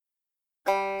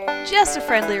Just a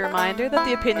friendly reminder that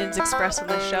the opinions expressed on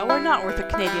this show are not worth a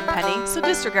Canadian penny, so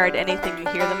disregard anything you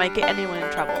hear that might get anyone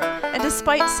in trouble. And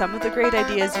despite some of the great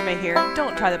ideas you may hear,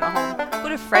 don't try them at home. Go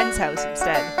to a friend's house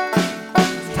instead.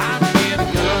 It's time to get a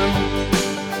gun.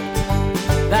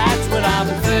 That's what I've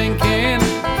been thinking.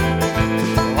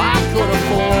 Well, I could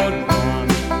afford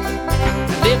one.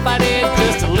 And if I did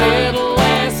just a little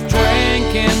less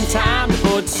drinking, time to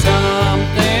put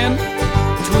something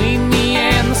between me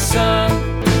and the sun.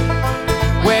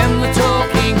 When the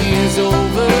talking is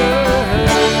over,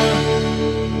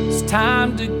 it's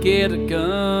time to get a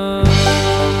gun.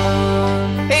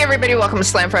 Hey everybody, welcome to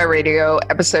Slamfire Radio,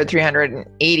 episode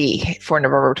 380 for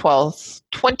November 12th,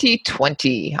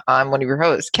 2020. I'm one of your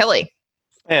hosts, Kelly.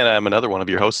 And I'm another one of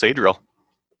your hosts, Adriel.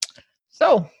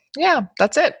 So, yeah,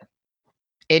 that's it.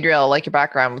 Adriel, I like your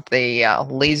background with the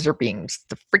laser beams,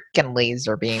 the freaking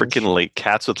laser beams.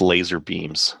 Cats with laser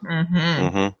beams.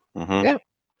 Yeah,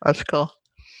 that's cool.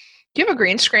 Do you have a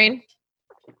green screen?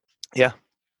 Yeah.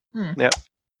 Yeah.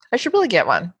 I should really get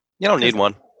one. You don't need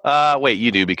one. Wait,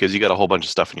 you do because you got a whole bunch of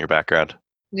stuff in your background.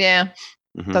 Yeah,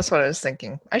 That's what I was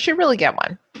thinking. I should really get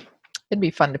one. It'd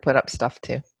be fun to put up stuff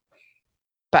too.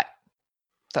 But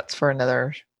that's for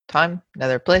another time,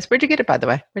 another place. Where'd you get it, by the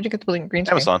way? Where'd you get the green screen?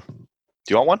 Amazon.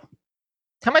 Do you want one?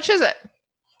 How much is it?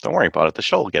 Don't worry about it. The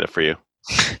show will get it for you.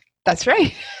 That's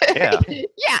right. Yeah.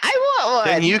 Yeah, I want one.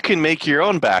 Then you can make your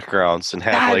own backgrounds and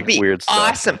have That'd be weird stuff.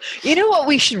 awesome. You know what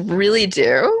we should really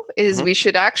do is we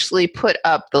should actually put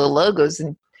up the logos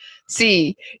and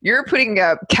see, you're putting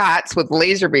up cats with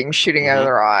laser beams shooting out of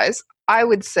their eyes. I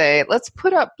would say let's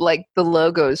put up like the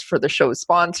logos for the show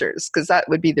sponsors because that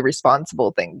would be the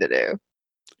responsible thing to do.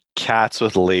 Cats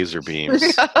with laser beams.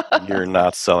 You're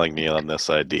not selling me on this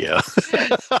idea.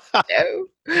 No.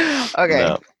 Okay.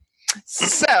 No.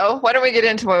 So why don't we get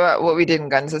into what we did in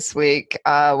Guns this week?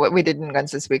 What we did in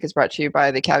Guns this week is brought to you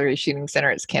by the Calgary Shooting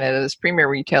Center. It's Canada's premier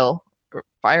retail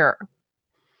fire.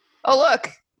 Oh, look.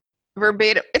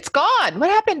 Verbatim. It's gone. What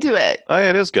happened to it? Oh,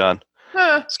 yeah, it is gone.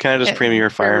 Huh. It's Canada's premier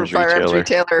firearms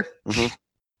retailer. Mhm.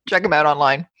 Check them out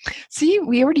online. See,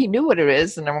 we already knew what it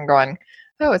is, and I'm going,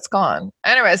 oh, it's gone.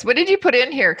 Anyways, what did you put in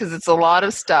here? Because it's a lot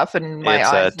of stuff, and my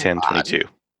eyes. It's 1022.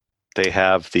 They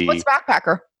have the. What's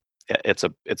backpacker? Yeah, it's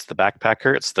the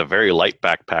backpacker. It's the very light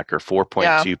backpacker,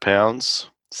 4.2 pounds,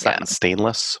 satin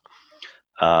stainless.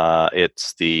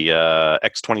 It's the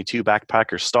X22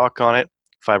 backpacker stock on it,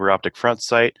 fiber optic front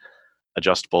sight,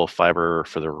 adjustable fiber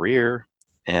for the rear,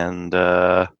 and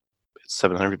it's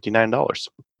 $759.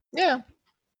 Yeah,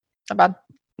 not bad.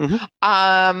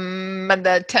 And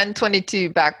the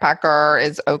 1022 backpacker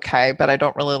is okay, but I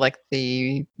don't really like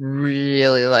the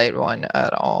really light one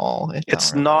at all.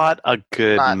 It's not a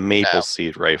good maple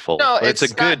seed rifle. No, it's a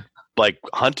good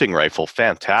hunting rifle.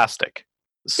 Fantastic.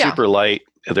 Super light.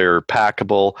 They're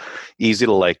packable, easy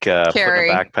to put in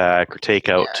a backpack or take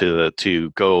out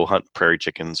to go hunt prairie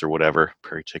chickens or whatever.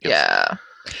 Prairie chickens. Yeah.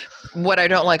 What I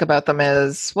don't like about them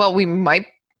is,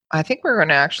 I think we're going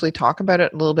to actually talk about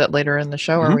it a little bit later in the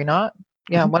show, are we not?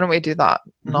 Yeah, why don't we do that?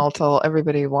 And I'll tell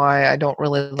everybody why I don't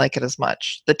really like it as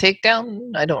much. The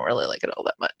takedown, I don't really like it all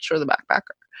that much, or the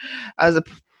backpacker,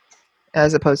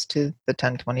 as opposed to the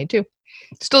 1022.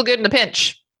 Still good in a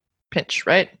pinch. Pinch,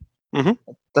 right?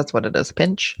 That's what it is,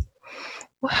 pinch.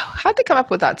 Wow, how'd they come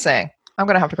up with that saying? I'm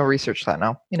going to have to go research that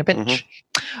now. In a pinch.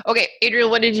 Okay, Adriel,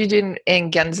 what did you do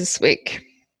in Guns this week?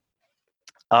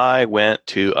 I went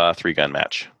to a 3-gun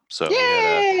match. So we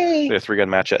had a 3-gun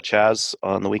match at Chaz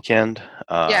on the weekend.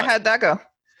 How'd that go?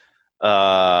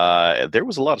 There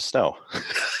was a lot of snow.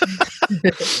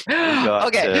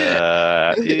 Okay.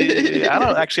 I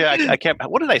don't actually. I can't.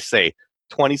 What did I say?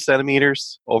 20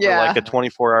 centimeters over like a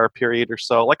 24-hour period or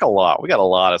so. Like a lot. We got a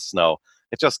lot of snow.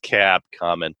 It just kept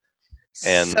coming.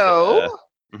 And so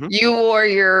you wore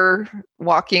your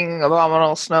walking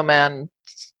abominable snowman,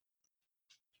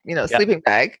 sleeping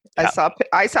bag. Yeah.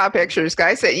 I saw pictures.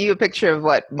 Guy sent you a picture of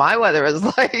what my weather was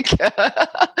like,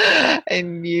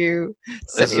 and you.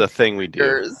 This is a thing we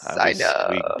do. I know.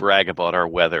 We brag about our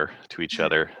weather to each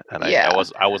other, and I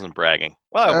wasn't bragging.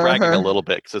 Well, I'm bragging a little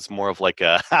bit because it's more of like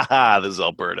a this is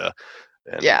Alberta.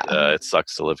 And, it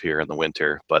sucks to live here in the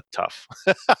winter, but tough.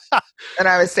 And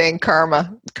I was saying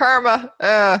karma.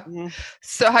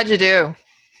 So how'd you do?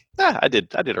 Yeah, I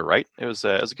did all right. It was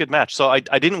a good match. So I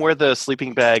didn't wear the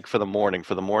sleeping bag for the morning.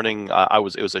 For the morning, it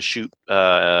was a shoot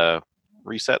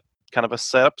reset kind of a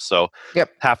setup. So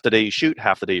half the day you shoot,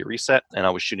 half the day you reset, and I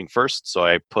was shooting first. So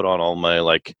I put on all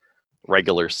my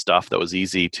regular stuff that was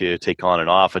easy to take on and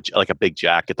off, like a big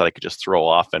jacket that I could just throw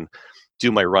off and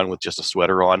do my run with just a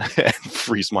sweater on and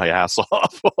freeze my ass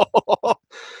off.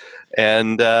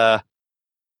 And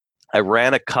I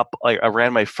ran I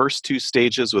ran my first 2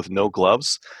 stages with no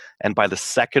gloves, and by the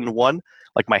second one,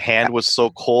 like my hand was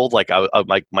so cold, like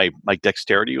my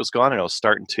dexterity was gone, and I was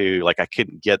starting to like I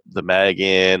couldn't get the mag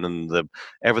in, and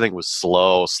everything was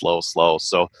slow.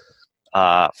 So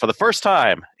for the first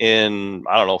time in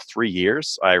I don't know 3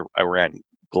 years, I ran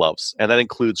gloves, and that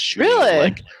includes shooting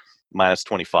like minus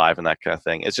 25 and that kind of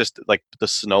thing. It's just like the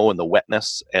snow and the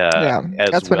wetness,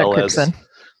 that's when it kicks in.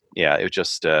 Yeah, it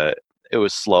just it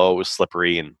was slow, it was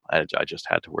slippery, and I just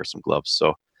had to wear some gloves.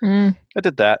 So I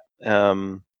did that.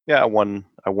 I won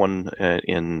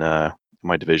in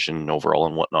my division overall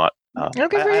and whatnot. I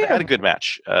had a good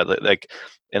match. Like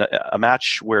in a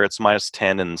match where it's minus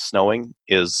 10 and snowing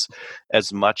is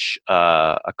as much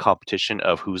a competition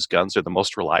of whose guns are the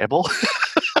most reliable.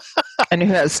 And who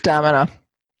has stamina.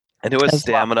 And it was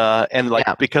stamina, and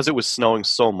because it was snowing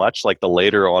so much, like the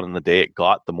later on in the day it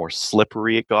got, the more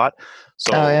slippery it got.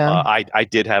 So I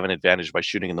did have an advantage by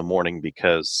shooting in the morning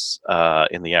because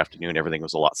in the afternoon everything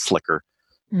was a lot slicker.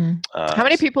 How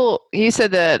many people? You said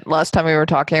that last time we were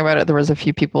talking about it, there was a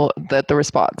few people that there were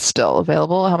spots still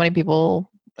available. How many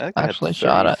people actually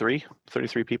shot it?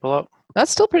 33 people out. That's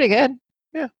still pretty good.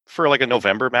 Yeah, for like a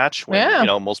November match when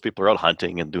most people are out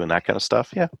hunting and doing that kind of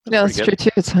stuff. Yeah, that's true too.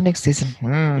 It's hunting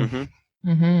season.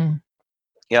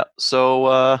 Yeah,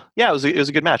 so it was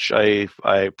a good match. I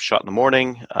shot in the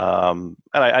morning, and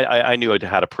I knew I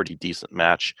had a pretty decent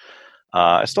match.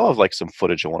 I still have like some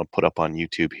footage I want to put up on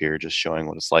YouTube here, just showing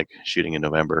what it's like shooting in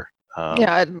November.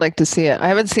 I'd like to see it. I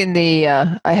haven't seen the.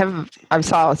 I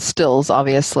saw stills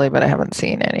obviously, but I haven't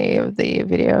seen any of the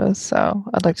videos. So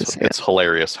I'd like to see it. It's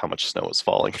hilarious how much snow is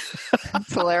falling.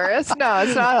 It's hilarious. No,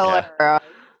 it's not hilarious.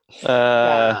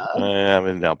 I'm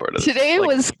in Alberta. Today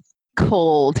was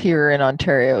cold here in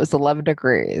Ontario. It was 11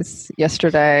 degrees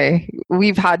yesterday.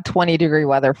 We've had 20-degree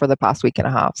weather for the past week and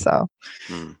a half. So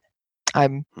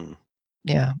I'm.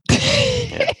 Yeah.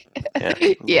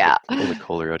 Yeah. A little bit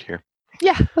colder out here.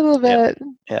 Yeah, a little bit.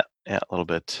 Yeah, a little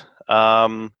bit.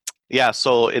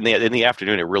 So in the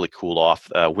afternoon, it really cooled off.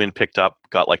 Wind picked up,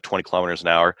 got like 20 kilometers an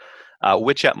hour,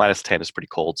 which at minus 10 is pretty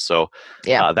cold. So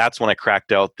that's when I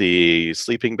cracked out the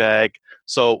sleeping bag.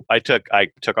 So I took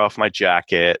off my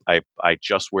jacket. I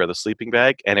just wear the sleeping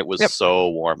bag, and it was so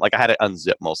warm. Like I had it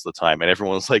unzipped most of the time, and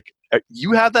everyone was like,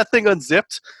 "You have that thing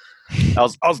unzipped?" I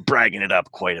was bragging it up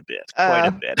quite a bit.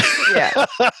 Yeah.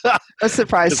 I was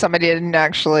surprised somebody didn't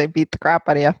actually beat the crap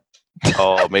out of you.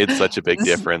 It made such a big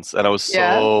difference. And I was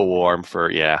so warm for,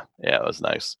 it was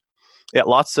nice. Yeah,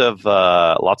 lots of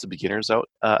beginners out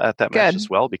at that match as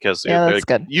well, because that's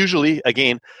good. Usually,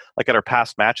 again, like at our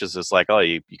past matches, it's like,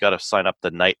 you got to sign up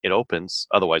the night it opens,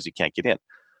 otherwise you can't get in.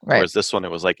 Right. Whereas this one, it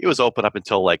was open up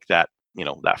until like that,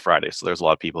 that Friday. So there's a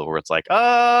lot of people where it's like, can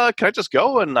I just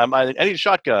go? And I need a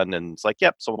shotgun. And it's like,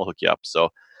 yep, someone will hook you up. So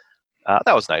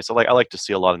that was nice. I like to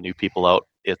see a lot of new people out.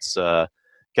 It's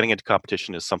getting into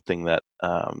competition is something that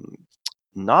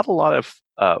not a lot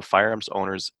of firearms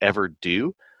owners ever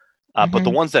do. But the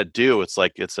ones that do, it's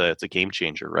like it's a game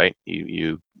changer, right?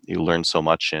 You learn so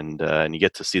much, and you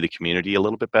get to see the community a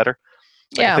little bit better.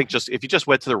 I think if you just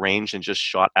went to the range and just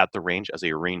shot at the range as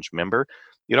a range member,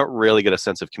 you don't really get a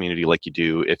sense of community like you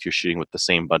do if you're shooting with the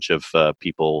same bunch of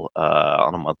people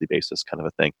on a monthly basis, kind of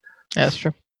a thing. Yeah, that's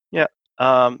true. Yeah.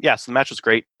 So the match was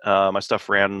great. My stuff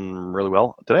ran really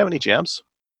well. Did I have any jams?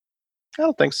 I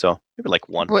don't think so. Maybe like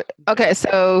one. Okay,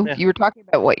 so you were talking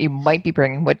about what you might be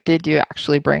bringing. What did you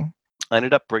actually bring? I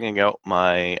ended up bringing out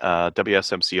my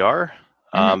WSMCR.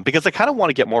 Because I kind of want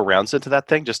to get more rounds into that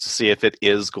thing just to see if it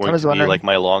is going to be like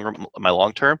my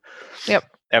long term. Yep.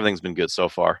 Everything's been good so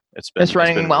far. It's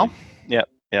running well. Yeah.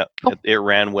 Cool. It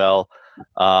ran well.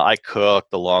 I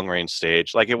cooked the long range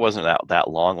stage. Like it wasn't that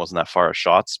long, wasn't that far of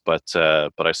shots, but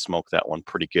I smoked that one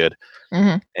pretty good.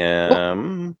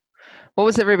 What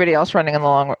was everybody else running in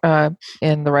the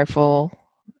in the rifle?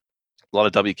 A lot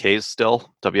of WKs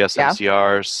still,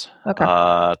 WSMCRs,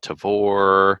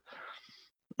 Tavor.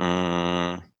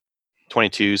 22s,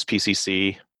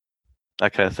 PCC,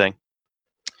 that kind of thing.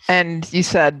 And you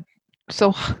said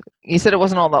it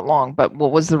wasn't all that long, but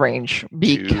what was the range?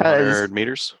 Because 200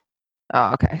 meters.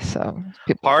 Oh, okay. So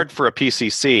hard for a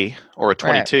PCC or a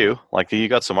 22. Right. Like you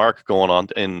got some arc going on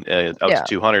in up to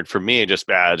 200. For me, just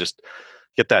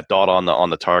get that dot on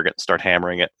the target and start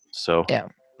hammering it. So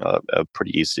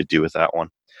pretty easy to do with that one.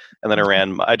 And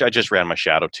then I just ran my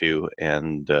Shadow 2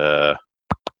 and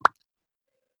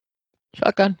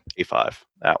shotgun A5,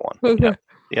 that one.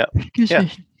 Yeah.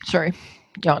 Sorry,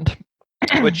 yawned.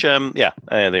 Which,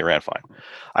 they ran fine.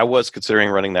 I was considering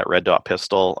running that red dot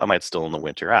pistol. I might still in the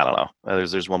winter. I don't know.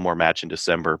 There's one more match in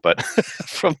December, but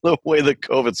from the way the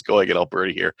COVID's going in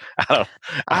Alberta here, I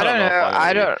don't know.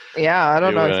 I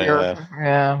don't know if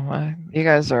you're. You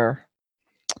guys are.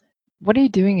 What are you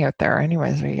doing out there,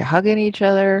 anyways? Are you hugging each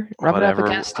other, rubbing up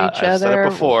against each other? I've said it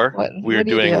before. We're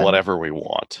doing whatever we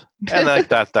want, and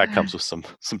that comes with some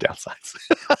downsides.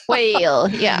 Well,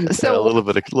 yeah. So a little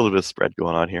bit of spread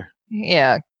going on here.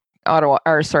 Yeah, not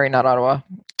Ottawa.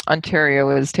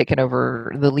 Ontario has taken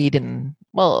over the lead in.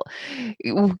 Well,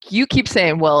 you keep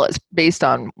saying, well, it's based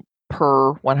on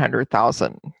per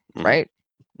 100,000, right?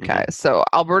 Mm-hmm. Okay, so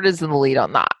Alberta's in the lead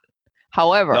on that.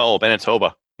 However, no,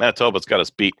 Manitoba's got us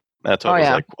beat.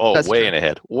 Manitoba's way in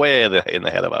ahead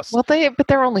of us. Well,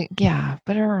 they're only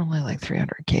like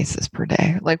 300 cases per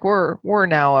day. Like we're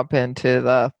now up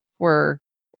into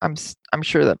I'm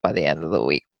sure that by the end of the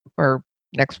week or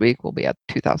next week we'll be at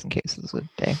 2,000 cases a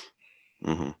day.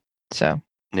 Mm-hmm. So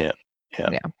yeah.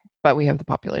 But we have the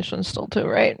population still too,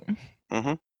 right?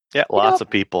 Mm-hmm. Yeah, lots of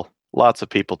people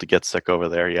to get sick over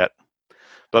there yet.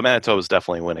 But Manitoba's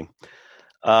definitely winning.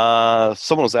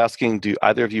 Someone was asking, do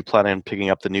either of you plan on picking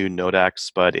up the new Nodak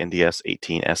Spud NDS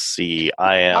 18SC?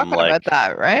 I am talking about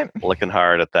that, right? Looking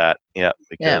hard at that. Yeah,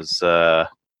 because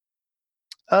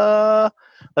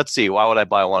let's see, why would I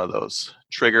buy one of those?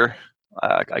 Trigger.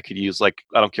 I could use I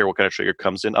don't care what kind of trigger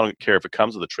comes in. I don't care if it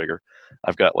comes with a trigger.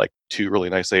 I've got 2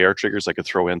 really nice AR triggers I could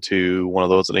throw into one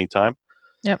of those at any time.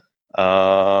 Yep.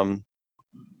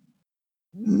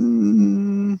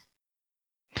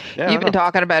 You've been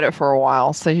talking about it for a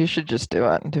while, so you should just do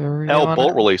it and do a review.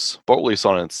 Bolt release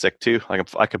on it's sick too.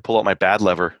 I can pull out my bad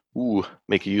lever. Ooh,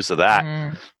 make use of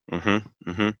that.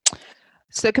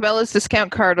 So Cabela's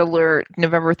discount card alert,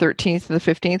 November 13th to the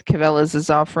 15th. Cabela's is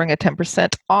offering a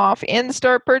 10% off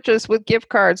in-store purchase with gift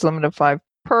cards, limited of 5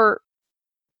 per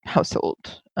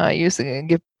household. Using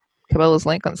Cabela's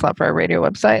link on Slapfire Radio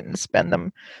website and spend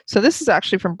them. So this is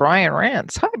actually from Brian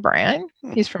Rance. Hi, Brian.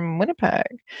 He's from Winnipeg.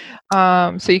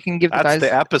 So you can give the guys.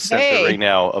 That's the epicenter right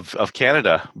now of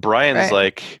Canada.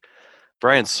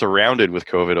 Brian's surrounded with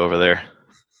COVID over there.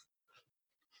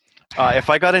 If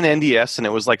I got an NDS and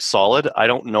it was solid, I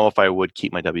don't know if I would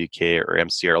keep my WK or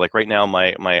MCR. Right now,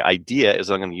 my idea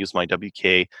is I'm going to use my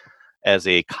WK as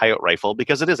a coyote rifle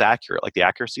because it is accurate. The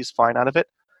accuracy is fine out of it.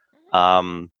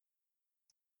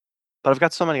 But I've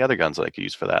got so many other guns that I could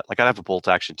use for that. I have a bolt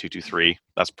action 223.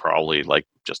 That's probably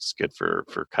just as good for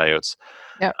coyotes.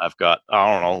 Yeah. I've got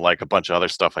a bunch of other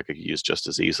stuff I could use just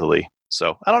as easily.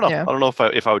 So I don't know. Yeah. I don't know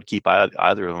if I would keep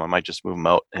either of them. I might just move them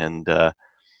out and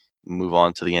move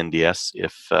on to the NDS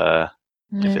if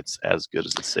it's as good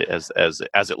as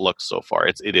it looks so far.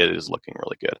 It is looking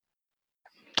really good.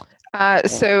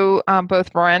 So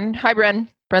both Bren. Hi, Bren.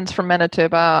 Bren's from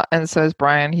Manitoba, and so is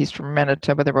Brian. He's from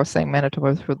Manitoba. They're both saying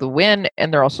Manitoba for the win,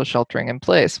 and they're also sheltering in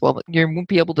place. Well, you won't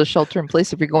be able to shelter in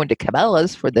place if you're going to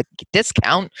Cabela's for the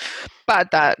discount.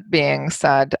 But that being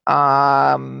said,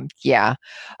 yeah.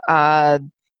 Yeah.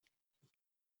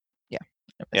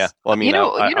 Well,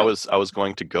 I was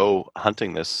going to go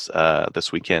hunting this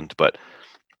weekend, but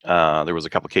there was a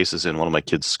couple cases in one of my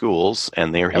kids' schools,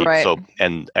 and they were in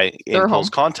close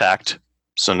contact.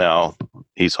 So now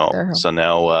he's home. So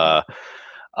now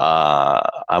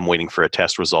I'm waiting for a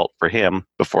test result for him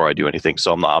before I do anything.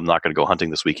 So I'm not going to go hunting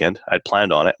this weekend. I'd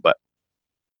planned on it, but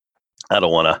I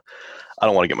don't want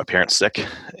to get my parents sick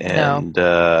and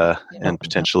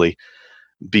potentially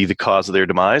be the cause of their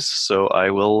demise. So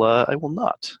I will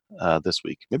not this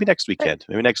week. Maybe next weekend.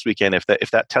 Maybe next weekend if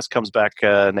that test comes back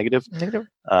negative.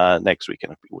 Next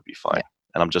weekend would be fine. Yeah.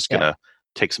 And I'm just gonna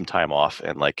take some time off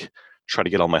and try to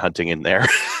get all my hunting in there,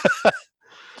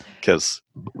 because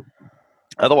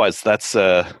otherwise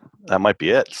that might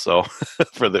be it. So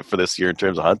for this year in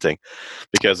terms of hunting,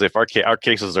 because if our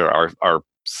cases are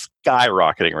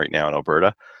skyrocketing right now in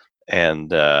Alberta,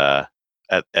 and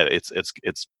it's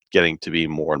getting to be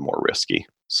more and more risky.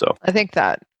 So I think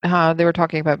that they were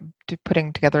talking about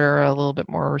putting together a little bit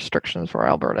more restrictions for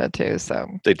Alberta too. So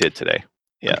they did today.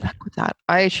 Yeah, good luck with that.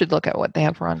 I should look at what they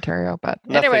have for Ontario, but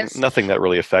nothing that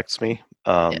really affects me.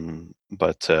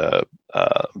 But they're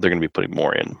going to be putting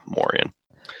more in.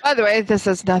 By the way, this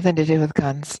has nothing to do with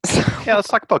guns. So. Yeah, let's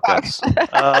talk about guns.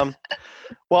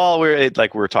 Well,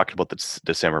 we're talking about the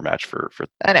December match for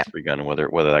 3-gun and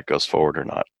whether that goes forward or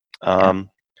not.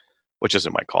 Which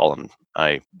isn't my call, and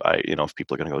I if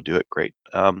people are going to go do it, great.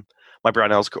 My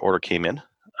Brownells order came in.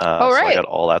 So I got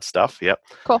all that stuff. Yep.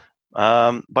 Cool.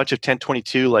 Bunch of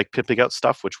 1022 pimping out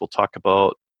stuff, which we'll talk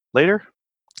about later.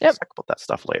 Yep. Let's talk about that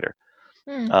stuff later.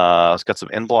 It's got some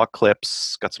end block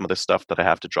clips, got some other stuff that I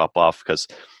have to drop off because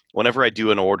whenever I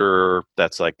do an order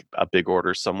that's like a big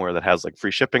order somewhere that has like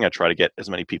free shipping, I try to get as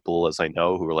many people as I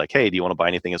know who are like, hey, do you want to buy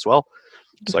anything as well?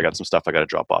 So I got some stuff I got to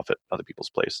drop off at other people's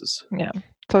places. Yeah.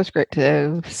 So it's great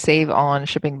to save on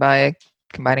shipping by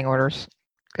combining orders.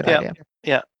 Good idea.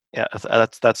 Yeah.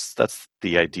 That's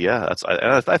the idea.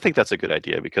 I think that's a good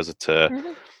idea because it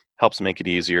helps make it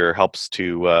easier, helps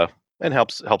to and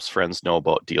helps friends know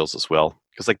about deals as well.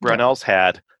 Because like Brownells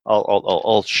had,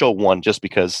 I'll show one just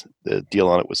because the deal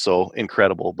on it was so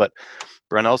incredible. But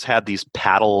Brownells had these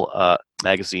paddle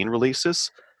magazine releases.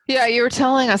 Yeah, you were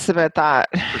telling us about that.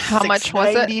 How much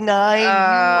was it?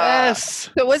 $6.99 US.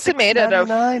 So what's it made out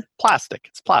of? Plastic.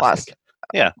 It's plastic.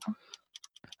 Yeah.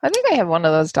 I think I have one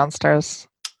of those downstairs.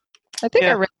 I think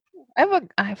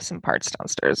I have some parts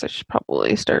downstairs I should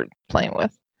probably start playing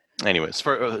with. Anyways,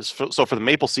 for the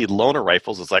Maple Seed loaner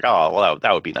rifles, it's like, oh, well,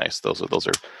 that would be nice. Those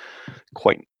are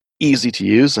quite easy to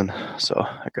use, and so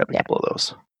I grabbed a couple of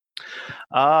those.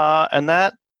 And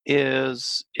that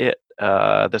is it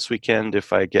this weekend.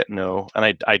 If I get and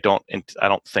I don't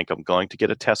think I'm going to get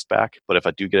a test back, but if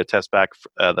I do get a test back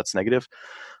that's negative,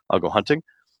 I'll go hunting.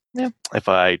 Yeah. If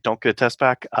I don't get a test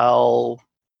back, I'll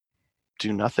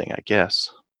do nothing, I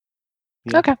guess.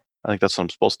 Yeah. Okay. I think that's what I'm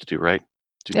supposed to do, right?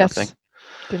 Nothing.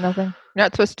 Do nothing. You're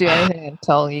not supposed to do anything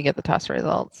until you get the test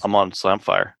results. I'm on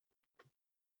Slamfire.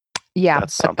 Yeah,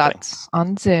 that's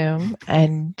on Zoom,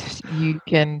 and you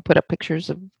can put up pictures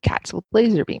of cats with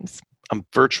laser beams. I'm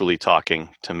virtually talking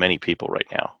to many people right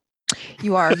now.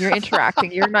 You are. You're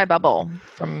interacting. You're in my bubble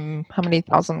from how many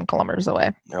thousand kilometers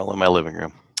away? They're all in my living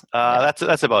room.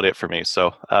 That's about it for me.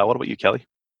 So what about you, Kelly?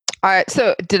 All right.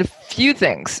 So did a few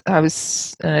things. I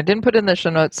didn't put it in the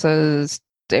show notes, so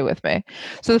stay with me.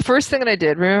 So the first thing that I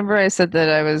did, remember I said that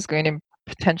I was going to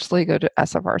potentially go to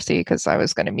SFRC because I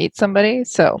was going to meet somebody.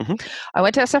 So I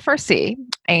went to SFRC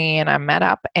and I met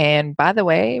up. And by the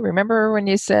way, remember when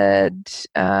you said,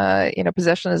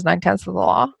 possession is 9/10 of the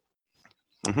law?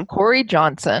 Corey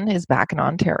Johnson is back in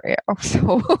Ontario.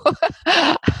 So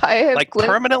I have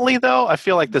permanently though. I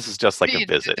feel like this is just like a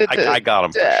visit. I got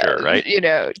him for sure, right?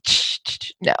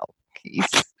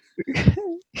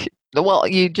 No, well,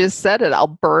 you just said it.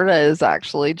 Alberta is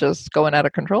actually just going out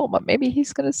of control, but maybe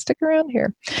he's going to stick around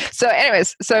here. So,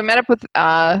 anyways, I met up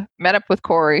with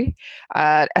Corey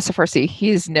at SFRC.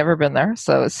 He's never been there,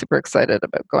 so I was super excited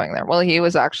about going there. Well, he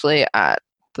was actually at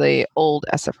the old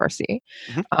SFRC,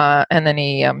 and then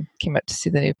he came out to see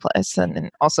the new place, and then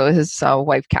also his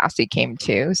wife Cassie came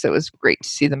too. So it was great to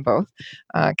see them both.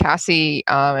 Cassie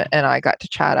and I got to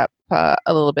chat up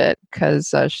a little bit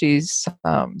because she's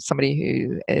somebody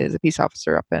who is a peace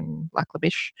officer up in Lac La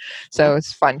Biche. So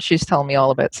it's fun. She's telling me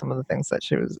all about some of the things that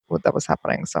was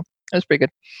happening. So it was pretty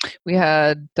good. We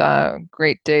had a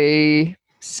great day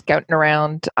scouting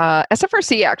around.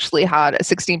 SFRC actually had a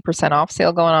 16% off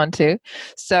sale going on too.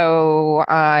 So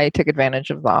I took advantage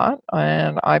of that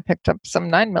and I picked up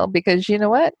some 9mm because you know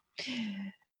what?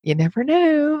 You never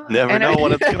know. Never know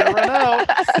when it's going to run out.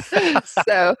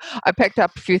 So I picked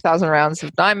up a few thousand rounds of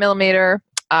 9mm.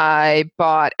 I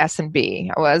bought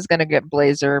S&B. I was going to get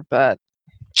Blazer, but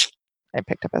I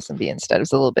picked up S&B instead. It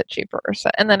was a little bit cheaper. So,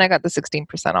 and then I got the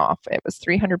 16% off. It was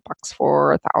 $300 for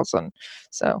 1,000.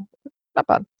 So not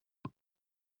bad.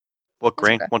 What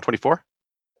grain? 124?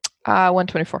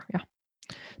 124, yeah.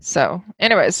 So,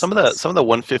 anyways, some of the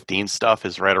 115 stuff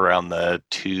is right around the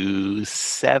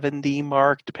 270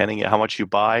 mark, depending on how much you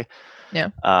buy. Yeah.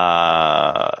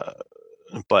 But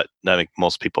I think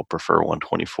most people prefer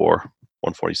 124,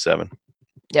 147.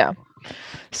 Yeah.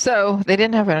 So they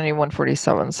didn't have any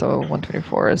 147, so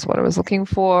 124 is what I was looking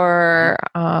for.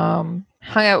 Hung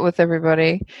out with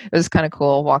everybody. It was kind of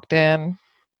cool. Walked in,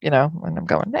 and I'm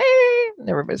going, hey, and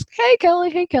everybody's like, hey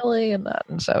Kelly, and that.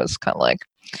 And so it's kind of like,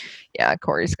 yeah,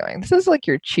 Corey's going, this is like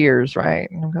your Cheers,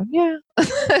 right? And I'm going, yeah.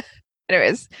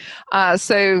 Anyways,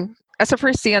 so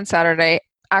SFRC on Saturday,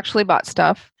 actually bought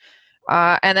stuff.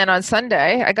 And then on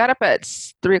Sunday, I got up at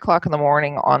 3:00 in the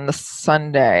morning on the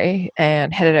Sunday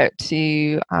and headed out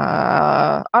to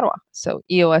Ottawa. So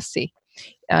EOSC.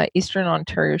 Eastern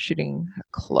Ontario Shooting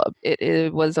Club.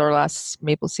 It was our last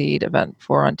Maple Seed event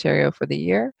for Ontario for the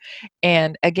year.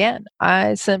 And again,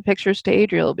 I sent pictures to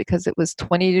Adriel because it was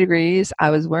 20 degrees. I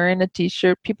was wearing a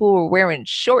t-shirt. People were wearing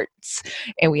shorts.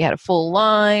 And we had a full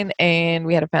line. And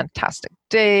we had a fantastic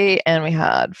day. And we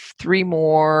had 3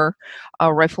 more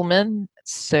riflemen.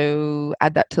 So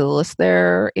add that to the list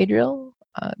there, Adriel.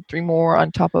 3 more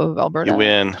on top of Alberta. You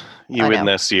win. You win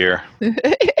this year.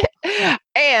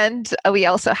 And we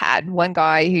also had one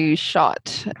guy who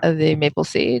shot the maple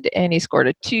seed, and he scored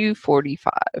a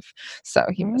 245. So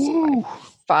he missed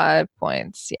by 5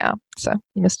 points. Yeah, so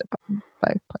he missed it by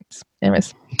 5 points.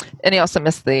 Anyways, and he also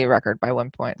missed the record by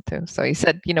 1 point too. So he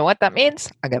said, "You know what that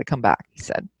means? I got to come back." He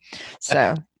said.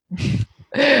 So.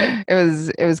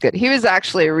 It was good. He was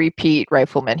actually a repeat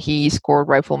rifleman. He scored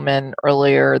rifleman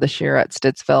earlier this year at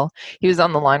Stittsville. He was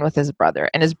on the line with his brother,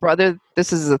 and his brother,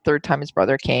 this is the third time his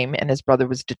brother came, and his brother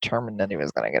was determined that he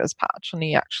was going to get his patch, and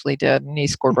he actually did, and he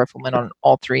scored rifleman on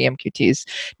all 3 MQTs.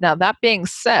 Now, that being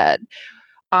said,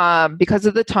 because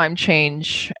of the time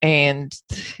change and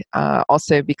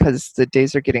also because the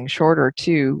days are getting shorter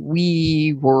too,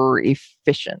 we were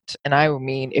efficient. And I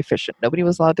mean efficient. Nobody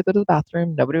was allowed to go to the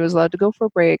bathroom. Nobody was allowed to go for a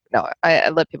break. No, I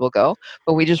let people go,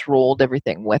 but we just rolled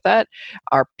everything with it.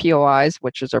 Our POIs,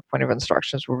 which is our point of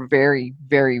instructions, were very,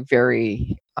 very,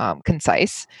 very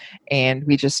concise, and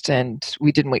we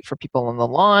didn't wait for people on the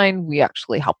line. We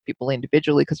actually helped people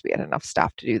individually because we had enough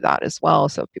staff to do that as well.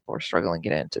 So if people were struggling to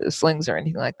get into the slings or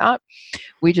anything like that,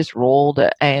 we just rolled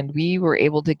it, and we were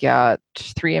able to get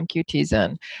 3 MQTs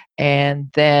in, and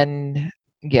then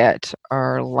get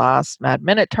our last Mad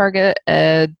Minute target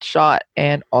shot,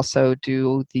 and also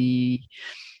do the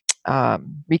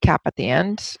recap at the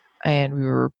end. And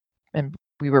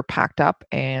we were packed up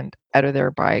and out of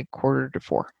there by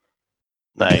 3:45.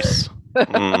 Nice.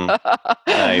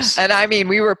 Nice. And I mean,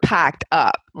 we were packed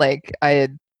up. Like, I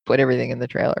had put everything in the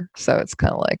trailer. So it's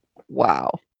kind of like,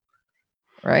 wow.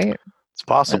 Right? It's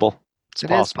possible. It's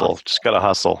possible. Just got to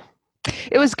hustle.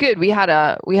 It was good. We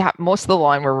had most of the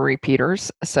line were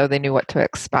repeaters, so they knew what to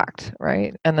expect,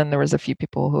 right? And then there was a few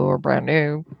people who were brand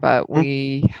new, but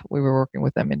we were working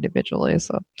with them individually.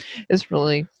 So it's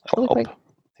really quite,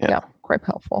 quite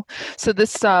helpful. So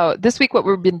this week, what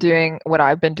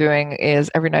I've been doing is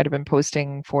every night I've been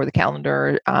posting for the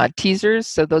calendar teasers.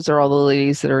 So those are all the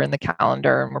ladies that are in the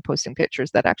calendar, and we're posting pictures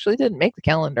that actually didn't make the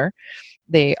calendar.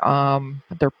 They're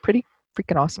pretty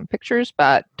freaking awesome pictures,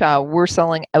 but we're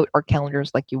selling out our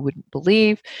calendars like you wouldn't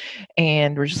believe,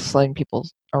 and we're just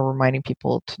reminding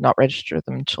people to not register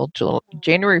them until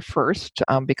January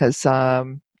 1st because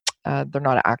they're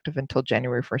not active until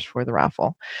January 1st for the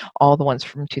raffle. All the ones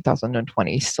from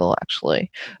 2020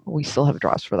 we still have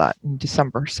draws for that in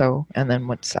December. So, and then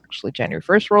once actually January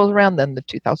 1st rolls around, then the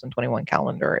 2021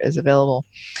 calendar is available.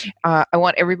 I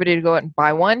want everybody to go out and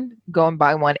buy one. Go and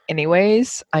buy one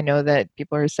anyways. I know that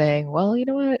people are saying, well, you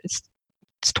know what? It's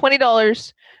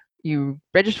 $20. You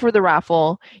register for the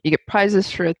raffle, you get prizes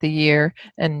throughout the year,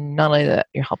 and not only that,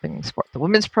 you're helping support the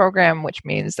women's program, which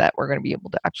means that we're going to be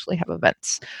able to actually have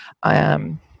events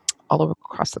all over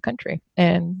across the country.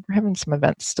 And we're having some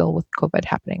events still with COVID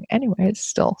happening anyways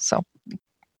still. So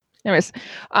anyways,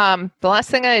 the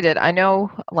last thing I did, I know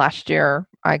last year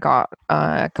I got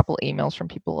a couple emails from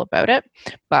people about it,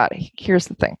 but here's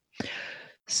the thing.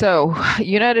 So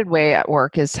United Way at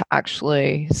work is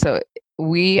actually,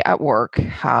 we at work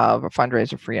have a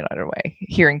fundraiser for United Way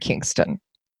here in Kingston.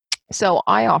 So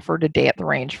I offered a day at the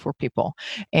range for people,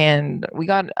 and we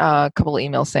got a couple of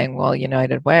emails saying, well,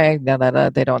 United Way,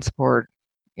 they don't support,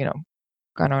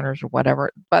 gun owners or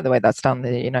whatever. By the way, that's down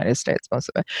in the United States, most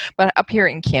of it. But up here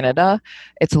in Canada,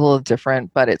 it's a little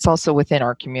different, but it's also within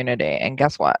our community. And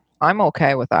guess what? I'm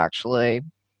okay with actually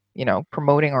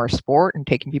promoting our sport and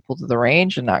taking people to the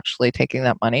range and actually taking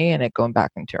that money and it going back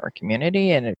into our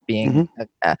community and it being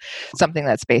something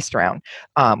that's based around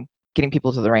getting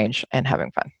people to the range and having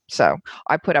fun. So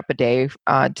I put up a day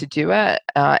to do it.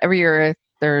 Every year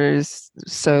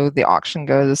the auction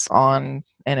goes on,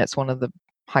 and it's one of the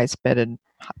highest bid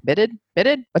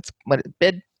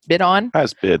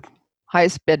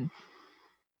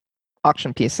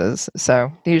auction pieces.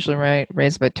 So they usually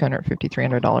raise about $250,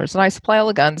 $300, and I supply all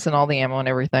the guns and all the ammo and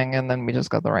everything, and then we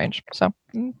just go to the range. So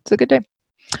it's a good day.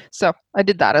 So I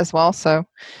did that as well. So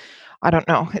I don't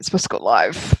know. It's supposed to go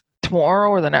live tomorrow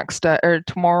or the next day, or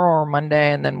tomorrow or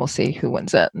Monday, and then we'll see who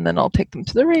wins it, and then I'll take them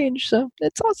to the range. So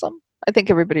it's awesome. I think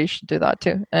everybody should do that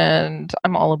too. And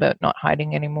I'm all about not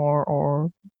hiding anymore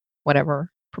or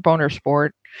whatever, pro bono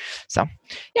sport. So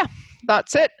yeah,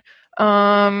 that's it.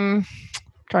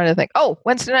 Trying to think. Oh,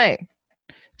 Wednesday night,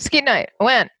 ski night. I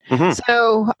went.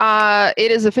 So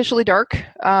it is officially dark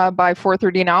by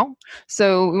 4:30 now.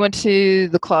 So we went to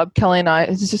the club. Kelly and I.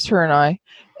 It's just her and I,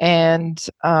 and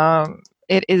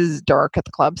it is dark at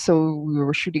the club. So we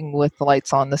were shooting with the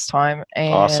lights on this time.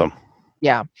 And awesome.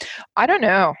 Yeah, I don't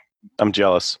know. I'm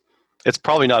jealous. It's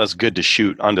probably not as good to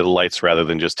shoot under the lights rather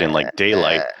than just in like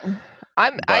daylight.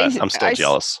 I'm still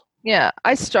jealous. Yeah,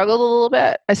 I struggled a little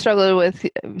bit. I struggled with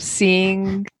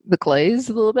seeing the clays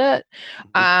a little bit.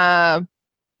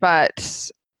 but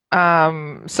so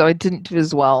I didn't do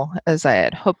as well as I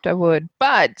had hoped I would.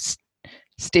 But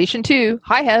Station 2,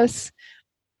 High House,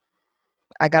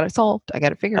 I got it solved. I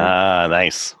got it figured.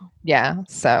 Nice. Yeah,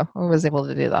 so I was able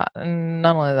to do that. And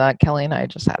not only that, Kelly and I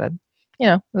just had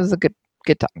it was a good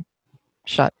time.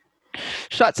 Shot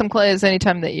some clays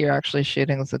anytime that you're actually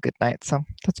shooting is a good night. So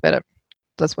that's about it.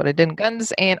 That's what I did in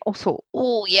guns. And also,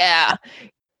 I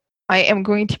am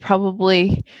going to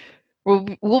probably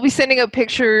we'll be sending out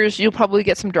pictures. You'll probably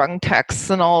get some drunk texts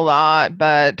and all that,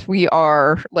 but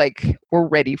we're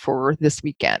ready for this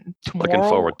weekend. Tomorrow looking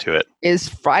forward to it. Is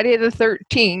Friday the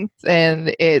 13th,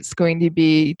 and it's going to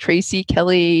be Tracy,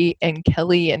 Kelly and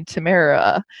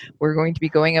Tamara. We're going to be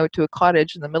going out to a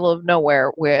cottage in the middle of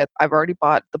nowhere I've already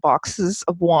bought the boxes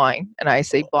of wine, and I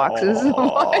say boxes of wine.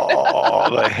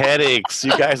 Oh, the headaches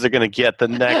you guys are going to get the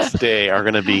next day are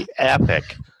going to be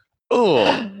epic.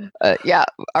 Oh, yeah,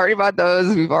 already bought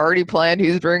those. We've already planned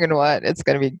who's bringing what. It's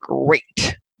going to be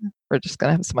great. We're just going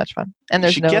to have so much fun. And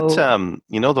there's you should get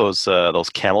those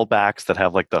Camelbacks that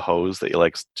have like the hose that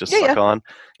you suck on.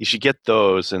 You should get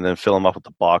those and then fill them up with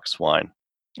the box wine.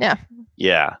 Yeah.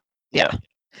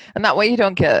 And that way you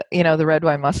don't get the red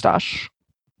wine mustache.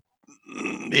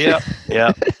 Yeah.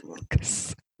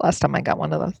 Last time I got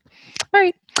one of those. All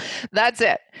right. That's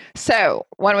it. So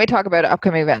when we talk about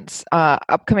upcoming events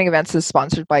is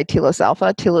sponsored by Telos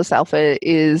Alpha. Telos Alpha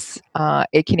is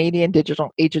a Canadian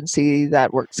digital agency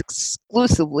that works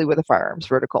exclusively with the firearms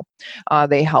vertical.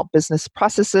 They help business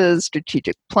processes,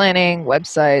 strategic planning,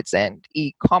 websites, and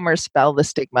e-commerce battle the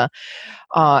stigma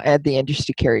and the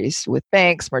industry carries with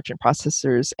banks, merchant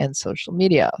processors, and social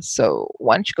media. So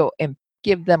why don't you go and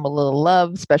give them a little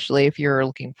love, especially if you're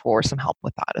looking for some help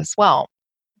with that as well.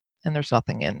 And there's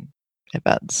nothing in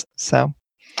events. So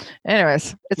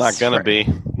anyways, it's not going to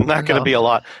be a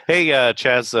lot. Hey,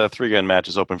 Chaz, 3-gun match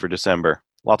is open for December.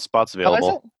 Lots of spots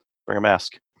available. Bring a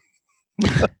mask.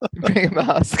 Bring a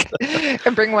mask.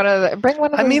 And bring one of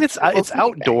I mean, it's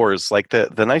outdoors. Like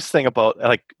the nice thing about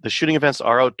the shooting events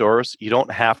are outdoors. You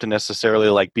don't have to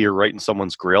necessarily be right in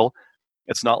someone's grill.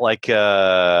 It's not like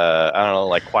I don't know,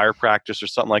 like choir practice or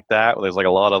something like that, where there's a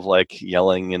lot of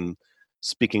yelling and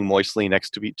speaking moistly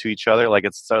next to each other.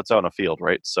 It's out in a field,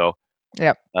 right? So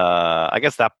yeah, I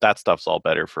guess that stuff's all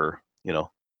better for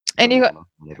and you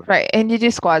right, and you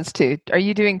do squads too. Are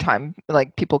you doing time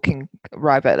people can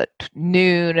arrive at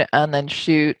noon and then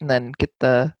shoot and then get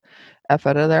the F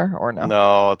out of there, or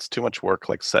no? It's too much work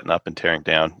setting up and tearing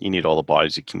down. You need all the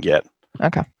bodies you can get.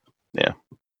 Okay. Yeah.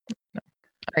 All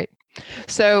right.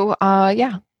 So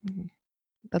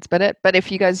that's about it. But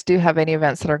if you guys do have any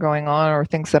events that are going on or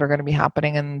things that are going to be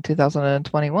happening in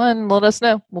 2021, let us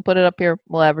know. We'll put it up here.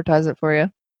 We'll advertise it for you.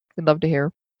 We'd love to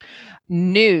hear.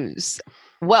 News.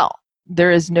 Well,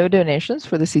 there is no donations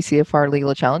for the CCFR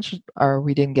Legal Challenge, or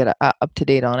we didn't get up to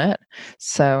date on it.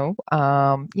 So,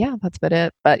 that's about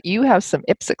it. But you have some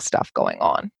IPSC stuff going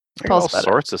on. Tell us about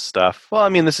all sorts of stuff. Well, I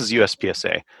mean, this is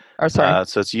USPSA. Oh, sorry.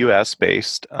 So it's US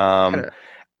based.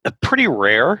 Pretty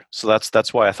rare, so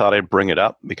that's why I thought I'd bring it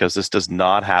up, because this does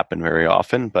not happen very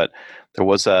often. But there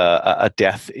was a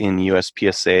death in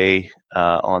USPSA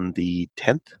on the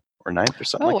 10th or 9th or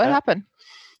something. Oh, what happened?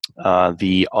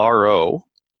 The RO,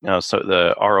 so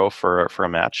the RO for a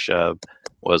match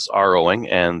was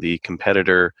ROing, and the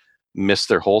competitor missed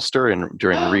their holster, and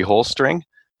during reholstering,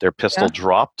 their pistol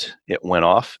dropped. It went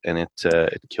off, and it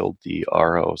killed the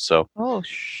RO. So. Oh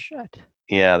shit.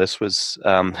 Yeah, this was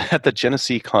at the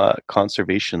Genesee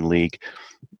Conservation League,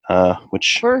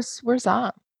 which where's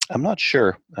that? I'm not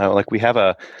sure. We have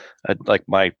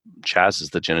my Chaz is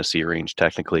the Genesee range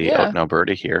technically out in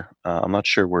Alberta here. I'm not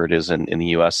sure where it is in the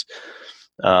U.S.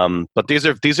 But these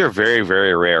are very,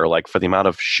 very rare. For the amount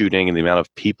of shooting and the amount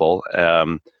of people,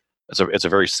 it's a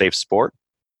very safe sport.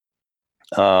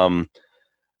 I've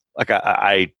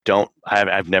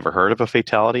never heard of a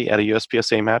fatality at a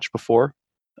USPSA match before.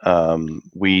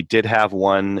 We did have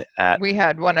one at. We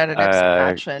had one at an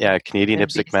IPSC match. A Canadian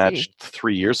IPSC match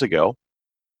 3 years ago.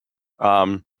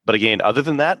 But again, other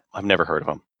than that, I've never heard of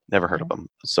them. Never heard of them.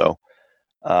 So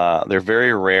they're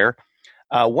very rare.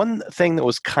 One thing that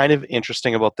was kind of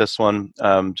interesting about this one,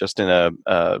 just in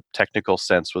a technical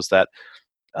sense, was that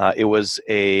it was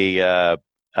a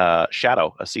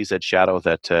Shadow, a CZ Shadow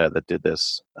that did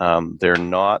this. They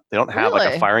don't have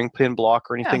a firing pin block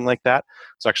or anything like that.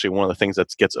 It's actually one of the things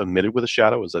that gets omitted with a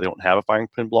Shadow is that they don't have a firing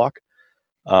pin block.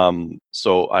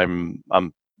 So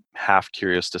I'm half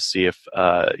curious to see if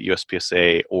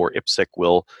USPSA or IPSC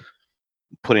will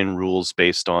put in rules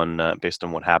based on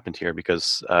what happened here,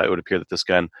 because it would appear that this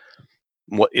gun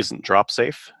isn't drop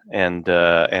safe and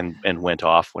went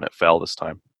off when it fell this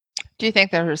time. Do you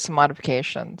think there were some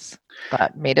modifications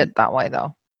that made it that way,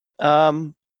 though?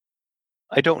 I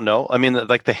don't know. I mean,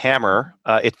 like the hammer,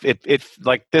 it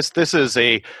like this is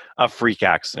a freak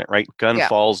accident, right? Gun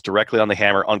falls directly on the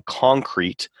hammer on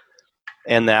concrete,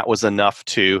 and that was enough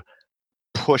to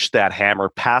push that hammer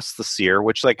past the sear,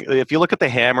 which, like, if you look at the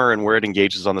hammer and where it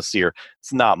engages on the sear,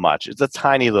 it's not much. It's a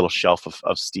tiny little shelf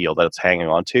of steel that it's hanging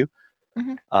onto.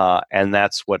 And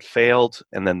that's what failed,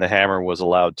 and then the hammer was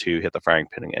allowed to hit the firing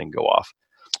pin and go off.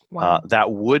 Wow.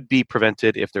 That would be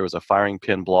prevented if there was a firing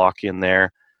pin block in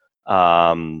there.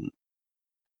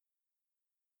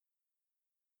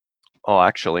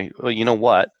 Actually, well, you know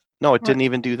what? No, it didn't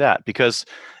even do that, because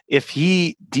if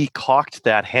he decocked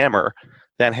that hammer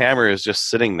is just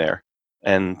sitting there,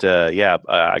 and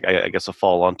I guess a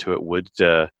fall onto it would,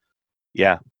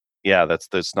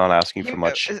 that's not asking for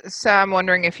much. So I'm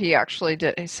wondering if he actually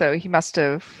did. So he must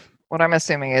have. What I'm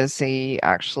assuming is he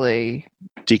actually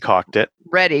decocked it.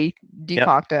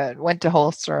 Decocked it, went to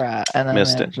holster it, and then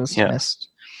missed it. Just missed.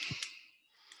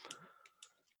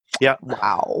 Yeah.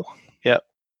 Wow. Yeah.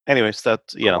 Anyways,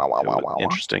 that's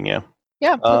interesting. Yeah.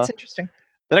 Yeah, that's interesting.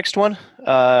 The next one,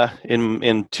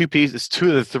 in two of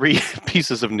the three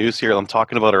pieces of news here I'm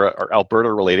talking about are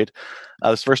Alberta related.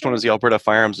 This first one is the Alberta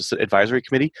Firearms Advisory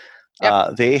Committee.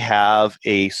 Yep. They have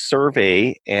a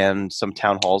survey and some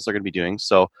town halls they're going to be doing.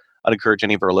 So I'd encourage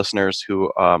any of our listeners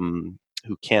who are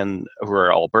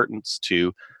Albertans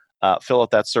to fill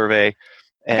out that survey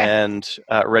and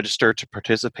register to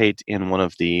participate in one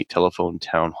of the telephone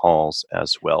town halls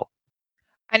as well.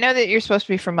 I know that you're supposed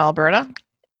to be from Alberta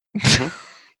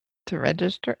to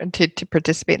register and to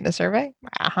participate in the survey.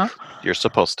 You're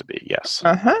supposed to be, yes.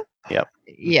 Yep.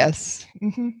 Yes.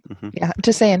 Yeah,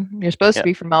 just saying, you're supposed to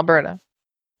be from Alberta.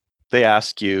 They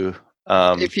ask you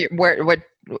if you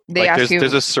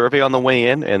there's a survey on the way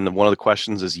in, and one of the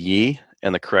questions is ye,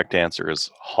 and the correct answer is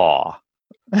haw.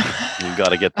 You got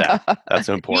to get that. That's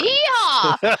important.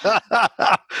 They're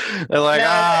like,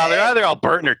 they're either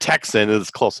Albertan or Texan.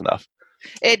 It's close enough.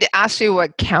 It asks you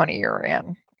what county you're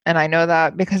in, and I know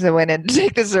that because I went in to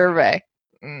take the survey.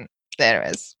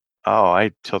 Anyways. Oh,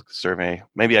 I took the survey.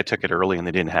 Maybe I took it early and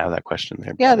they didn't have that question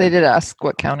there. Yeah, they did ask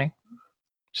what county.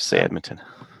 Just say Edmonton.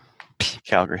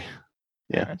 Calgary.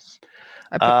 Yeah.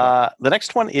 The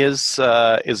next one is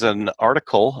an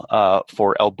article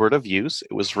for Alberta Views.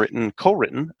 It was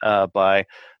co-written by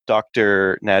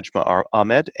Dr. Najma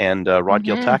Ahmed and Rod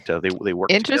Giltakta. They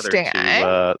worked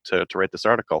together to write this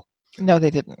article. No, they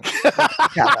didn't.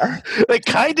 They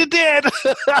kind of did.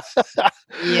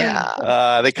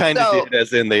 Yeah. They kind of did,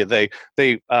 as in they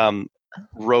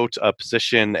wrote a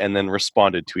position and then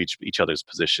responded to each other's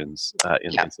positions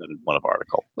inside one of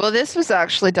article. Well, this was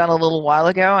actually done a little while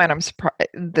ago, and I'm surprised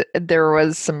there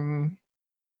was some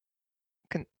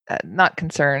not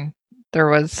concern. There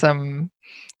was some.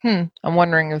 I'm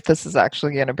wondering if this is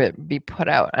actually going to be put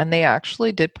out, and they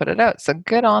actually did put it out. So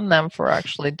good on them for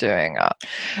actually doing it,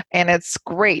 and it's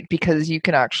great because you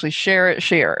can actually share it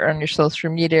on your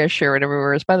social media, share it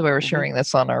everywhere. By the way, we're sharing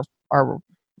this on our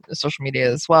social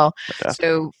media as well. Yeah.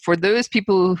 So for those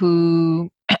people who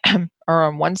are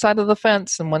on one side of the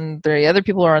fence, and when the other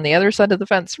people are on the other side of the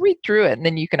fence, read through it, and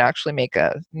then you can actually make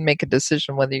a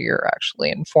decision whether you're actually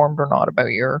informed or not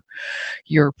about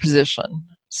your position.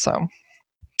 So.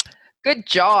 Good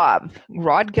job,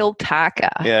 Rod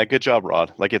Giltakta. Yeah, good job,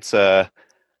 Rod. Like it's of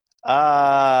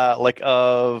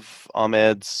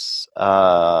Ahmed's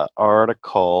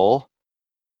article.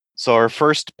 So our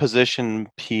first position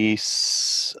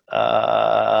piece,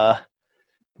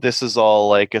 this is all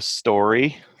like a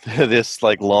story. This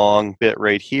like long bit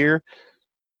right here,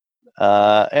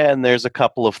 and there's a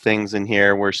couple of things in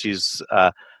here where she's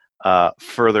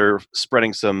further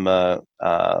spreading some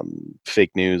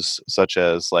fake news, such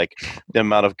as like the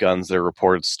amount of guns that are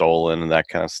reported stolen and that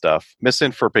kind of stuff.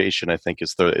 Misinformation, I think,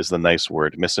 is the nice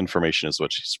word. Misinformation is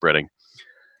what she's spreading.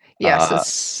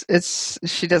 Yes, it's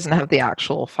she doesn't have the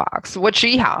actual facts. What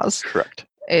she has, correct,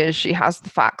 is she has the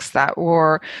facts that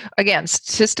were, again,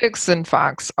 statistics and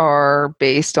facts are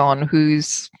based on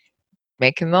who's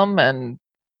making them and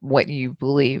what you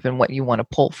believe and what you want to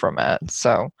pull from it.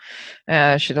 So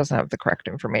she doesn't have the correct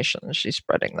information. She's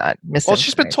spreading that misinformation. Well,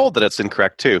 she's been told that it's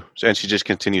incorrect too, and she just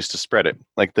continues to spread it.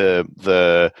 Like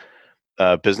the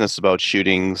business about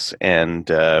shootings and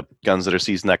guns that are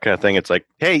seized and that kind of thing. It's like,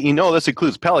 hey, this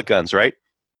includes pellet guns, right?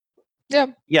 Yeah.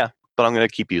 Yeah, but I'm going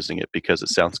to keep using it because it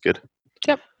sounds good.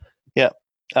 Yep. Yeah.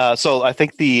 So I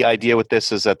think the idea with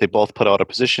this is that they both put out a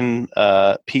position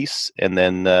piece, and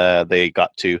then they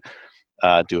got to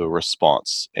do a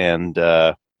response, and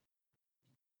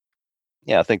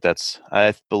Yeah,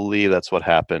 I believe that's what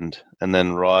happened. And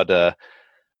then Rod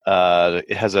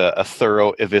has a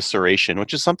thorough evisceration,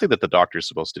 which is something that the doctor is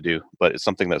supposed to do, but it's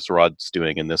something that Rod's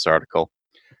doing in this article,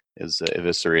 is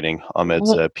eviscerating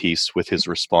Ahmed's piece with his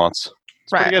response.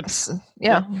 It's pretty good.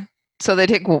 Yeah. So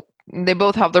they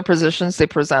both have their positions, they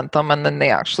present them, and then they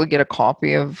actually get a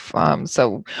copy of,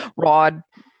 so Rod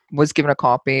was given a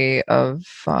copy of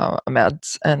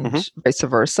Ahmed's and vice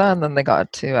versa, and then they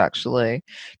got to actually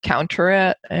counter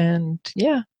it. And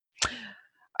yeah,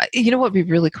 you know what would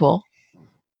be really cool?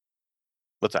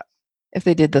 What's that? If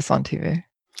they did this on TV.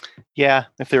 Yeah,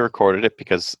 if they recorded it,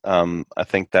 because I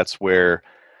think that's where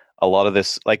a lot of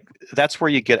this, like, that's where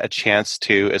you get a chance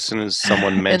to, as soon as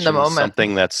someone mentions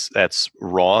something that's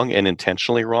wrong and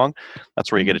intentionally wrong,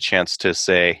 that's where you get a chance to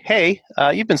say, hey,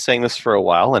 you've been saying this for a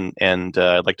while, and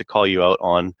I'd like to call you out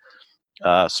on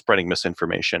spreading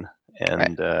misinformation,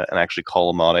 and actually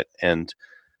call them on it, and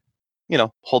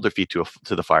hold their feet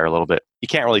to the fire a little bit. You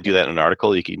can't really do that in an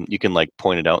article. You can like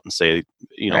point it out and say,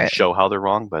 show how they're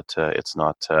wrong, but it's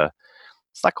not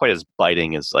quite as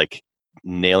biting as like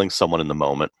nailing someone in the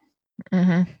moment.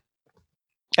 Mm-hmm.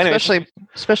 Anyways.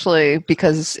 Especially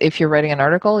because if you're writing an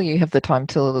article, you have the time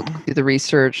to do the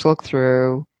research, look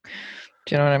through.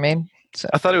 Do you know what I mean? So.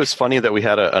 I thought it was funny that we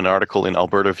had an article in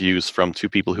Alberta Views from two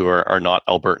people who are not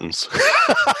Albertans.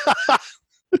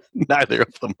 Neither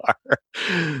of them are.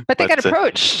 But they got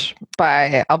approached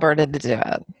by Alberta to do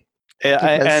it.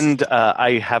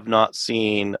 I have not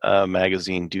seen a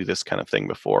magazine do this kind of thing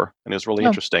before, and it was really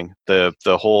interesting. The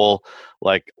whole,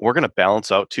 like, we're going to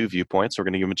balance out two viewpoints. We're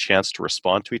going to give them a chance to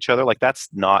respond to each other. Like, that's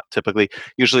not typically,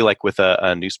 usually like with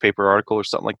a newspaper article or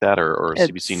something like that, or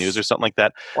CBC News or something like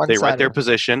that. They write their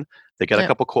position. They get a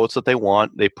couple quotes that they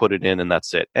want. They put it in, and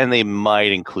that's it. And they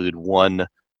might include one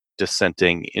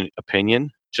dissenting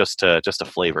opinion just to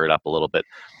flavor it up a little bit.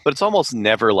 But it's almost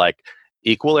never like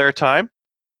equal airtime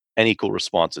and equal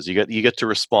responses. You get to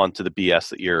respond to the BS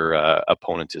that your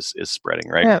opponent is spreading,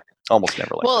 right? Yeah. Almost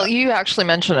never like that. Well, you actually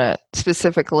mentioned it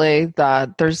specifically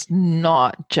that there's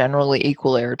not generally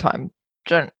equal airtime.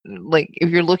 Like if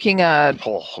you're looking at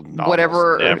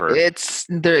whatever, it's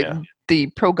the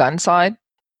pro-gun side,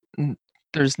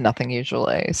 there's nothing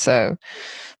usually. So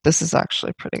this is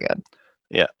actually pretty good.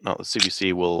 Yeah, no, the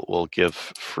CBC will give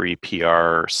free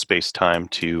PR space time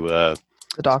to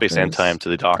space and time to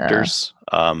the doctors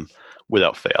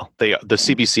without fail. The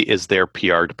CBC is their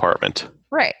PR department.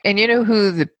 Right. And you know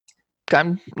who the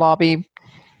gun lobby,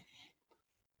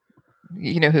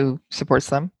 you know who supports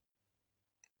them?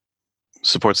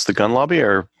 Supports the gun lobby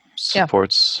or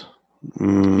supports...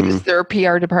 Who's their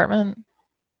PR department?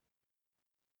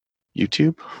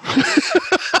 YouTube?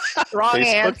 Wrong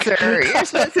answer. You're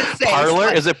supposed to say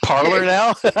Parlor? Is it Parlor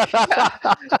now?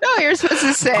 No, you're supposed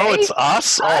to say. Oh, it's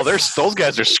us? Oh, those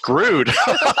guys are screwed.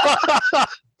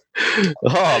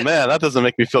 Oh man, that doesn't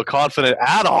make me feel confident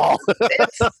at all.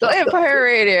 It's Slamfire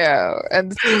Radio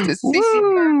and the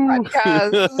CCR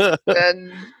podcast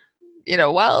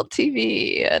and Wild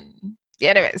TV and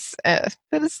anyways, but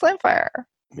it's Slamfire.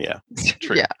 Yeah,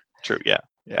 true. Yeah, true. Yeah.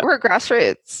 We're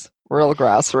grassroots. Real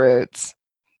grassroots.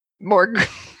 More.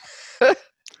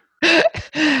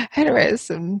 Anyways,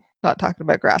 I'm not talking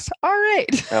about grass. All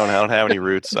right. I don't have any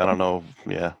roots. I don't know.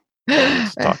 Yeah.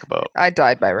 To talk about. I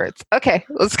dyed my roots. Okay,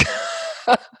 let's go.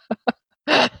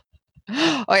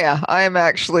 Oh yeah, I am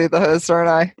actually the host, aren't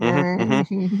I?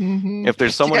 Mm-hmm. If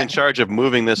there's someone in charge of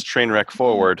moving this train wreck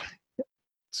forward,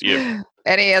 it's you.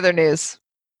 Any other news?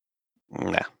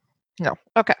 Nah. No.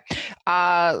 Okay.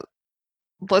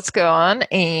 Let's go on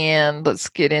and let's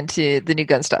get into the New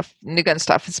Gun Stuff. New Gun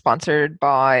Stuff is sponsored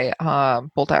by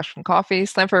Bolt Action Coffee.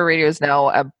 Slamfire Radio is now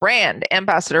a brand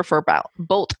ambassador for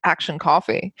Bolt Action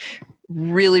Coffee.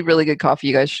 Really, really good coffee.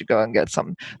 You guys should go and get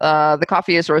some. The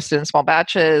coffee is roasted in small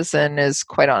batches and is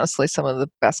quite honestly some of the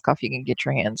best coffee you can get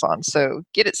your hands on. So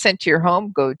get it sent to your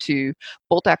home. Go to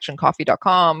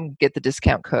boltactioncoffee.com. Get the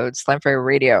discount code Slamfire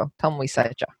Radio. Tell them we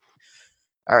sent you.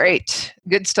 All right.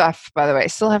 Good stuff, by the way. I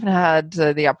still haven't had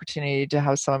the opportunity to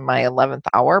have some of my 11th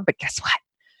hour, but guess what?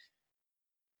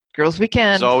 Girls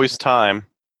Weekend. There's always time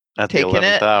at the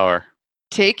 11th hour.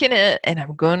 Taking it, and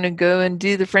I'm going to go and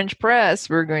do the French press.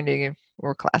 We're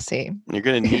classy. You're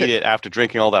going to need it after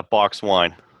drinking all that box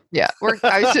wine. Yeah.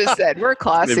 I just said, we're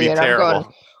classy. And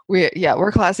terrible.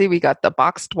 We're classy. We got the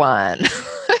boxed wine.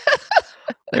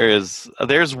 There's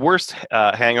worse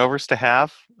hangovers to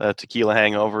have. Tequila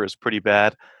hangover is pretty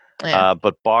bad,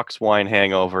 but box wine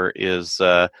hangover is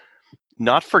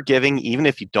not forgiving. Even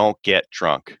if you don't get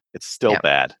drunk, it's still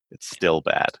bad. It's still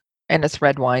bad, and it's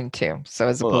red wine too. So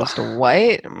as opposed to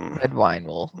white, red wine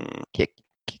will kick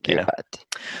Okay,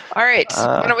 all right.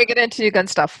 Why don't we get into gun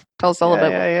stuff? Tell us all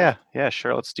about it. Yeah,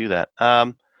 sure. Let's do that.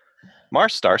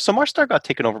 Marstar. So Marstar got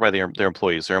taken over by their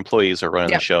employees. Their employees are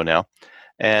running the show now.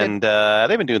 And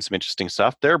they've been doing some interesting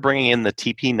stuff. They're bringing in the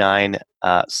TP9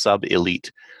 Sub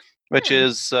Elite, which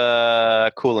is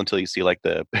cool until you see like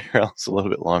the barrels a little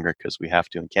bit longer because we have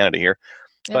to in Canada here.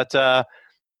 Yeah. But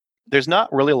there's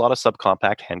not really a lot of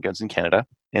subcompact handguns in Canada,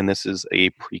 and this is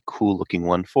a pretty cool looking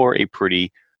one for a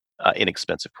pretty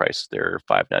inexpensive price. They're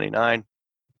 $5.99.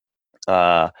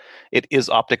 It is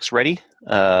optics ready,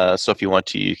 so if you want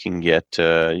to, you can get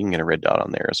a red dot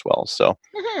on there as well. So.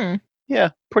 Mm-hmm.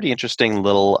 Yeah, pretty interesting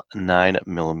little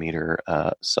 9mm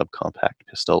subcompact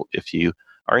pistol if you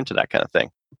are into that kind of thing.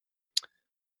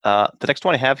 The next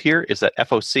one I have here is that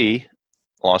FOC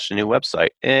launched a new website,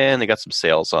 and they got some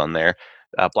sales on there.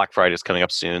 Black Friday is coming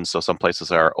up soon, so some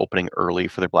places are opening early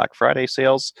for their Black Friday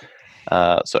sales.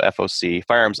 So FOC,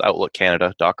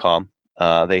 firearmsoutlookcanada.com,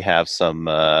 they have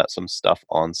some stuff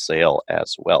on sale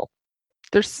as well.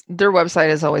 Their website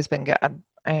has always been good,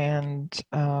 and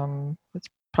it's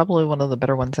probably one of the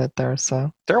better ones out there. So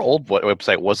their old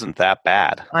website wasn't that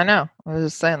bad. I know. I was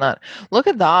just saying that. Look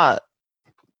at that.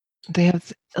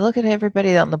 Look at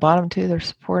everybody on the bottom too. They're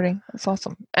supporting. That's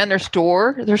awesome. And their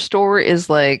store is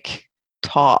like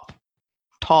top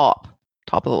of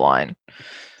the line.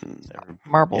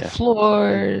 Marble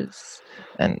floors,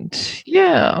 and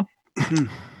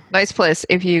nice place.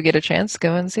 If you get a chance,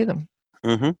 go and see them.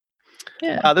 Mm-hmm.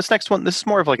 Yeah. This next one, this is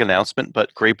more of like an announcement,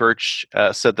 but Grey Birch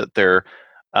said that their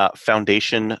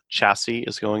Foundation chassis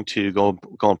is going to go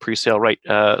on pre-sale right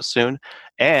soon,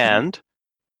 and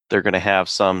they're going to have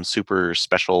some super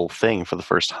special thing for the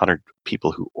first 100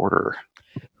 people who order.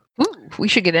 Ooh, we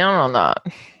should get down on that.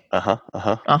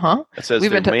 It says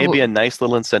there may be a nice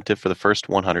little incentive for the first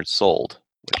 100 sold.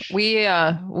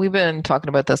 We've been talking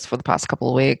about this for the past couple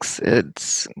of weeks.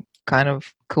 It's kind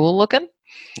of cool looking.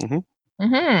 By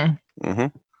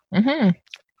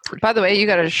the way, you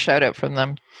got a shout out from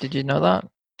them. Did you know that?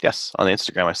 Yes, on the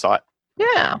Instagram I saw it.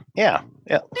 Yeah.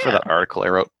 For that article I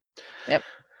wrote. Yep.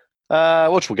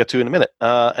 Which we'll get to in a minute.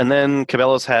 And then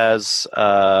Cabela's has,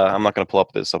 I'm not going to pull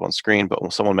up this up on screen,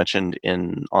 but someone mentioned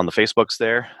on the Facebooks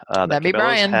there, that Cabela's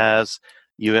Brian has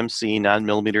UMC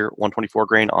 9mm 124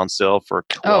 grain on sale for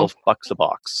 $12 a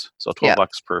box. So $12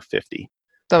 per 50.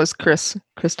 That was Chris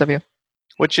W.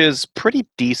 Which is pretty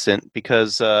decent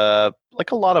because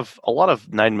like a lot of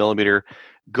 9mm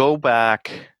go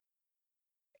back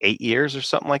 8 years or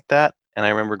something like that. And I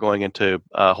remember going into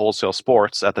wholesale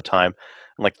sports at the time,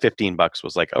 and like $15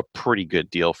 was like a pretty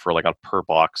good deal for like a per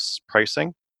box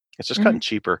pricing. It's just gotten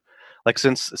cheaper. Like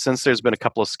since there's been a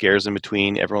couple of scares in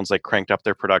between, everyone's like cranked up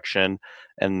their production,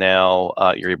 and now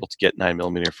you're able to get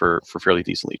 9mm for fairly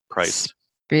decently priced.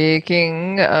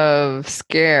 Speaking of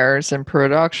scares in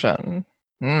production,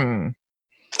 it'd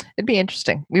be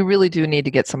interesting. We really do need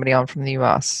to get somebody on from the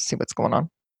US, see what's going on.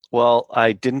 Well,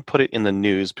 I didn't put it in the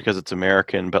news because it's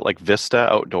American, but like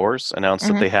Vista Outdoors announced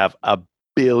that they have $1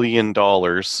 billion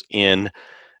in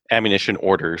ammunition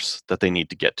orders that they need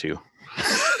to get to.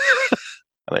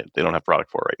 They don't have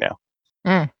product for it right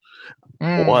now.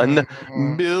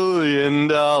 $1 billion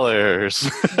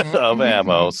of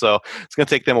ammo. So it's going to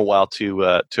take them a while to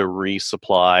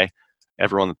resupply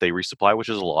everyone that they resupply, which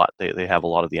is a lot. They have a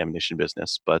lot of the ammunition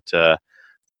business, but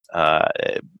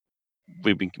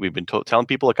we've been telling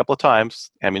people a couple of times,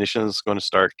 ammunition is going to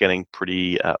start getting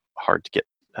pretty hard to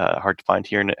find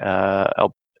here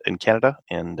in Canada.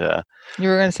 And you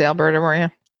were going to say Alberta,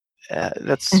 weren't you?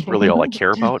 That's really all I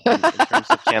care about in terms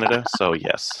of Canada. So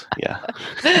yes, yeah.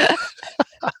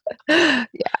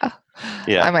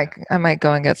 I might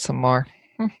go and get some more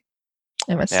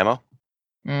ammo.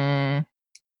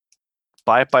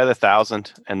 Buy it by the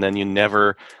 1,000, and then you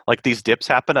never, like, these dips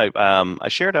happen. I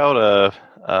shared out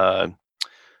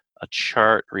a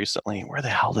chart recently. Where the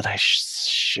hell did I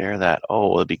share that?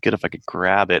 Oh, it'd be good if I could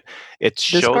grab it. It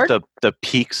showed the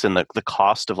peaks and the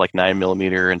cost of like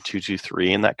 9mm and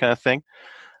 223 and that kind of thing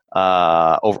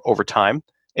over time.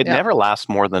 It never lasts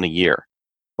more than a year.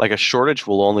 Like a shortage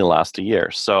will only last a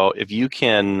year. So if you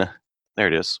can, there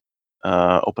it is.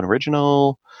 Open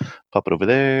original, pop it over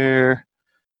there.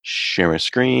 Share my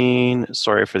screen.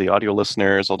 Sorry for the audio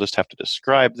listeners. I'll just have to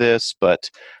describe this,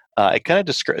 but it kind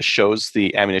of shows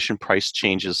the ammunition price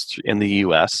changes in the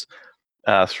U.S.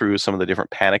 Through some of the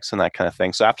different panics and that kind of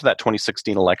thing. So after that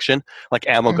 2016 election, like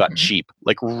ammo got cheap,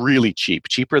 like really cheap,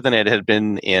 cheaper than it had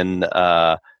been in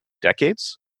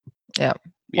decades. Yeah.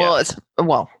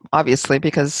 Well, obviously,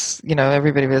 because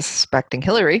everybody was suspecting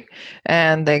Hillary,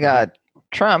 and they got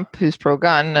Trump, who's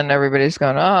pro-gun, and everybody's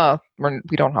going, oh,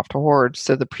 we don't have to hoard,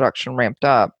 so the production ramped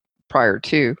up prior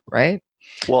to, right?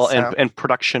 Well, and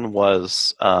production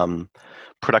was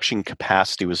production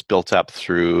capacity was built up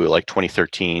through like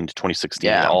 2013 to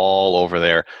 2016, all over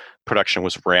there. Production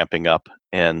was ramping up,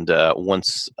 and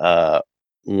once the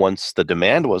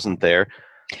demand wasn't there,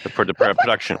 the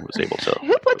production was able to.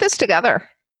 Who put this together?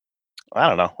 I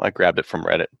don't know. I grabbed it from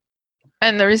Reddit.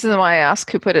 And the reason why I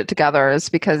ask who put it together is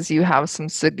because you have some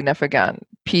significant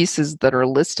pieces that are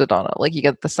listed on it. Like you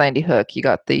got the Sandy Hook, you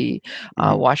got the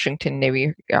Washington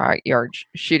Navy Yard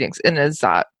shootings, and is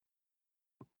that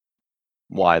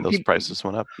why those prices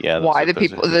went up? Yeah. Why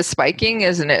the spiking?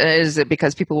 Is it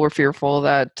because people were fearful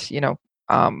that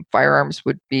firearms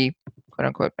would be quote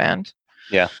unquote banned?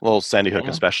 Yeah, well, Sandy Hook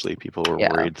especially, people were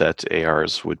worried that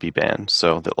ARs would be banned.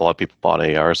 So a lot of people bought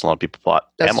ARs, and a lot of people bought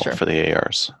ammo for the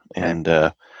ARs. And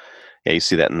you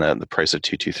see that in the price of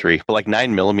 223. But like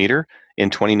 9mm in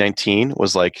 2019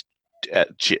 was like,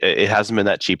 it hasn't been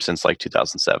that cheap since like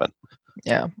 2007.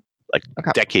 Yeah. Like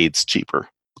decades cheaper.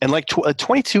 And like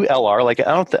 22 LR, like I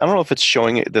don't know if it's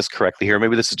showing this correctly here.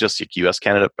 Maybe this is just like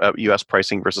US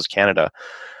pricing versus Canada.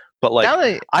 But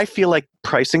like I feel like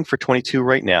pricing for 22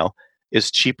 right now is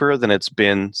cheaper than it's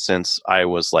been since I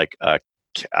was like a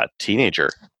teenager,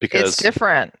 because it's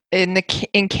different in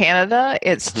Canada.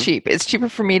 It's cheap. It's cheaper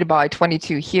for me to buy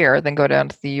 22 here than go down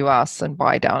to the US and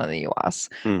buy down in the US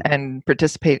and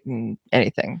participate in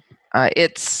anything.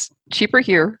 It's cheaper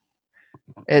here.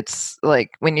 It's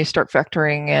like when you start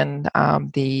factoring in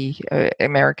the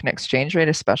American exchange rate,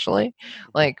 especially,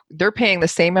 like they're paying the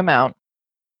same amount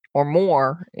or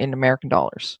more in American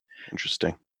dollars.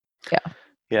 Interesting.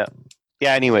 Yeah.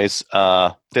 Anyways,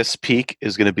 this peak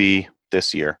is going to be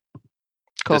this year.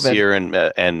 COVID. This year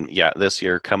and this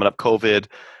year coming up. COVID,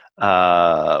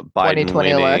 Biden 2020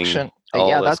 winning, election,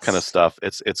 all this kind of stuff.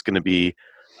 It's going to be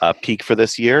a peak for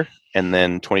this year, and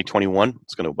then 2021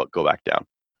 it's going to go back down.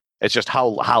 It's just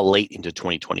how late into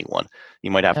 2021.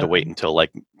 You might have to wait until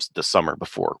like the summer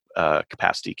before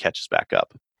capacity catches back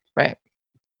up. Right.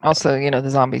 Also, the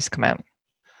zombies come out.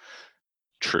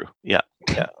 True. Yeah.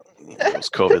 Those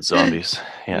COVID zombies.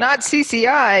 Yeah. Not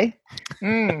CCI.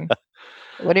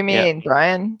 What do you mean,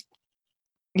 Brian?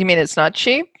 You mean it's not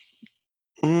cheap?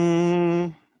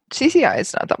 CCI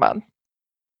is not that bad.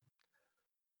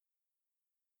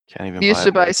 Can't even used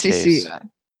to buy CCI.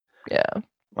 Yeah.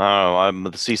 Oh,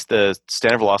 the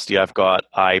standard velocity I've got,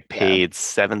 I paid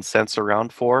 7 cents a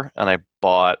round for, and I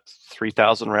bought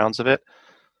 3,000 rounds of it.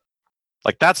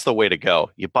 Like, that's the way to go.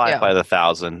 You buy it by the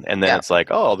 1,000, and then it's like,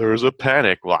 oh, there's a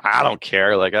panic. Well, I don't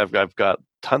care. Like, I've got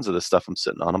tons of this stuff I'm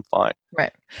sitting on. I'm fine.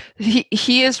 Right.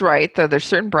 He is right, though. There's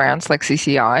certain brands like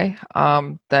CCI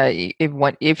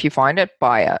that if you find it,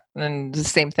 buy it. And the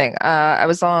same thing. I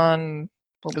was on...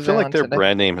 I feel like their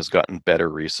brand name has gotten better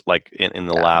like in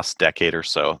the last decade or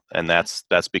so, and that's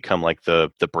become like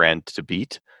the brand to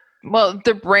beat. Well,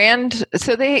 the brand,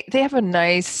 so they have a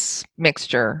nice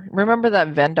mixture. Remember that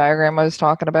Venn diagram I was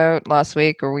talking about last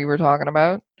week, or we were talking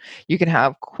about? You can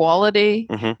have quality,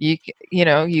 you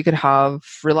could have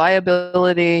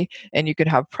reliability, and you could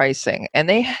have pricing. And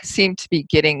they seem to be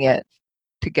getting it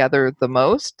together the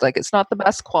most. Like, it's not the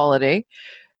best quality,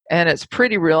 and it's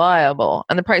pretty reliable,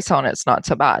 and the price on it's not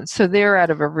so bad. So they're out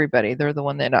of everybody. They're the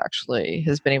one that actually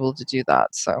has been able to do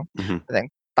that. So I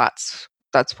think that's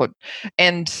what.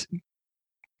 And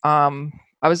I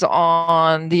was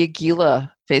on the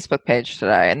Aguila Facebook page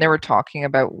today, and they were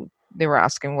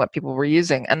asking what people were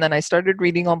using. And then I started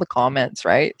reading all the comments,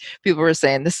 right? People were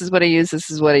saying, this is what I use, this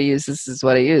is what I use, this is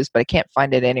what I use, but I can't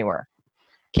find it anywhere.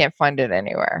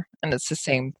 And it's the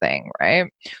same thing,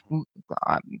 right?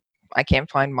 I can't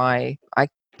find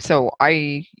so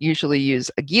I usually use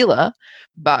Aguila,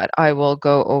 but I will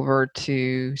go over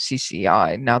to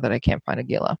CCI now that I can't find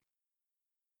Aguila.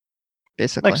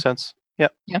 Basically. Makes sense.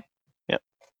 Yep.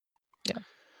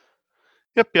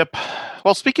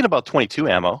 Well, speaking about 22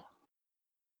 ammo,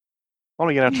 why don't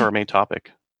we get into our main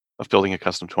topic of building a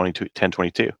custom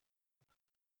 1022?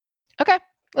 Okay.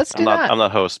 Let's do that. I'm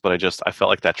not host, but I felt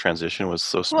like that transition was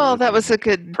so smooth. Well, that was a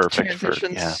good perfect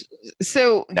transition.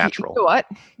 So natural. You know what?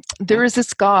 There is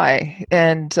this guy,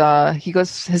 and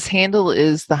his handle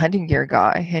is the hunting gear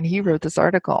guy, and he wrote this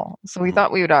article. So we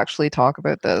thought we would actually talk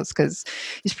about this because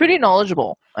he's pretty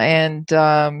knowledgeable, and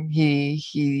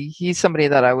he's somebody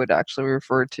that I would actually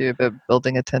refer to about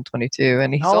building a 1022.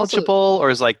 And he's knowledgeable, or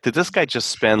is like, did this guy just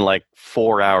spend like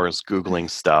 4 hours Googling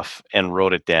stuff and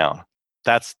wrote it down?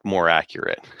 That's more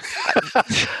accurate.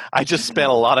 I just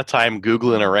spent a lot of time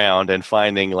Googling around and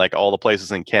finding like all the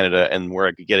places in Canada and where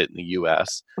I could get it in the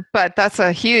US. But that's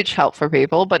a huge help for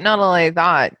people. But not only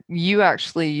that, you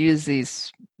actually use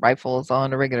these rifles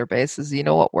on a regular basis. You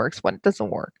know what works, what doesn't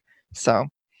work. So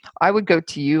I would go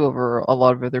to you over a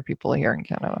lot of other people here in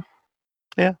Canada.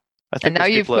 Yeah, I think there's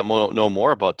people that know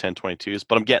more about 1022s,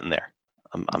 but I'm getting there.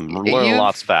 I'm learning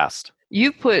lots fast.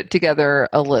 You've put together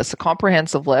a list, a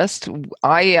comprehensive list.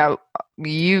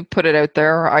 You put it out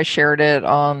there. I shared it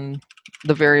on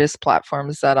the various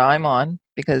platforms that I'm on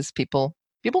because people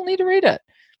need to read it.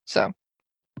 So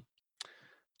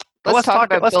let's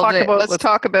talk about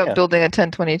building a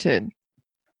 1022.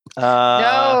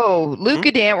 No,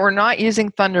 Luka Dant, we're not using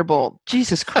Thunderbolt.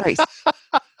 Jesus Christ.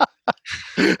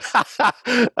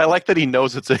 I like that he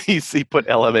knows he put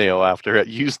LMAO after it.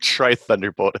 Try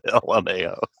Thunderbolt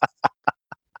LMAO.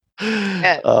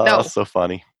 No. So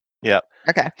funny. Yeah.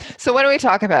 Okay. So what do we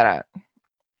talk about it?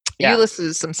 Yeah. You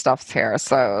listed some stuff here.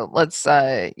 So let's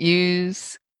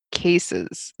use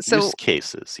cases. Use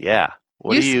cases. Yeah.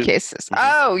 Use cases.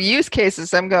 Oh, use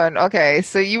cases. I'm going, okay.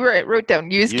 So you wrote down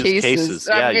use cases.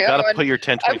 Yeah, you got to put your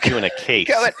 1022 in a case.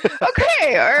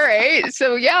 Okay, all right.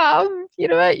 So yeah, you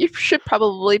know what? You should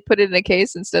probably put it in a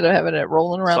case instead of having it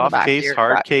rolling around soft the back case, of your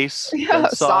hard back. case, yeah,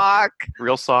 sock,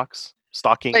 real socks,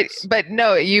 stockings. But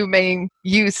no, you mean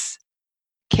use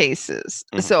cases.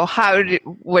 Mm-hmm. So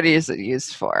what is it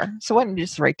used for? So why don't you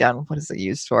just write down what is it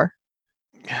used for?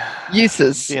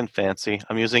 Uses. Being fancy.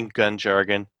 I'm using gun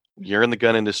jargon. You're in the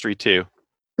gun industry too.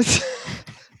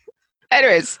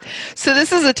 Anyways, so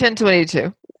this is a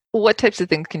 1022. What types of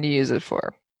things can you use it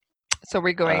for? So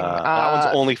we're going. That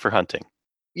one's only for hunting.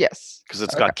 Yes. Because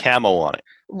it's got camo on it.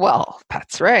 Well,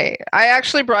 that's right. I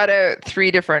actually brought out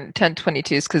 3 different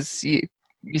 1022s because you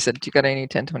said you got any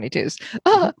 1022s.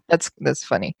 That's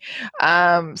funny.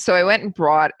 So I went and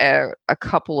brought out a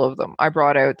couple of them. I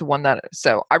brought out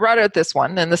this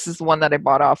one, and this is the one that I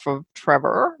bought off of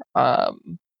Trevor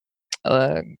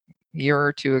a year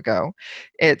or 2 ago.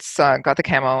 It's got the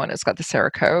camo and it's got the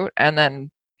Cerakote. And then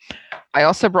I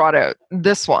also brought out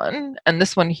this one, and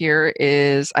this one here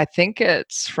is, I think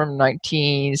it's from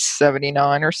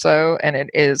 1979 or so, and it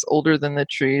is older than the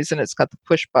trees, and it's got the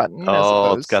push button.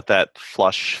 Oh, it's got that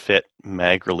flush fit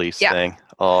mag release thing.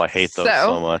 Oh, I hate those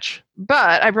so much.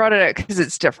 But I brought it out because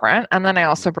it's different, and then I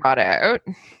also brought out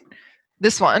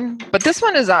this one, but this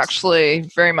one is actually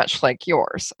very much like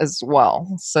yours as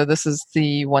well. So this is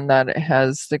the one that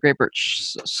has the Grey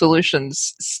Birch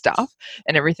Solutions stuff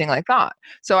and everything like that.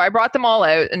 So I brought them all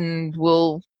out, and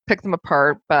we'll pick them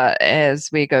apart, but as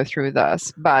we go through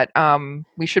this. But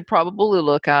we should probably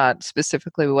look at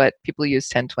specifically what people use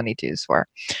 1022s for.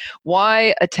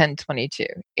 Why a 1022?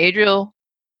 Adriel?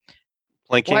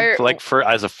 Blinking,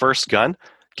 as a first gun?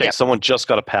 Okay, someone just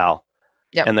got a PAL,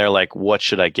 and they're like, what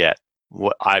should I get?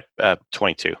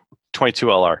 22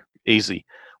 LR, easy.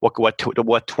 What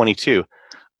 22?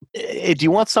 Do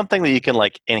you want something that you can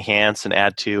like enhance and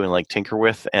add to and like tinker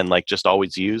with and like just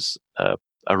always use? A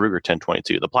Ruger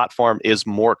 1022. The platform is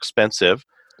more expensive,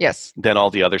 than all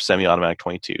the other semi-automatic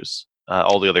 22s.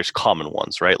 All the other common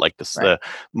ones, right? Like the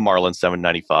Marlin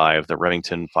 795, the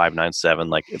Remington 597.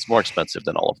 Like it's more expensive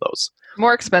than all of those.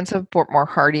 More expensive, but more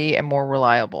hardy and more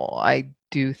reliable. I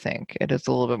do think it is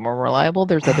a little bit more reliable.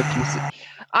 There's other pieces.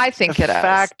 I think it is.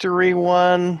 Factory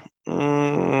one.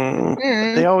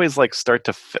 They always like start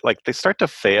to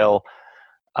fail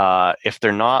if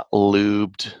they're not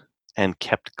lubed and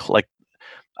kept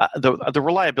the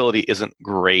reliability isn't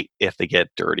great if they get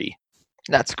dirty.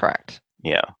 That's correct.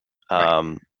 Yeah.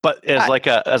 But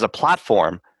as a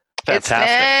platform, fantastic. It's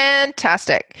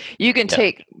fantastic. You can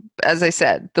take, as I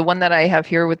said, the one that I have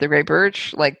here with the Grey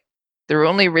Birch, like their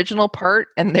only original part,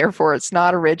 and therefore it's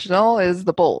not original, is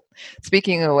the bolt.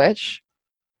 Speaking of which,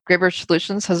 Grey Birch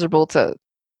Solutions has their bolt out.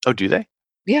 Oh, do they?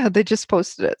 Yeah, they just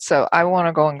posted it. So I want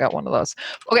to go and get one of those.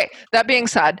 Okay, that being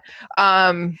said,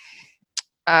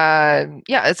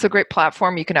 it's a great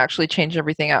platform. You can actually change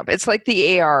everything up. It's like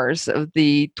the ARs of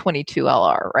the 22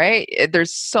 LR, right?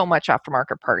 There's so much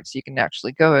aftermarket parts. You can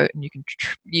actually go out and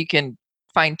you can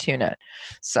fine tune it.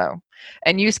 So,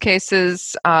 and use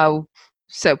cases.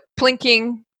 So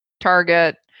plinking,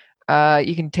 target.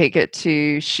 You can take it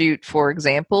to shoot, for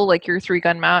example, like your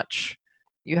 3-gun match.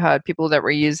 You had people that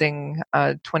were using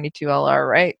 22 LR,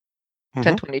 right?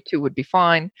 1022 would be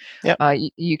fine. Yep.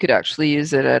 You could actually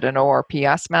use it at an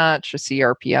ORPS match, a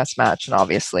CRPS match, and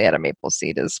obviously at a maple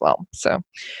seed as well. So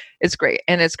it's great.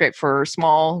 And it's great for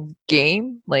small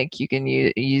game. Like you can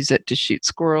use it to shoot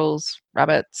squirrels,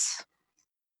 rabbits,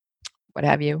 what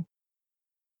have you.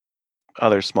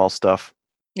 Other small stuff.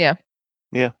 Yeah.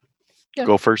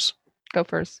 Gophers.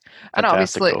 And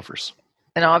obviously gophers.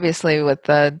 And obviously with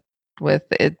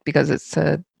it, because it's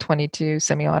a 22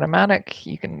 semi-automatic,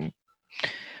 you can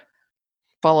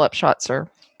follow-up shots are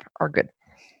good.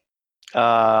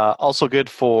 Also good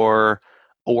for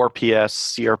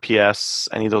ORPS, CRPS,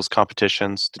 any of those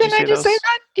competitions. Didn't I just say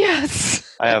that?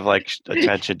 Yes. I have like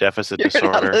attention deficit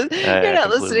disorder. You're not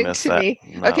listening to me.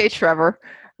 No. Okay, Trevor.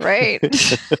 Right.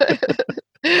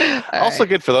 Also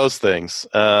good for those things.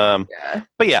 But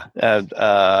yeah.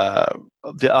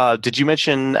 Did you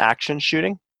mention action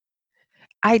shooting?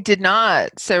 I did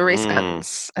not. So race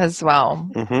guns as well.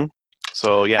 Mm-hmm.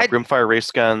 So yeah, Grimfire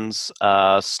race guns,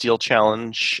 Steel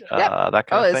Challenge, that kind of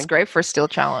thing. Oh, it's great for Steel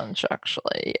Challenge,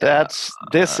 actually.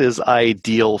 This is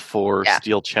ideal for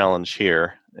Steel Challenge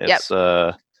here. It's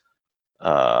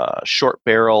short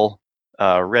barrel,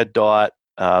 red dot.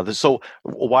 So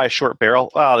why a short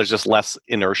barrel? Well, there's just less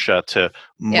inertia to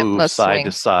move side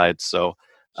to side. So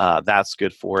that's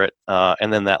good for it.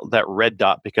 And then that red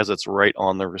dot, because it's right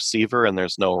on the receiver and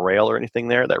there's no rail or anything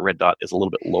there, that red dot is a little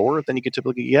bit lower than you could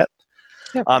typically get.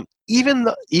 Yep.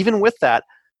 Even with that,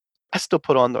 I still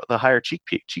put on the higher cheek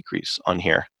crease on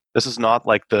here. This is not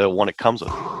like the one it comes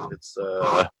with. It's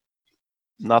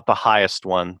not the highest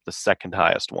one, the second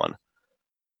highest one.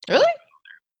 Really?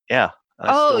 Yeah.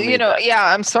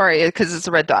 I'm sorry, because it's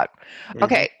a red dot. Mm-hmm.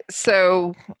 Okay,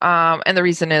 so, and the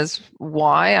reason is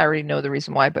why? I already know the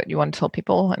reason why, but you want to tell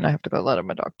people, and I have to go let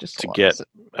my dog just to get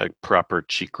a proper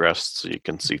cheek rest so you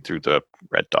can see through the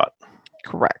red dot.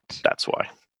 Correct. That's why.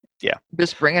 Yeah.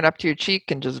 Just bring it up to your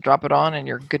cheek and just drop it on, and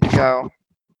you're good to go.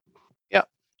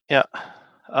 Yeah.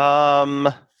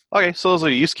 Okay, so those are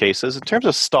the use cases. In terms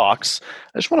of stocks,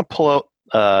 I just want to pull out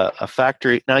a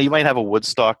factory. Now, you might have a wood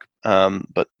stock,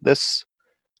 but this...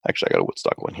 Actually, I got a wood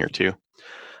stock one here, too.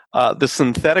 The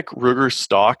synthetic Ruger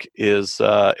stock is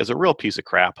a real piece of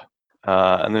crap.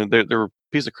 And they're a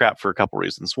piece of crap for a couple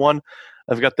reasons. One,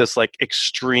 I've got this like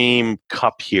extreme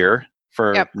cup here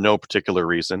for no particular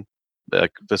reason.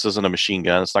 This isn't a machine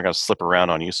gun. It's not going to slip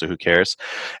around on you, so who cares?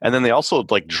 And then they also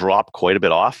like drop quite a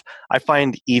bit off. I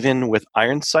find even with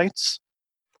iron sights,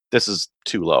 this is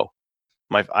too low.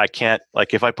 I can't,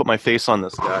 like if I put my face on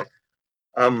this guy,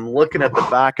 I'm looking at the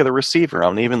back of the receiver.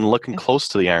 I'm even looking close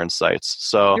to the iron sights.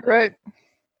 So you're right.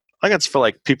 I think it's for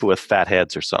like people with fat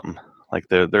heads or something. Like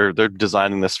they're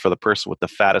designing this for the person with the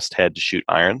fattest head to shoot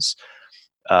irons.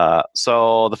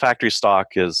 So the factory stock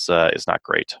is not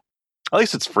great. At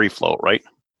least it's free float, right?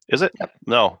 Is it? Yep.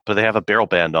 No, but they have a barrel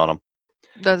band on them.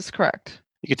 That's correct.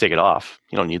 You can take it off.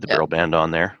 You don't need the barrel band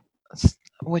on there.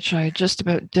 Which I just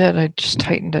about did. I just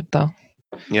tightened it though.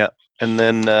 Yeah, and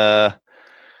then I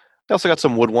also got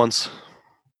some wood ones.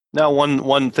 Now,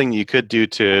 one thing you could do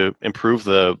to improve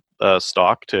the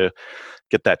stock to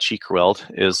get that cheek weld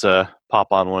is pop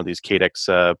on one of these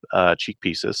Cadex cheek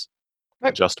pieces,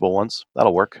 adjustable ones.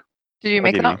 That'll work. Did you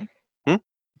make that?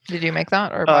 Did you make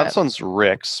that? Or this one's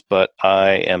Rick's, but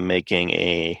I am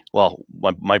making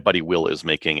my buddy Will is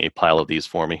making a pile of these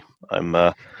for me.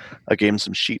 I gave him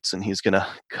some sheets, and he's gonna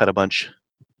cut a bunch.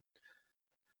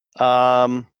 Those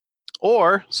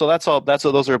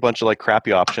are a bunch of like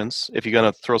crappy options. If you're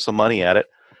gonna throw some money at it,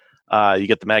 you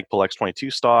get the Magpul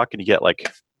X22 stock, and you get like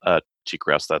cheek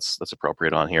rest. That's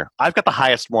appropriate on here. I've got the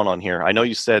highest one on here. I know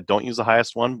you said don't use the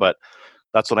highest one, but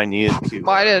that's what I needed to.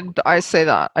 Why did I say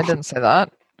that? I didn't say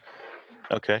that.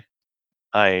 Okay,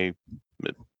 I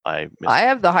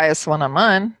have the highest one on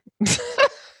mine.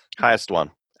 Highest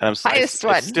one. And highest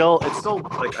one. It's still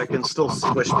like I can still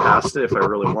squish past it if I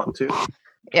really want to.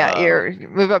 Yeah,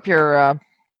 move up your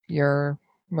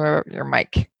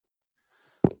mic,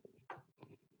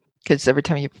 because every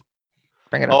time you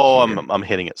bring it up. Oh, I'm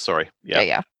hitting it. Sorry.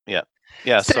 Yeah.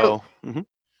 So.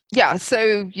 Yeah,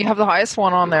 so you have the highest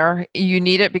one on there. You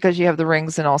need it because you have the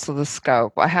rings and also the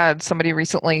scope. I had somebody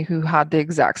recently who had the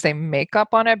exact same makeup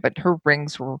on it, but their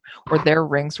rings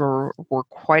were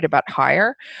quite a bit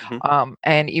higher. Mm-hmm.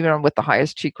 And even with the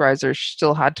highest cheek riser, she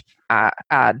still had to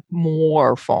add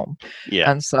more foam.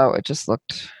 Yeah. And so it just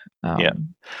looked...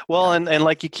 Well, and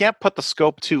like you can't put the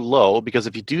scope too low, because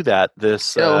if you do that,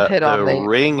 this the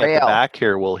ring at the back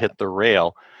here will hit the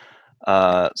rail.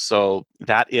 So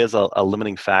that is a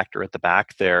limiting factor at the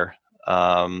back there.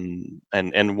 And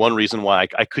one reason why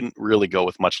I couldn't really go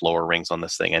with much lower rings on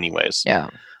this thing anyways. Yeah.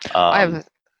 I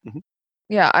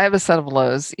have a set of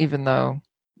lows, even though,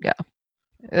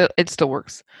 it still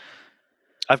works.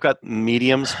 I've got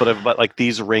mediums, but like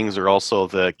these rings are also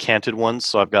the canted ones.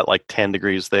 So I've got like 10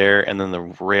 degrees there, and then the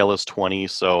rail is 20.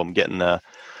 So I'm getting a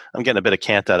bit of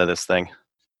cant out of this thing.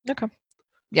 Okay.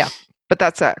 Yeah. But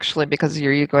that's actually because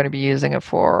you're going to be using it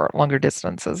for longer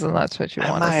distances, and that's what you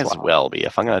want. Might as well be.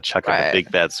 If I'm going to chuck up a big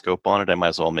bad scope on it, I might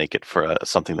as well make it for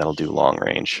something that'll do long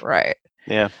range. Right.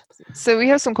 Yeah. So we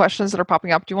have some questions that are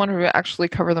popping up. Do you want to actually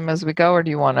cover them as we go, or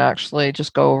do you want to actually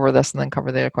just go over this and then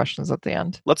cover the questions at the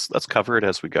end? Let's cover it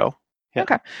as we go. Yeah.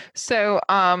 Okay. So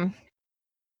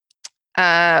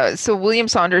so William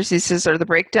Saunders, he says, are the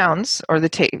breakdowns or the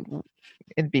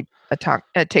it'd be a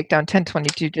takedown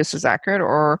 1022 just as accurate,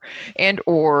 or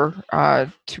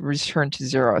to return to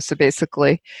zero? So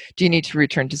basically, do you need to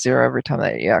return to zero every time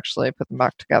that you actually put them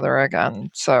back together again?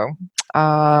 So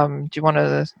do you want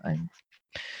to?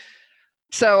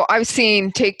 So I've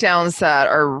seen takedowns that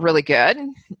are really good.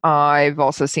 I've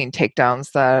also seen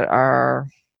takedowns that are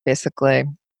basically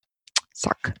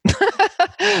suck.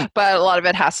 But a lot of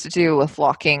it has to do with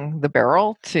locking the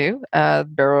barrel too.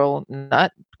 Barrel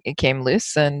nut, it came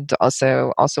loose, and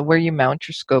also where you mount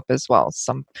your scope as well.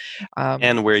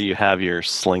 And where you have your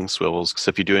sling swivels, because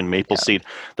if you're doing maple seed,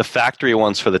 the factory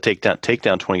ones for the takedown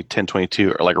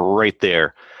 1022 are like right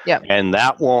there. Yeah. And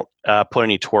that won't put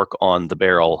any torque on the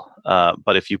barrel.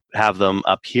 But if you have them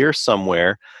up here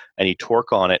somewhere and you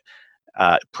torque on it,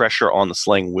 pressure on the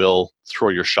sling will throw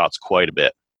your shots quite a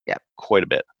bit. Yeah. Quite a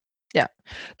bit. Yeah.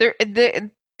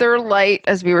 They're light,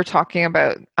 as we were talking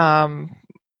about.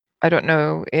 I don't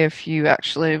know if you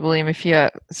actually, William, if you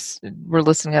were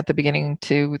listening at the beginning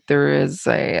too, there is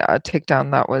a takedown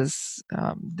that was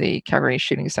the Calgary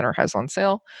Shooting Center has on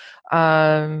sale.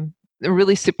 They're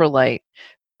really super light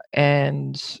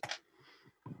and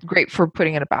great for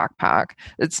putting in a backpack.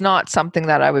 It's not something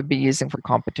that I would be using for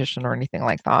competition or anything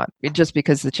like that, just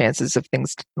because the chances of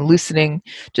things loosening,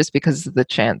 just because of the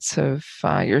chance of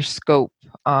your scope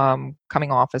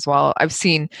coming off as well. I've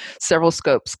seen several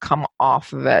scopes come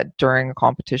off of it during a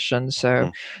competition,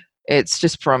 so it's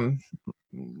just from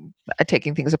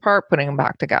taking things apart, putting them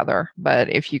back together. But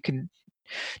if you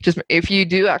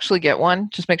do actually get one,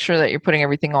 just make sure that you're putting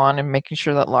everything on and making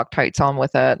sure that Loctite's on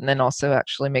with it, and then also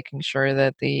actually making sure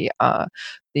that the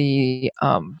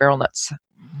barrel nut's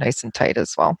nice and tight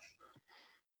as well.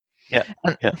 Yeah,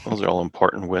 those are all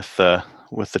important with the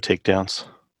takedowns.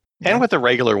 And with the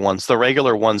regular ones. The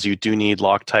regular ones, you do need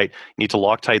Loctite. You need to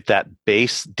Loctite that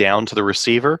base down to the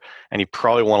receiver, and you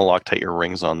probably want to Loctite your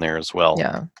rings on there as well.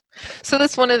 Yeah. So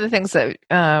that's one of the things that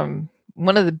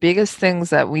one of the biggest things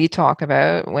that we talk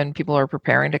about when people are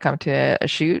preparing to come to a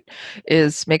shoot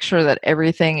is make sure that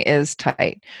everything is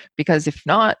tight. Because if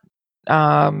not,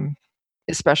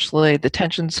 especially the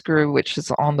tension screw, which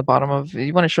is on the bottom of,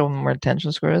 you want to show them where the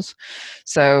tension screw is.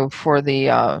 So for the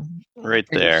right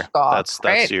there, stock, that's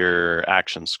right? your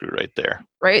action screw right there.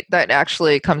 Right, that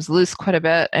actually comes loose quite a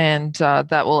bit, and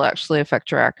that will actually affect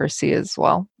your accuracy as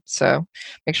well. So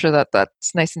make sure that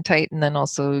that's nice and tight, and then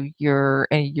also your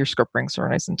scope rings are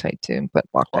nice and tight too. But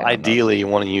ideally, you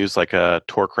want to use like a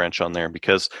torque wrench on there,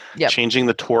 because changing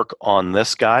the torque on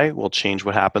this guy will change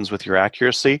what happens with your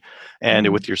accuracy.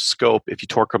 And with your scope, if you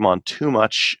torque them on too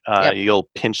much, you'll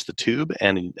pinch the tube,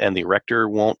 and the erector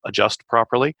won't adjust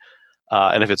properly.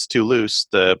 And if it's too loose,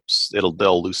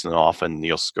 they'll loosen it off, and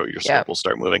your scope will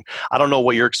start moving. I don't know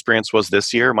what your experience was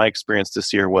this year. My experience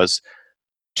this year was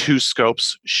 2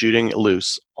 scopes shooting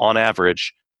loose on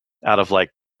average out of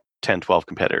like 10, 12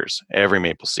 competitors. Every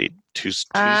maple seed, two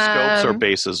scopes or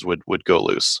bases would go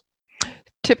loose.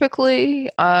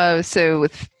 Typically, so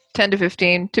with 10 to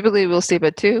 15, typically we'll see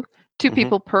about two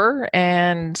people per,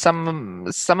 and some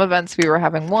events we were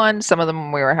having 1, some of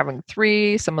them we were having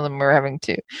 3, some of them we were having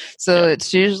 2. So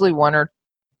it's usually 1 or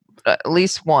at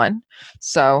least 1.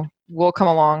 So we'll come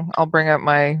along, I'll bring out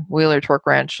my Wheeler torque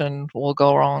wrench, and we'll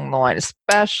go along the line,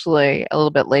 especially a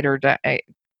little bit later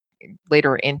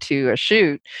into a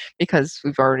shoot, because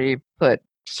we've already put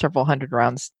several hundred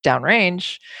rounds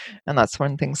downrange, and that's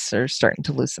when things are starting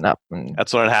to loosen up. And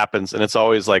that's when it happens, and it's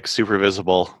always like super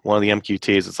visible. One of the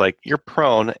MQTs, it's like you're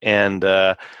prone, and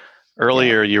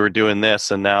earlier you were doing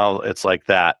this, and now it's like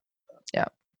that. Yeah.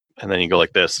 And then you go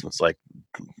like this, and it's like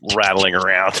rattling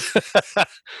around.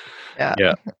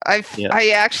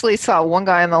 I actually saw one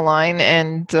guy on the line,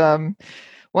 and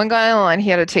one guy on the line, he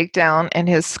had a takedown, and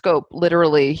his scope,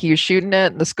 literally, he was shooting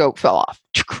it, and the scope fell off.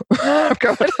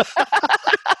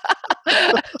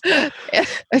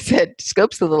 I said,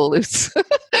 scope's a little loose.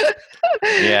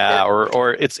 Yeah,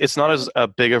 or it's not as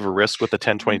big of a risk with the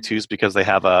 1022s because they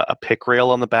have a pick rail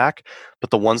on the back, but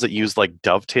the ones that use like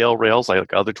dovetail rails,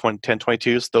 like other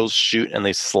 1022s, those shoot and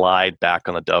they slide back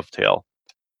on the dovetail.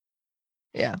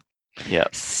 Yeah. Yeah.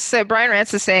 So Brian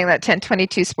Rance is saying that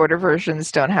 1022 Sporter versions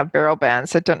don't have barrel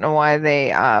bands. I don't know why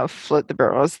they float the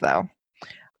barrels though.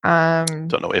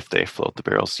 Don't know if they float the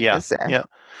barrels. Yeah. Yeah.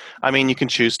 I mean, you can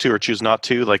choose to or choose not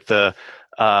to. Like the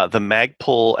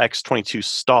Magpul X22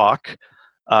 stock,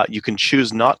 you can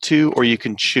choose not to, or you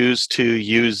can choose to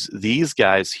use these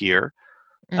guys here.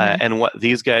 And what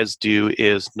these guys do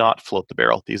is not float the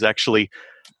barrel. These actually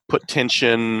put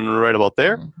tension right about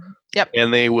there. Yep.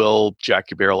 And they will jack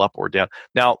your barrel up or down.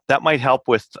 Now, that might help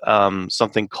with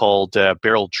something called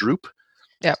barrel droop.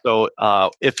 Yep. So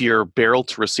if your barrel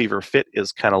to receiver fit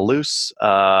is kind of loose,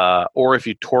 or if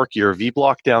you torque your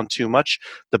V-block down too much,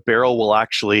 the barrel will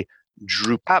actually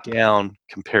droop up down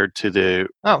compared to the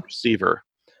receiver.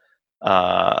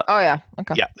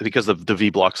 Okay. Yeah, because of the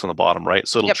V-block's on the bottom, right?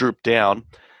 So it'll droop down.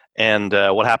 And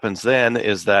what happens then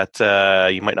is that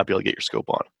you might not be able to get your scope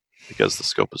on because the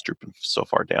scope is drooping so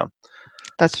far down.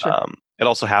 That's true. It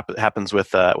also happens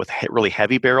with really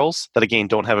heavy barrels that, again,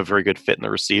 don't have a very good fit in the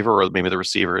receiver, or maybe the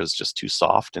receiver is just too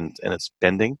soft and it's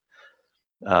bending.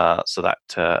 So that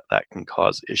can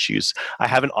cause issues. I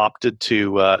haven't opted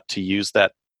to use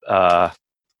that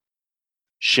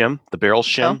shim, the barrel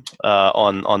shim,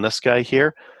 on this guy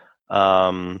here.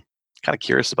 Kind of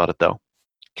curious about it, though.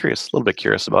 A little bit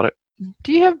curious about it.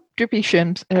 Do you have droopy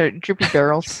shims, droopy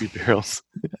barrels? Droopy barrels.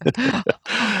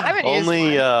 I haven't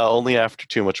only after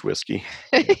too much whiskey.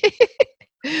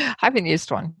 I haven't used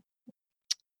one.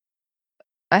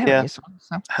 I haven't used one.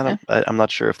 So, I'm not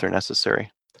sure if they're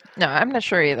necessary. No, I'm not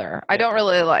sure either. I don't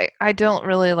really like.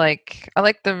 I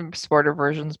like the sporter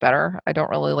versions better. I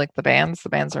don't really like the bands. The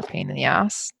bands are a pain in the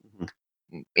ass.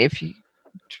 If you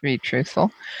to be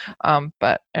truthful,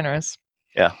 but anyways.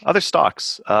 Yeah, other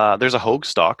stocks. There's a Hogue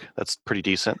stock that's pretty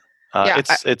decent.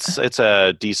 It's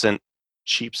a decent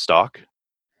cheap stock.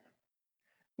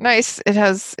 Nice.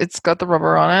 It's got the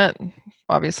rubber on it.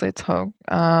 Obviously, it's Hogue.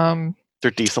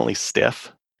 They're decently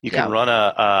stiff. You can run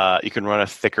a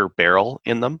thicker barrel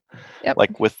in them. Yep.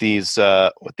 Like with these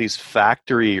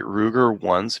factory Ruger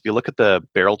ones. If you look at the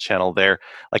barrel channel there,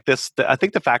 like this, I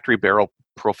think the factory barrel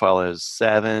profile is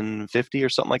 750 or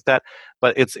something like that,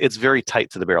 but it's very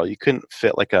tight to the barrel. You couldn't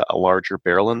fit like a larger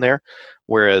barrel in there,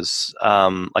 whereas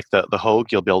like the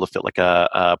Hogue, you'll be able to fit like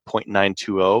a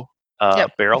 .920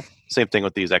 barrel. Same thing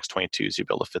with these X22s, you'll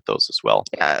be able to fit those as well.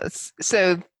 Yes.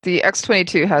 So the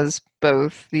X22 has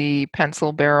both the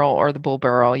pencil barrel or the bull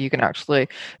barrel. You can it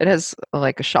has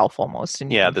like a shelf almost.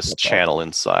 And this channel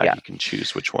inside. You can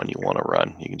choose which one you want to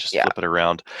run. You can just flip it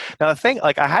around. Now the thing,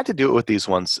 like I had to do it with these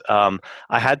ones. I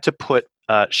had to put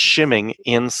shimming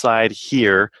inside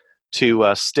here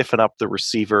to stiffen up the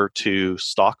receiver to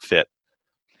stock fit.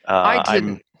 I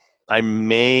didn't. I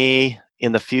may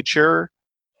in the future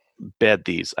bed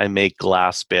these. I may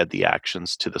glass bed the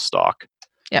actions to the stock.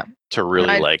 Yeah. To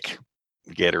really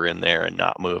get her in there and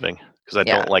not moving, because I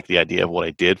don't like the idea of what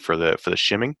I did for the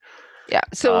shimming. Yeah.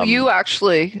 So you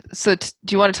actually. So do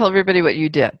you want to tell everybody what you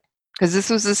did? Because this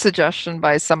was a suggestion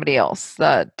by somebody else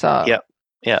that.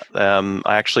 Yeah.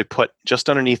 I actually put just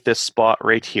underneath this spot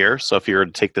right here. So if you were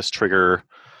to take the trigger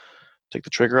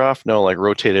off,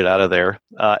 rotate it out of there.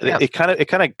 It kind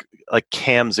of like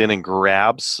cams in and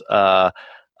grabs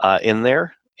in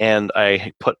there, and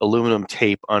I put aluminum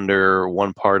tape under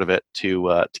one part of it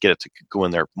to get it to go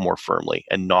in there more firmly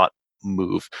and not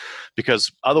move,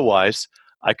 because otherwise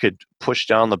I could push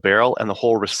down the barrel and the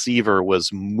whole receiver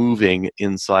was moving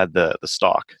inside the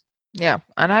stock. Yeah,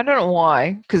 and I don't know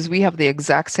why, because we have the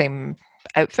exact same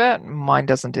outfit. Mine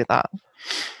doesn't do that.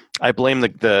 I blame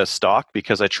the stock,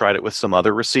 because I tried it with some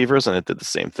other receivers and it did the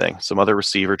same thing. Some other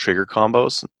receiver trigger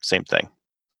combos, same thing.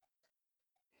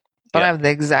 But I have the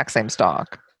exact same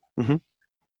stock. Mm-hmm.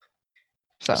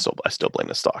 So I still blame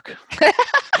the stock.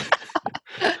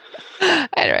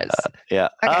 Anyways.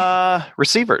 Okay.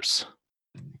 Receivers.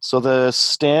 So the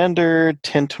standard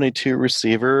 1022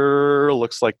 receiver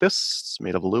looks like this. It's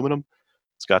made of aluminum.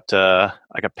 It's got I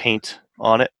got paint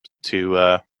on it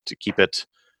to keep it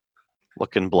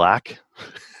looking black.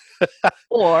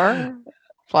 Or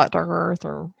flat dark earth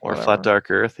or flat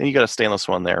dark earth. And you got a stainless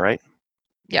one there, right?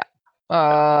 Yeah.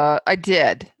 I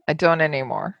did. I don't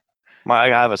anymore. I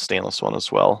have a stainless one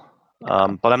as well.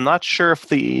 But I'm not sure if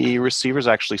the receiver's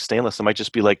actually stainless. It might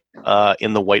just be like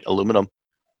in the white aluminum.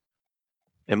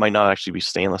 It might not actually be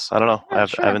stainless. I don't know. I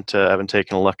haven't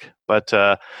taken a look. But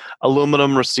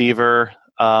aluminum receiver.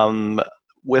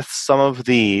 With some of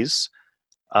these,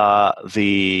 you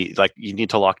need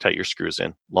to Loctite your screws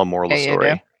in. Moral of the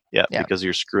story. Yeah, because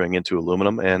you're screwing into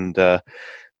aluminum, and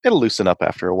it'll loosen up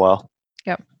after a while.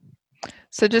 Yep.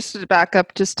 So just to back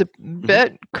up just a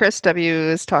bit, Chris W.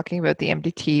 is talking about the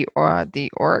MDT or the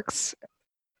Oryx,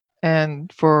 and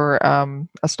for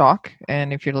a stock.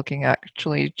 And if you're looking at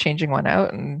actually changing one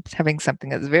out and having something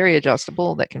that's very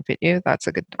adjustable that can fit you, that's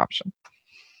a good option.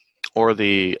 Or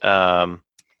the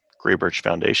Grey Birch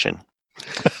Foundation.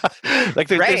 Like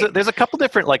there's a couple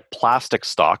different like plastic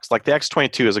stocks. Like the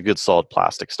X22 is a good solid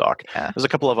plastic stock. Yeah. There's a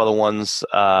couple of other ones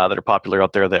that are popular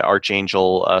out there. The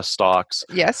Archangel stocks.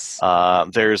 Yes.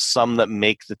 There's some that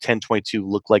make the 1022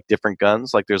 look like different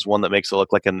guns. Like there's one that makes it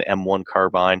look like an M1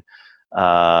 carbine.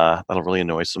 That'll really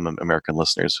annoy some American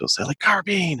listeners who'll say like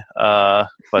carbine.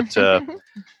 But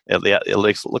it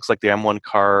looks like the M1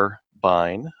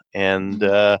 carbine, and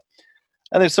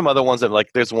there's some other ones that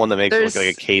like there's one that makes it look like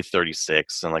a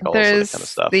K36 and like all this other kind of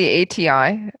stuff. The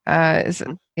ATI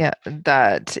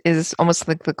that is almost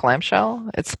like the clamshell.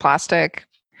 It's plastic.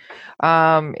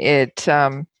 By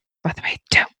the way,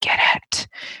 don't get it.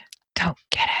 Don't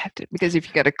get it, because if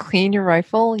you got to clean your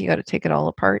rifle, you got to take it all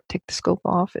apart, take the scope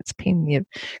off. It's pain in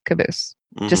the caboose.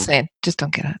 Just saying, just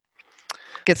don't get it.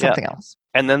 Get something else.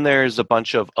 And then there's a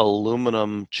bunch of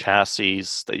aluminum chassis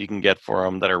that you can get for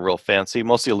them that are real fancy.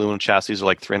 Most of the aluminum chassis are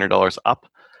like $300 up.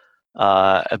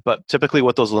 But typically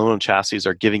what those aluminum chassis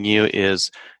are giving you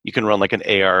is you can run like an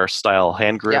AR style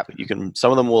hand grip. Yep. Some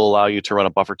of them will allow you to run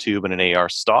a buffer tube and an AR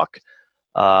stock.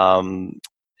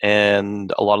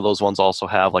 And a lot of those ones also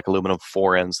have like aluminum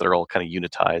forends that are all kind of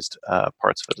unitized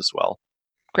parts of it as well.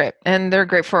 Great. And they're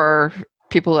great for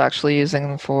people actually using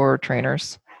them for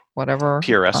trainers. Whatever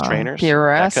PRS trainers,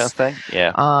 PRS, that kind of thing.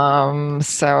 Yeah.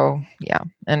 So yeah,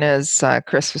 and as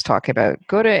Chris was talking about,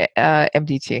 go to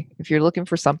MDT if you're looking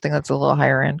for something that's a little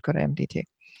higher end. Go to MDT.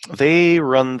 They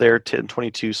run their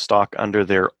 1022 stock under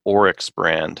their Oryx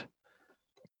brand.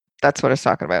 That's what I was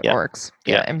talking about. Yeah. Oryx.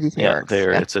 Yeah, MDT Oryx.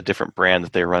 It's a different brand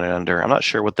that they run it under. I'm not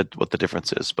sure what the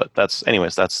difference is, but that's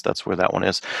where that one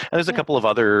is. And there's a couple of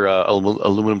other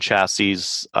aluminum chassis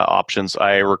options.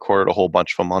 I recorded a whole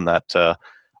bunch of them on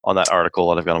that article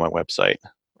that I've got on my website.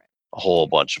 A whole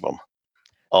bunch of them.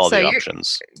 All the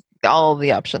options.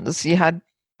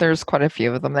 There's quite a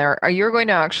few of them there. You're going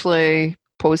to actually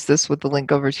post this with the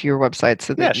link over to your website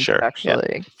so that you can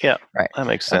actually... Yeah, right. That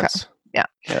makes sense. Okay.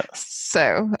 Yeah.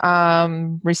 So,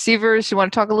 receivers, you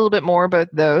want to talk a little bit more about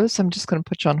those? I'm just going to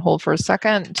put you on hold for a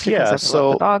second.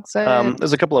 So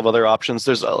there's a couple of other options.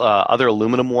 There's other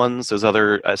aluminum ones. There's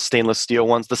other stainless steel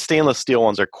ones. The stainless steel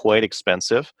ones are quite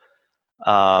expensive.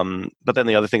 But then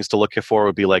the other things to look for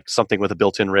would be like something with a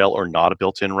built-in rail or not a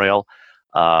built-in rail.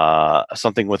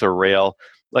 Something with a rail,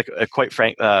 like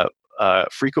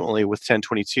frequently with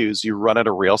 1022s, you run out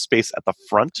of rail space at the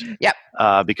front. Yep.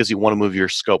 Because you want to move your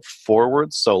scope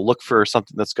forward. So look for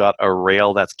something that's got a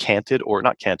rail that's canted or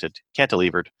not canted,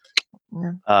 cantilevered.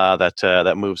 Yeah.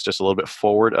 That moves just a little bit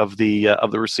forward of the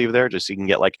receiver there, just so you can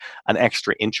get like an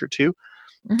extra inch or two.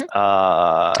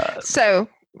 Mm-hmm. So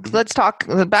let's talk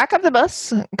the back of the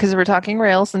bus, because we're talking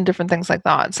rails and different things like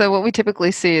that. So what we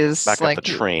typically see is back up the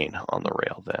train on the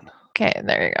rail then. Okay,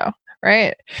 there you go.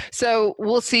 Right. So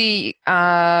we'll see.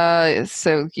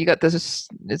 So you got this,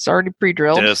 it's already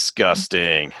pre-drilled.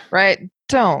 Disgusting. Right.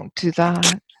 Don't do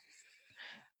that.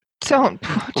 Don't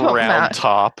round mount,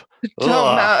 top.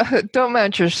 Don't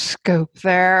mount your scope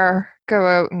there. Go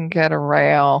out and get a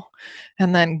rail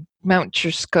and then mount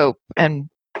your scope and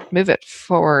move it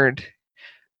forward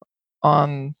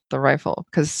on the rifle,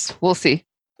 because we'll see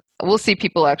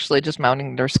people actually just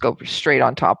mounting their scope straight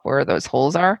on top where those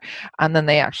holes are, and then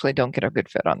they actually don't get a good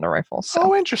fit on the rifle. So.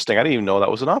 Oh, interesting. I didn't even know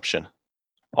that was an option.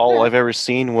 All I've ever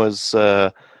seen was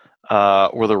were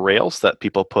the rails that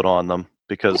people put on them,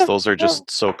 because those are just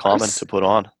so common to put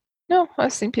on. No,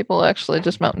 I've seen people actually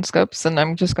just mounting scopes, and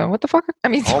I'm just going, what the fuck? I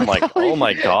mean, oh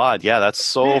my God. Yeah, that's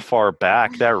so far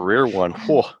back. That rear one.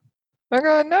 Whew. Oh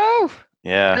God, no.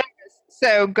 Yeah.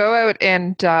 So go out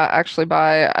and actually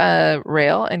buy a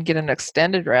rail and get an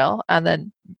extended rail, and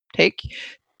then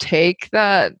take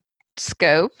that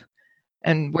scope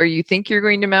and where you think you're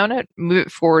going to mount it, move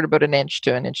it forward about an inch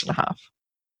to an inch and a half.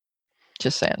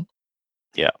 Just saying.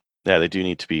 Yeah, they do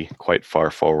need to be quite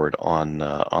far forward on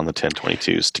the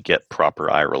 1022s to get proper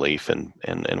eye relief and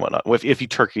whatnot. If you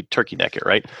turkey neck it,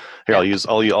 right? Here,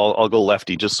 I'll go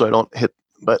lefty just so I don't hit.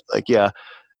 But like, yeah.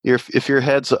 If your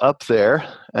head's up there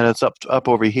and it's up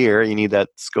over here, you need that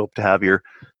scope to have your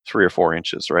 3 or 4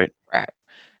 inches, right? Right.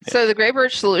 Yeah. So the Grey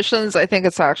Birch Solutions, I think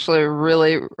it's actually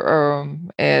really,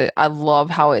 I love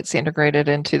how it's integrated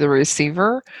into the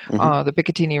receiver, the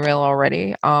Picatinny rail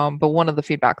already. But one of the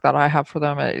feedback that I have for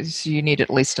them is you need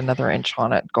at least another inch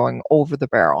on it going over the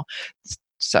barrel.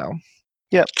 So.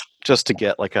 Yep. Just to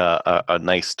get like a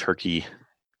nice turkey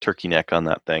neck on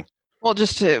that thing. Well,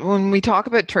 when we talk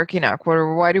about turkey neck,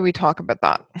 why do we talk about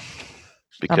that?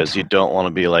 Because you don't want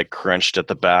to be like crunched at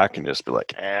the back and just be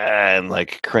like, and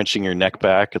like crunching your neck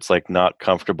back. It's like not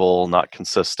comfortable, not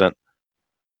consistent.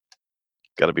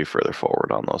 Got to be further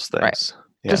forward on those things. Right.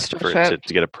 Yeah,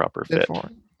 to get a proper fit.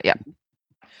 Yeah.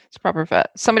 It's proper fit.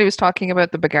 Somebody was talking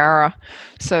about the Bagara.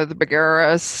 So the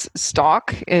Bagara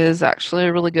stock is actually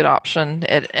a really good option.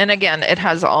 And again, it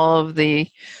has all of the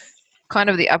kind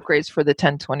of the upgrades for the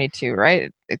 1022,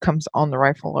 right? It comes on the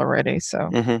rifle already. So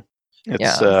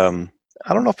it's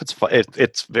I don't know if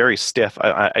it's very stiff.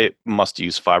 I must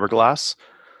use fiberglass.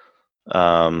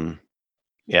 But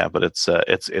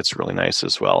it's really nice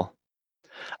as well.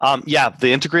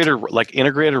 The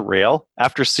integrated rail,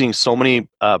 after seeing so many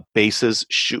bases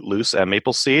shoot loose at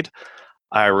Maple Seed,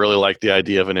 I really like the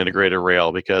idea of an integrated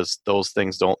rail because those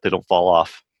things don't fall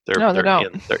off. They're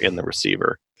in the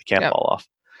receiver. They can't fall off.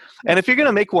 And if you're going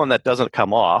to make one that doesn't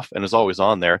come off and is always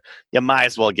on there, you might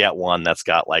as well get one that's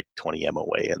got like 20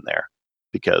 MOA in there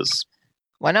because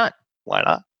why not?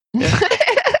 Yeah.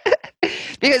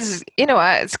 Because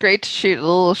it's great to shoot a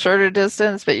little shorter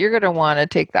distance, but you're going to want to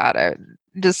take that out.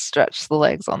 Just stretch the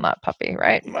legs on that puppy,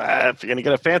 right? If you're going to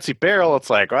get a fancy barrel, it's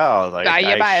like, wow,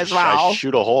 you might as well. I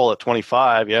shoot a hole at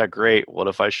 25. Yeah, great. What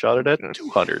if I shot it at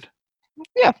 200?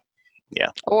 Yeah.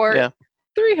 Yeah. Or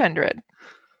 300.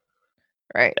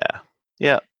 Right.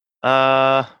 Yeah.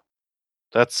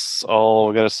 That's all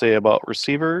we got to say about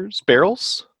receivers.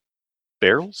 Barrels.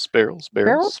 Yeah.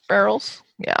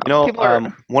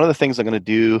 One of the things I'm going to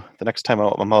do the next time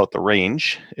I'm out at the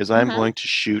range is I'm going to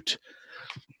shoot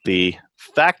the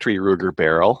factory Ruger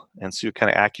barrel and see what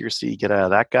kind of accuracy you get out of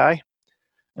that guy.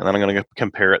 And then I'm going to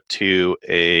compare it to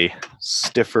a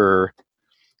stiffer,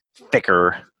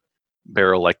 thicker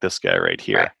barrel like this guy right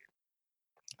here. Right.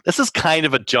 This is kind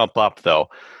of a jump up, though.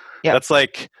 Yeah. That's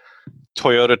like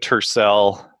Toyota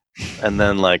Tercel and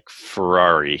then like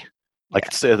Ferrari.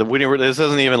 This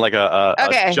isn't even like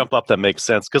a jump up that makes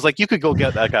sense. Because like you could go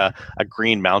get like a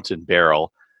Green Mountain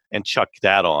barrel and chuck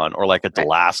that on, or like a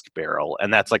Delask barrel,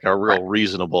 and that's like a real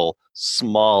reasonable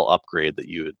small upgrade that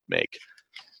you would make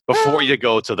before you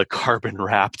go to the carbon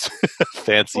wrapped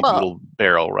fancy little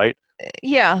barrel, right?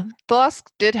 Yeah, Delask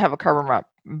did have a carbon wrap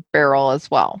barrel as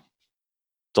well.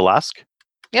 Delask?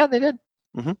 Yeah, they did.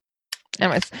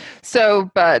 Anyways,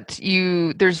 but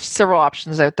there's several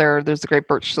options out there. There's the Great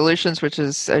Birch Solutions, which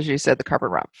is, as you said, the carbon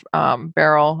wrap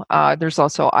barrel. There's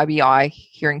also IBI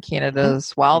here in Canada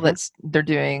as well. They're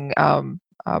doing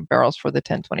barrels for the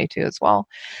 1022 as well.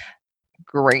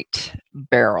 Great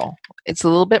barrel. It's a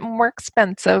little bit more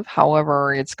expensive.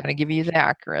 However, it's going to give you the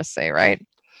accuracy, right?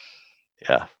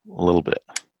 Yeah, a little bit.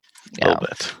 A little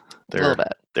bit.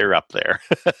 They're up there.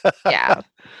 Yeah.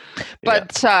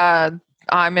 But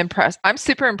I'm impressed. I'm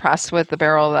super impressed with the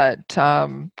barrel that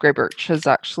Grey Birch has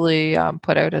actually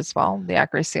put out as well. The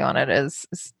accuracy on it is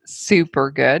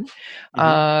super good.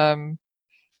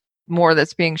 More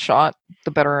that's being shot,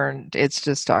 the better it's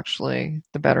just actually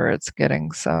the better it's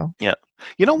getting. So yeah.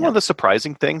 One of the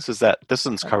surprising things is that this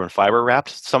one's carbon fiber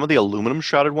wrapped. Some of the aluminum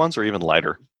shrouded ones are even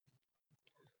lighter.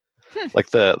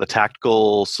 Like the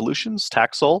Tactical Solutions,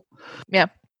 Taxol. Yeah.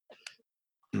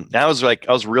 I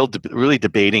was really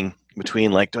debating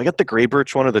between like, do I get the Grey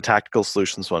Birch one or the Tactical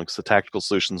Solutions one? Because the Tactical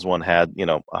Solutions one had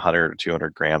 100 or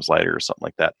 200 grams lighter or something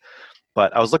like that.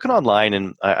 But I was looking online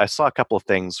and I saw a couple of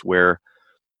things where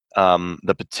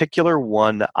the particular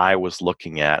one I was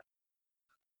looking at,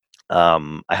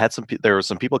 there were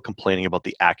some people complaining about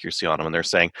the accuracy on them, and they're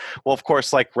saying, well, of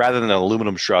course, like rather than an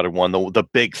aluminum shrouded one, the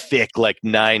big thick like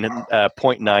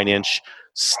 0.9 inch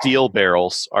steel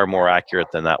barrels are more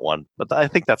accurate than that one. But I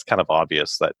think that's kind of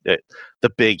obvious that the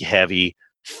big, heavy,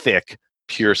 thick,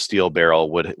 pure steel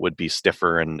barrel would be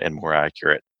stiffer and more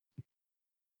accurate.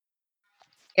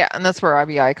 Yeah, and that's where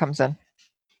IBI comes in.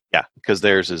 Yeah, because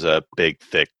theirs is a big,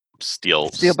 thick steel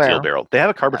barrel. They have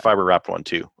a carbon fiber wrapped one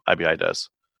too. IBI does.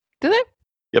 Do they?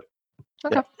 Yep.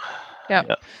 Okay. Yeah.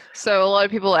 So a lot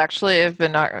of people actually have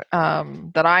been that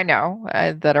I know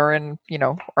that are in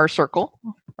our circle,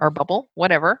 our bubble,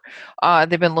 whatever.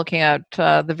 They've been looking at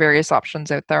the various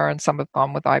options out there, and some have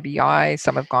gone with IBI,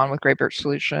 some have gone with Grey Birch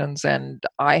Solutions, and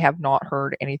I have not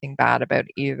heard anything bad about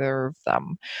either of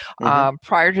them.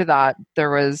 Prior to that,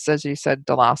 there was, as you said,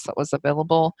 Delask that was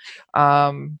available.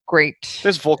 Great.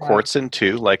 There's Volquartsen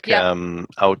too, like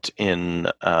out in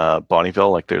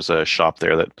Bonnyville. Like there's a shop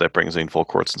there that brings in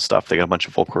Volquartsen stuff. They got a bunch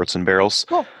of Volquartsen barrels.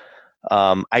 Cool.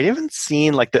 I haven't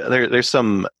seen like there's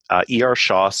some ER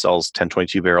Shaw sells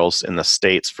 1022 barrels in the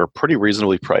States for pretty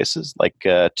reasonably prices, like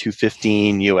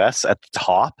 $215 US at the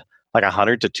top, like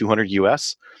 $100 to $200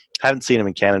 US. Haven't seen them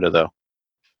in Canada though.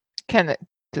 Do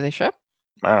they ship?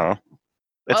 I don't know.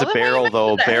 It's a barrel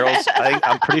though. Barrels.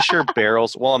 I'm pretty sure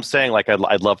barrels. Well, I'm saying like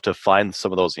I'd love to find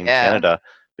some of those in Canada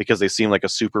because they seem like a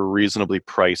super reasonably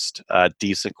priced,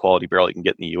 decent quality barrel you can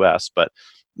get in the US, but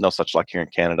no such luck here in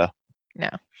Canada. No.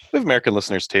 We have American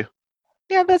listeners too.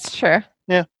 Yeah, that's true.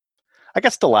 Yeah. I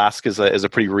guess Delask is a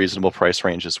pretty reasonable price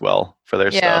range as well for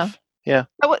their stuff. Yeah.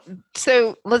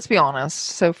 So let's be honest.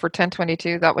 So for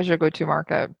 1022, that was your go-to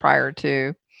market prior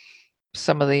to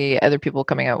some of the other people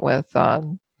coming out with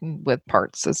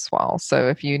parts as well. So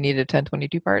if you needed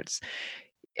 1022 parts,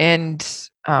 and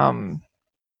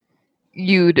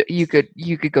you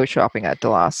could go shopping at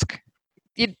Delask.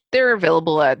 They're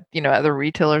available at other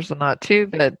retailers and not too,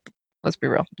 but let's be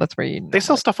real, that's where they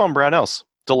sell stuff on Brownells,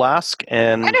 Delask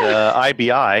and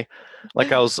IBI.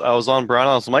 Like I was on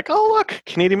Brownells, I'm like, oh look,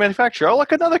 Canadian manufacturer. Oh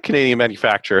look, another Canadian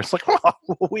manufacturer. It's like, oh,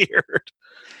 weird.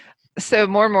 So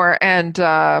more and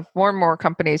more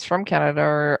companies from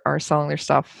Canada are selling their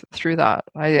stuff through that.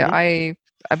 I've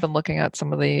been looking at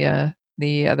some of the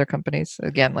other companies,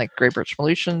 again, like Great British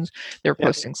Solutions. They're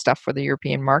posting stuff for the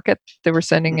European market they were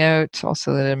sending out,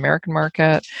 also the American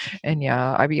market. And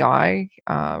IBI,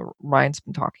 Ryan's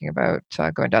been talking about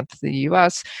going down to the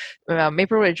US.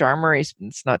 Maple Ridge Armories,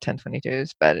 it's not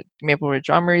 1022s, but Maple Ridge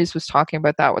Armories was talking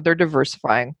about that. They're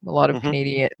diversifying. A lot of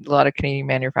Canadian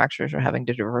manufacturers are having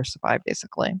to diversify,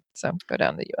 basically. So go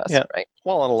down to the US, right?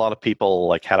 Well, and a lot of people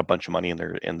like had a bunch of money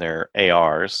in their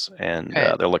ARs, and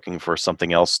they're looking for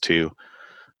something else to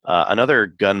another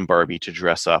gun Barbie to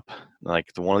dress up,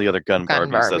 like one of the other gun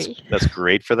Barbies. That's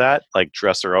great for that. Like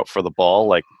dress her out for the ball,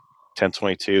 like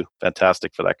 1022,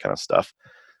 fantastic for that kind of stuff.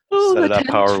 Set it up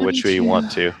however which way you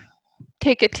want to.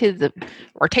 Take it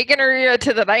we're taking her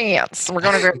to the dance. We're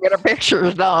gonna go get our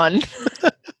pictures done.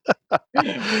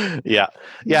 Yeah.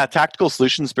 Tactical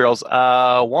Solutions barrels.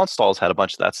 Wanstall's had a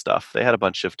bunch of that stuff. They had a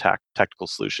bunch of Tactical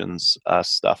Solutions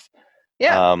stuff.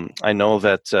 Yeah. I know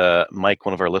that Mike,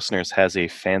 one of our listeners, has a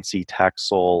fancy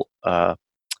Taxol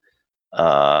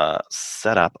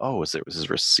setup. Oh, was his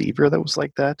receiver that was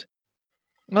like that?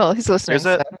 Well, his listeners.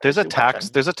 There's a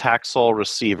Taxol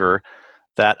receiver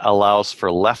that allows for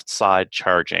left side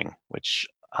charging, which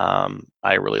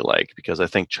I really like because I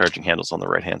think charging handles on the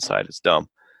right hand side is dumb.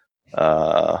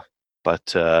 But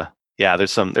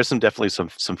there's definitely some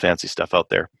fancy stuff out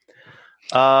there.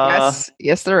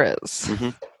 Yes, there is. Mm-hmm.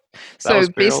 So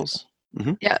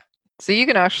so you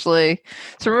can actually.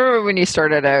 So remember when you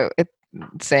started out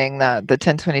saying that the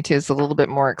 1022 is a little bit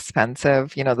more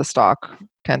expensive. The stock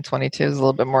 1022 is a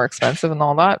little bit more expensive and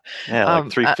all that. Yeah,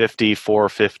 like 350,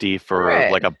 450 for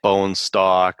like a bone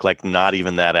stock, like not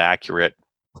even that accurate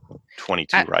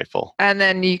 22 rifle. And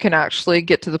then you can actually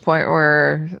get to the point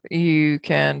where you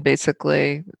can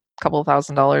basically a couple of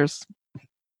 $1,000,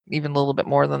 even a little bit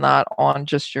more than that, on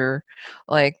just your,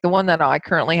 like the one that I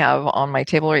currently have on my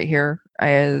table right here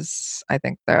is, I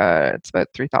think that it's about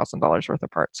 $3,000 worth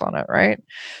of parts on it, right?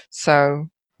 So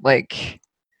like,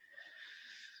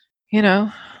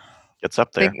 it's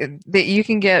up there. You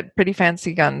can get pretty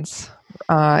fancy guns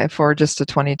for just a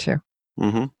 22.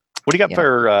 Mm-hmm. What do you got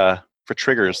for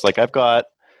triggers? Like I've got.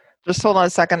 Just hold on a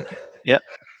second. Yeah.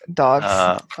 Dogs.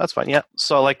 That's fine. Yeah.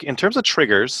 So like in terms of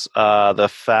triggers, the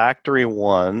factory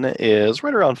one is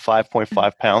right around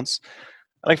 5.5 pounds.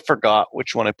 I forgot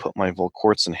which one I put my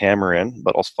Volquartsen hammer in,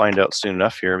 but I'll find out soon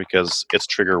enough here because its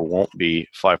trigger won't be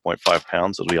 5.5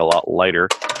 pounds. It'll be a lot lighter.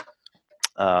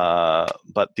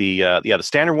 But the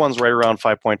standard one's right around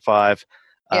 5.5.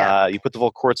 You put the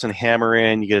Volquartsen hammer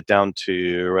in, you get it down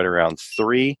to right around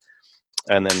 3,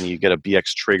 and then you get a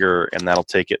BX trigger, and that'll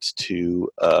take it to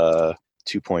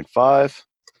 2.5.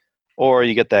 Or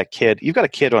you get that kid. You've got a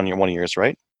kid on one of yours,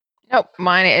 right? Nope,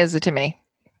 mine is a Timmy.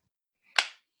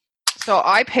 So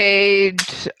I paid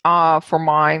for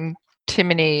my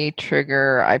Timony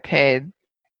trigger. I paid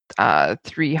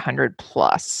 $300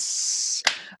 plus.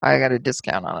 I got a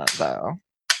discount on it though.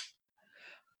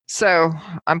 So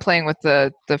I'm playing with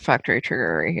the factory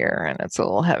trigger right here, and it's a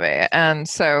little heavy. And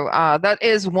so that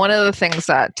is one of the things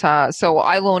that, so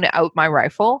I loan out my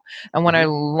rifle. And when I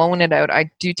loan it out, I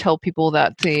do tell people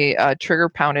that the trigger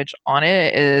poundage on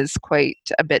it is quite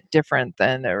a bit different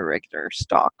than a regular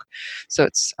stock. So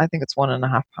I think it's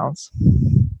 1.5 pounds.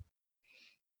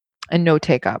 And no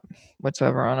take up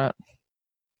whatsoever on it.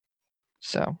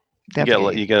 So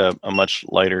you get a much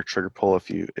lighter trigger pull if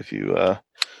you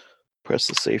press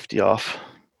the safety off.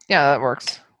 Yeah, that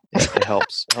works. Yeah, it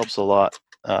helps. It helps a lot.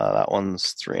 That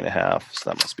one's 3.5, so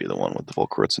that must be the one with the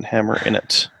Volquartsen hammer in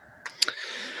it.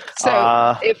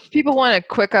 So if people want a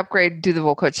quick upgrade, do the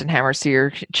Volquartsen hammer, so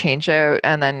your change out,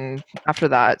 and then after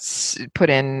that,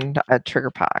 put in a trigger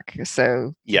pack.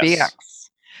 So yes. BX.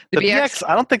 The BX,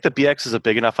 I don't think the BX is a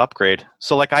big enough upgrade.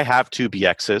 So like I have 2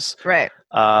 BXs. Right.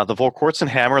 The Volquartsen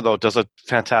hammer, though, does a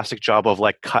fantastic job of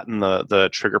like cutting the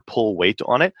trigger pull weight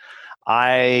on it.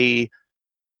 I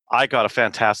got a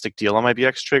fantastic deal on my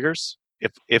BX triggers.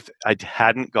 If I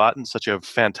hadn't gotten such a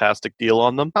fantastic deal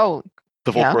on them,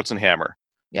 The Volquartsen hammer.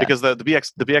 Yeah. Because the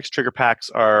BX trigger packs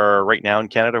are right now in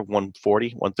Canada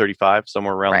 140, 135,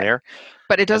 somewhere around there.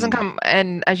 But it doesn't come,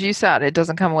 and as you said, it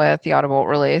doesn't come with the auto bolt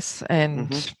release,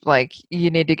 and like you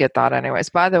need to get that anyways.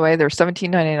 By the way, they're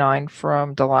 $17.99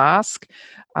 from Delask.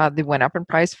 They went up in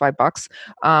price, $5,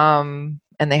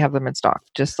 and they have them in stock.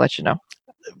 Just to let you know.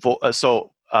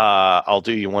 So I'll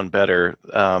do you one better.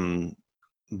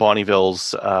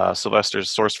 Bonneville's Sylvester's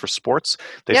Source for Sports.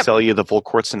 They sell you the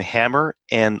Volquartsen hammer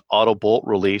and auto bolt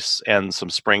release and some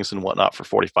springs and whatnot for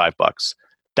 $45.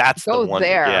 That's the one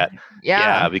there. to get.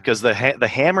 Yeah, because the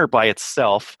hammer by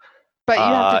itself. But you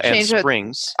have to change and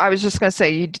springs. I was just going to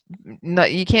say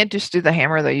you can't just do the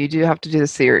hammer though. You do have to do the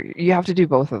sear. You have to do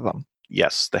both of them.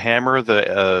 Yes, the hammer,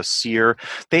 the sear.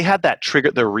 They had that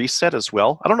trigger, the reset as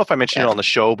well. I don't know if I mentioned it on the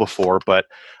show before, but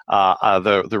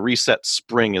the reset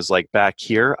spring is like back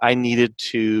here. I needed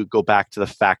to go back to the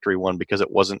factory one because it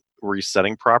wasn't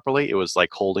resetting properly. It was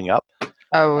like holding up.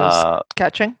 Oh, it was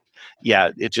catching?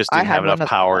 Yeah, it just didn't have enough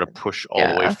power to push all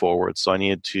the way forward. So I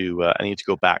needed to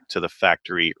go back to the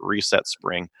factory reset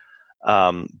spring.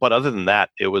 But other than that,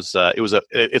 it's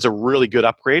a really good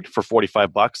upgrade for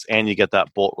 $45, and you get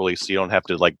that bolt release, so you don't have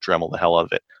to like Dremel the hell out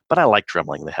of it. But I like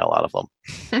Dremeling the hell out of them.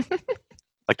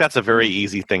 Like that's a very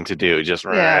easy thing to do. Just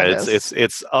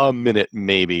it's a minute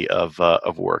maybe of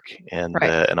work, and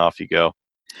off you go.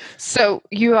 So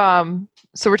you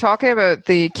so we're talking about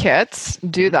the kits.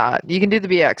 Do that. You can do the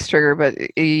BX trigger, but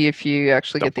if you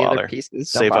actually get the other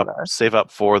pieces, save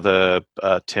up for the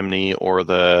Timney or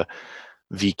the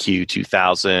VQ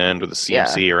 2000 or the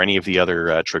CMC or any of the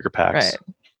other trigger packs.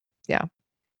 Right.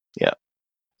 Yeah.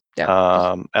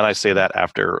 And I say that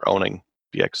after owning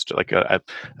BX. Like I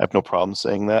have no problem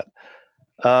saying that.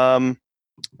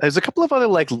 There's a couple of other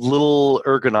like little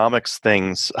ergonomics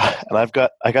things, and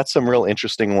I got some real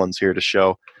interesting ones here to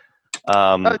show.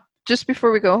 Just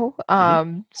before we go,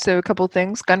 so a couple of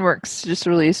things. Gunworks just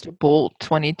released a Bolt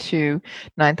 22,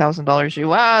 $9,000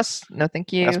 US. No,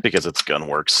 thank you. That's because it's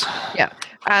Gunworks. Yeah.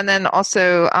 And then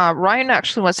also, Ryan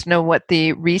actually wants to know what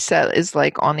the reset is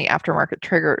like on the aftermarket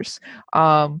triggers.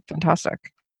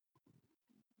 Fantastic.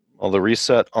 Well, the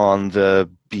reset on the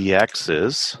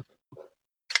BXs.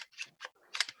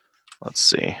 Let's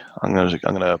see. I'm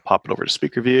gonna pop it over to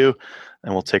speaker view,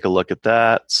 and we'll take a look at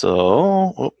that.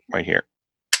 So, right here.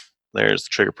 There's the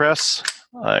trigger press.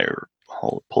 I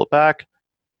pull it back.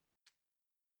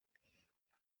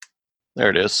 There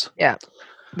it is. Yeah,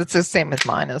 that's the same as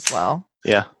mine as well.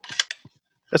 Yeah,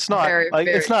 it's not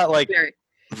it's not like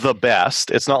the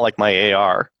best. It's not like my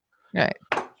AR. Right.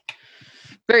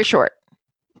 Very short.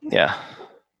 Yeah.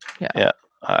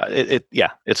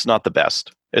 It's not the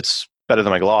best. It's better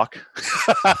than my Glock.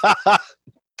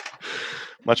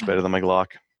 Much better than my Glock.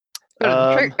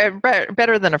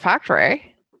 Better than a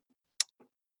factory.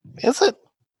 Is it?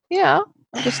 Yeah.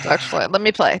 Just actually, let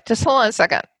me play. Just hold on a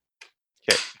second.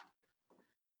 Okay.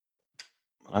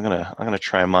 I'm gonna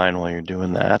try mine while you're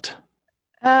doing that.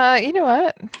 You know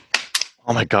what?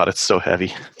 Oh my god, it's so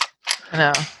heavy. I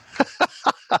know.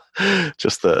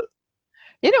 Just the.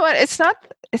 You know what? It's not.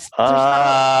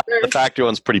 The factory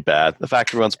one's pretty bad. The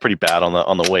factory one's pretty bad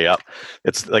on the way up.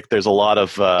 It's like there's a lot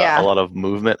of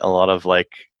movement, a lot of like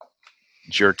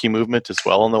jerky movement as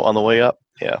well on the way up.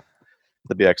 Yeah,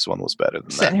 the BX one was better than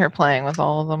that. Sitting here playing with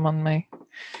all of them on me.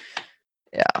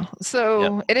 Yeah,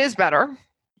 so it is better.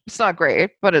 It's not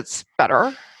great, but it's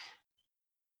better.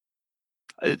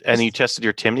 And you tested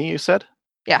your Timney, you said?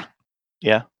 Yeah.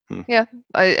 Yeah. Yeah,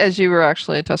 as you were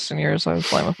actually testing yours, I was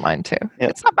playing with mine too. Yeah.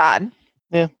 It's not bad.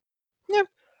 Yeah.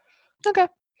 Okay.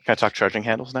 Can I talk charging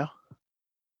handles now?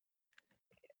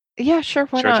 Yeah, sure.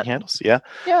 Why charging not? Handles, yeah.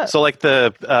 Yeah. So like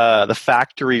the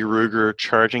factory Ruger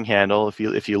charging handle,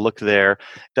 if you look there,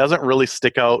 doesn't really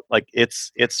stick out. Like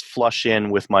it's flush in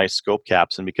with my scope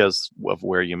caps, and because of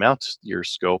where you mount your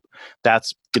scope,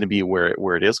 that's going to be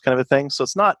where it is, kind of a thing. So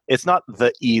it's not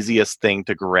the easiest thing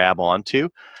to grab onto.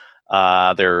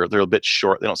 They're a bit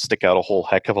short. They don't stick out a whole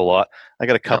heck of a lot. I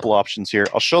got a couple options here.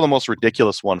 I'll show the most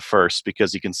ridiculous one first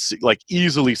because you can see,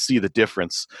 easily see the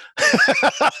difference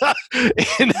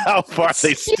in how far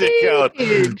they stick out.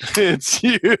 It's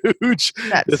huge.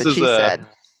 That's what she said.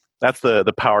 That's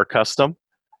the Power Custom.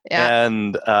 Yeah.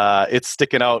 And it's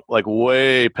sticking out like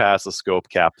way past the scope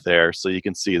cap there, so you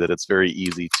can see that it's very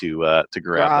easy to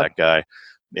grab that guy.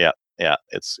 Yeah.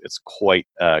 It's quite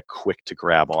quick to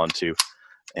grab onto.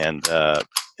 And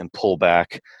pull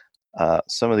back.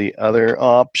 Some of the other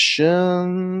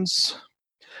options.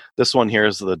 This one here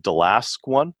is the Delask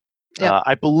one. Yeah.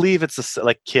 I believe it's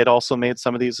like Kid also made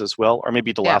some of these as well, or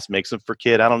maybe DeLast makes them for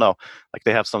Kid. I don't know. Like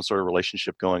they have some sort of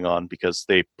relationship going on because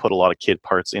they put a lot of Kid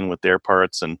parts in with their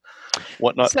parts and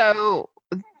whatnot. So,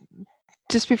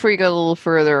 just before you go a little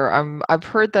further, I've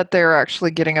heard that they're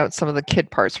actually getting out some of the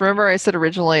Kid parts. Remember, I said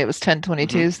originally it was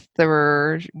 1022s they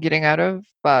were getting out of,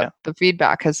 but the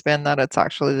feedback has been that it's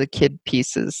actually the Kid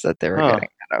pieces that they were getting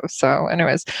out of. So,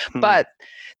 anyways, but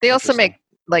they also make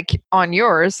like on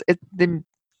yours, the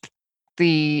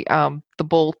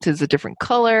bolt is a different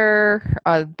color,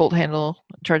 bolt handle,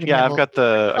 charging handle. I've got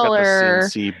the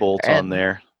CNC bolt on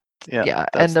there. Yeah,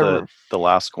 that's and the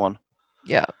last one.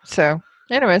 Yeah. So,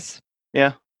 anyways.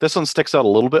 Yeah, this one sticks out a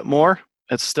little bit more.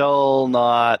 It's still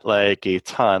not like a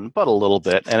ton, but a little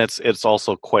bit, and it's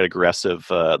also quite aggressive.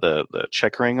 The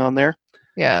checkering on there.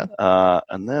 Yeah.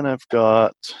 And then I've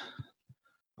got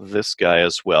this guy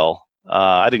as well.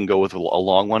 I didn't go with a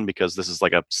long one because this is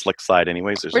like a slick side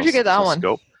anyways. Where'd you get that one?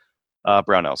 Scope.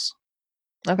 Brownells.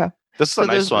 Okay. This is a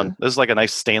nice one. This is like a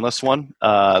nice stainless one.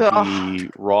 The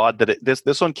rod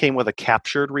this one came with a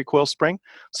captured recoil spring.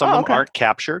 Some of them aren't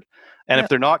captured. And if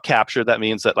they're not captured, that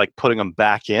means that like putting them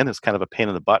back in is kind of a pain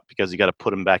in the butt because you got to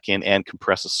put them back in and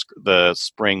compress the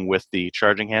spring with the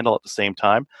charging handle at the same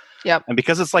time. Yep. And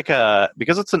because it's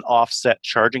an offset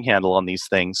charging handle on these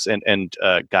things and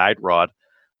guide rod,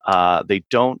 they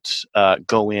don't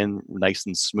go in nice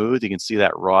and smooth. You can see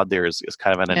that rod there is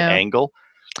kind of at an angle.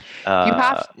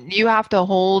 You have to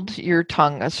hold your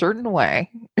tongue a certain way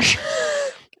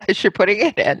as you're putting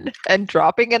it in and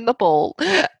dropping in the bolt,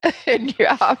 and you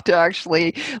have to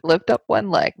actually lift up one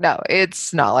leg. No,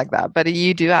 it's not like that, but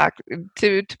you do have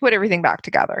to put everything back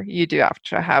together. You do have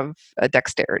to have a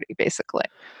dexterity, basically.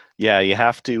 Yeah, you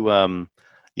have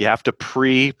to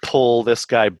pre-pull this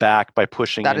guy back by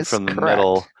pushing in from the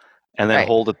middle. And then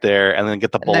hold it there, and then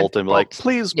get the bolt, and be like,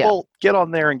 please, bolt, get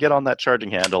on there and get on that charging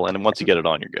handle. And then once you get it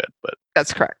on, you're good. But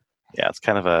that's correct. Yeah, it's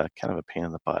kind of a pain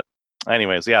in the butt.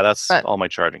 Anyways, that's all my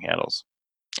charging handles.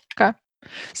 Okay.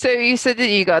 So you said that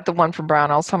you got the one from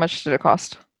Brownells. How much did it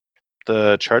cost?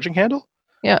 The charging handle?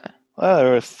 Yeah. They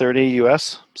were $30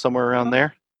 US, somewhere around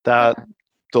there.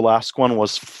 The last one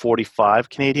was 45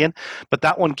 Canadian, but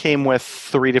that one came with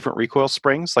 3 different recoil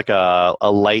springs, like a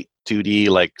light duty,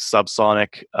 like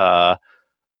subsonic,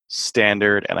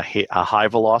 standard, and a high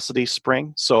velocity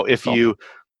spring. So if you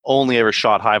only ever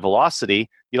shot high velocity,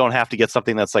 you don't have to get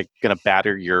something that's like going to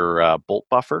batter your bolt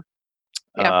buffer.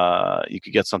 Yeah. You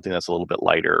could get something that's a little bit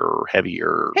lighter or heavier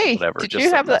or whatever. Did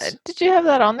you have that? Did you have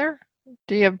that on there?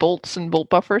 Do you have bolts and bolt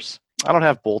buffers? I don't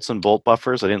have bolts and bolt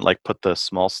buffers. I didn't put the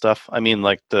small stuff. I mean,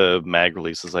 like the mag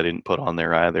releases, I didn't put on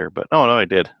there either. But no, I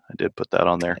did. I did put that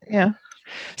on there. Yeah.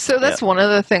 So that's one of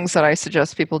the things that I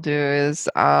suggest people do is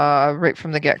right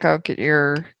from the get-go, get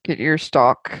your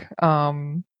stock.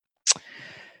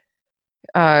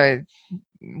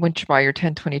 Once you buy your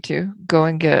 1022, go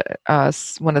and get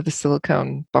one of the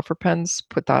silicone buffer pins.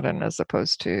 Put that in as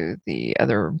opposed to the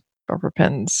other buffer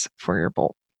pins for your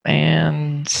bolt.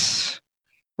 And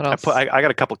what else? I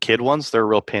got a couple Kid ones. They're a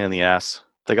real pain in the ass.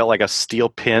 They got like a steel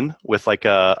pin with like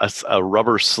a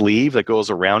rubber sleeve that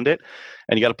goes around it,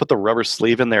 and you got to put the rubber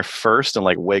sleeve in there first and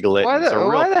like wiggle it. Why the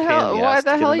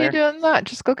hell are you doing that?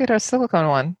 Just go get a silicone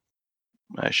one.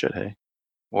 I should, hey.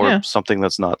 Or something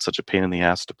that's not such a pain in the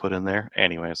ass to put in there.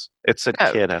 Anyways, it said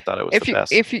Kid. I thought it was the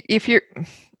best. If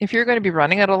you're going to be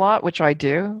running it a lot, which I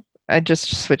do, I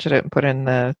just switch it out and put in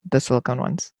the silicone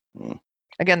ones.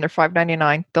 Again, they're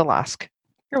 $5.99. They'll ask.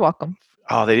 You're welcome.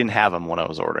 Oh, they didn't have them when I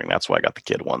was ordering. That's why I got the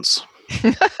Kid ones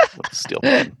with the steel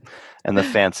pin and the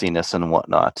fanciness and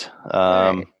whatnot.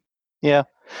 Yeah,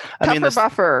 I mean,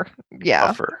 buffer. Yeah,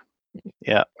 buffer.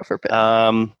 Yeah, buffer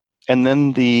pin. And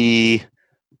then the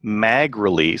mag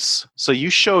release. So you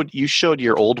showed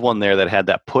your old one there that had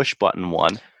that push button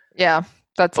one. Yeah,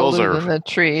 that's those older than the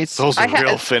trees. Those are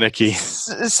real finicky.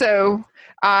 So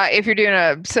if you're doing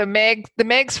the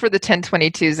mags for the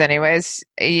 1022s anyways,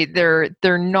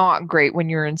 they're not great when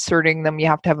you're inserting them. You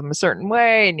have to have them a certain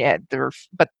way, and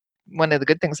but one of the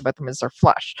good things about them is they're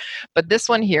flush. But this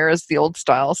one here is the old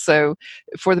style. So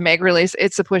for the mag release,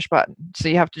 it's a push button. So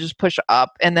you have to just push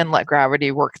up and then let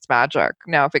gravity work its magic.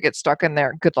 Now, if it gets stuck in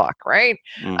there, good luck, right?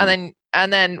 Mm.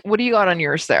 And then what do you got on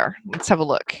yours there? Let's have a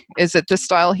look. Is it this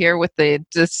style here with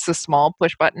just the small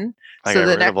push button? I got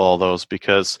rid of all those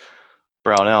because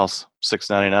Brownells,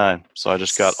 $6.99. So I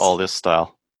just got all this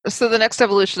style. So the next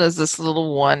evolution is this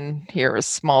little one here, a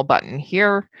small button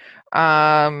here.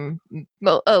 A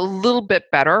little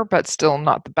bit better, but still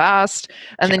not the best.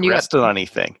 And then you rest it on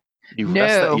anything. You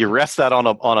rest that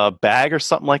on a bag or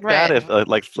something like that. If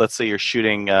let's say you're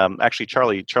shooting. Actually,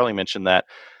 Charlie mentioned that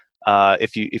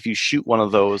if you shoot one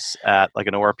of those at like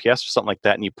an ORPS or something like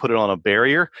that, and you put it on a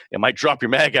barrier, it might drop your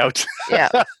mag out. Yeah,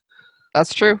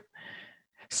 that's true.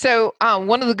 So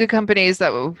one of the good companies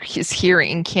that is here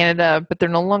in Canada, but they're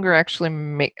no longer actually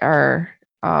they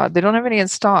don't have any in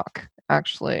stock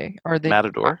actually, or they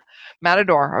Matador.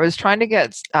 Matador. I was trying to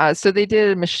get so they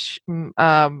did machined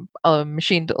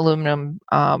aluminum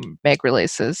mag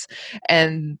releases,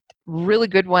 and really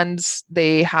good ones.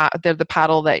 They're the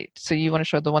paddle that. So you want to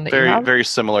show the one that you have? Very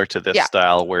similar to this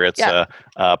style, where it's a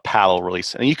paddle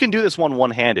release, and you can do this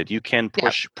one-handed. You can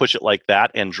push it like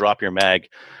that and drop your mag.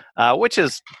 Which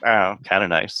is kind of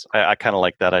nice. I kind of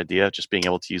like that idea, just being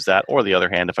able to use that, or the other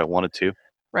hand if I wanted to.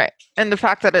 Right. And the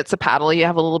fact that it's a paddle, you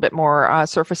have a little bit more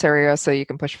surface area, so you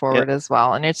can push forward as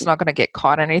well, and it's not going to get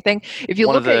caught anything. If you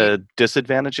One of the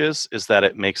disadvantages is that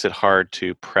it makes it hard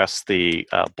to press the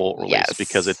bolt release,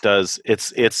 because it does.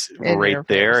 It's right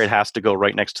there. It has to go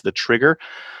right next to the trigger.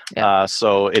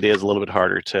 So it is a little bit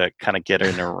harder to kind of get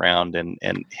in around and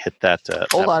hit that.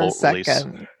 Hold on bolt a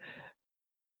second. Release.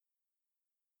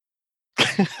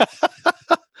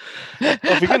 Well,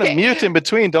 if you're gonna mute in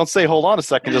between, don't say hold on a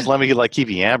second. Just let me keep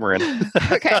yammering.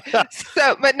 Okay.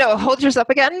 So, but no, hold yours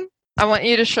up again. I want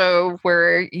you to show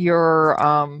where your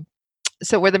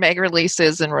where the mag release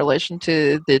is in relation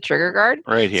to the trigger guard.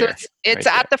 Right here. So it's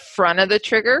at the front of the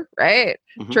trigger, right?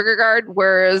 Mm-hmm. Trigger guard.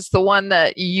 Whereas the one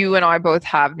that you and I both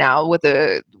have now with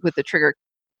the trigger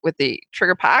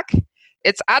pack,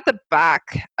 it's at the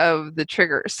back of the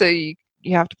trigger. So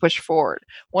you have to push forward.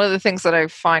 One of the things that I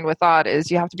find with that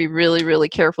is you have to be really, really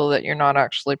careful that you're not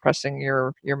actually pressing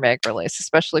your mag release,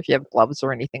 especially if you have gloves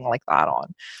or anything like that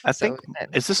on. I think,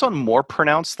 is this one more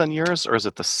pronounced than yours, or is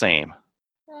it the same?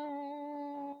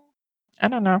 I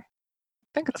don't know. I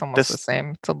think it's almost the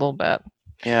same. It's a little bit.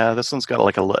 Yeah, this one's got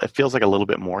it feels like a little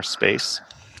bit more space.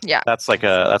 Yeah. That's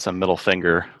a middle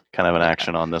finger kind of an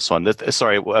action on this one.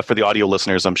 Sorry, for the audio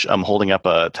listeners, I'm holding up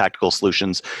a Tactical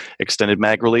Solutions extended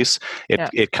mag release.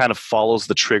 It kind of follows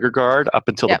the trigger guard up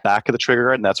until the back of the trigger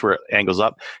guard, and that's where it angles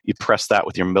up. You press that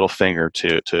with your middle finger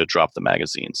to drop the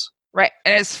magazines. Right,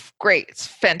 and it's great. It's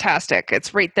fantastic.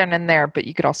 It's right then and there, but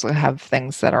you could also have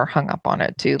things that are hung up on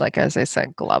it too, like as I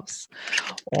said, gloves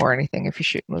or anything if you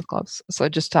shoot with gloves. So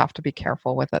just have to be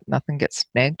careful with it. Nothing gets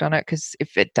snagged on it, because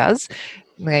if it does,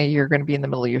 you're going to be in the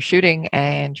middle of your shooting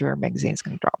and your magazine's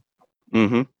going to drop.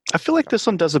 Mm-hmm. I feel like this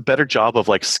one does a better job of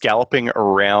scalloping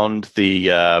around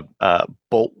the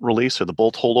bolt release or the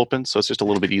bolt hold open, so it's just a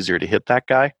little bit easier to hit that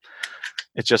guy.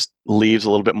 It just leaves a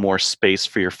little bit more space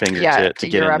for your finger to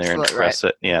get in there and press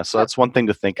it. Yeah, so that's one thing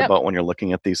to think about when you're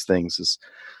looking at these things is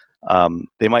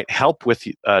they might help with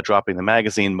dropping the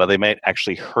magazine, but they might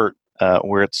actually hurt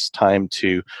where it's time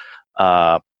to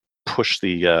push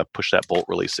that bolt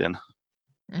release in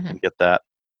and get that.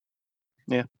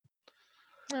 Yeah.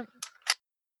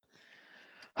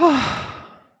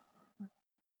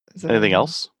 Anything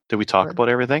else? Did we talk about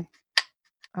everything?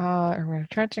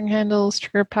 Charging handles,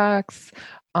 trigger packs,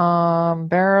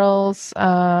 barrels,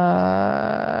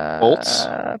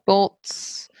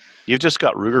 bolts. You've just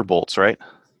got Ruger bolts, right?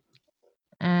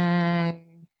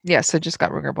 Yes, I just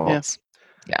got Ruger bolts.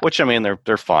 Yeah. Which, I mean,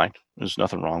 they're fine. There's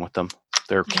nothing wrong with them.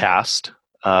 They're cast,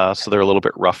 so they're a little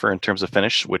bit rougher in terms of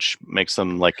finish, which makes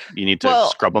them you need to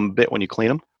scrub them a bit when you clean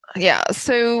them. Yeah.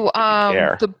 So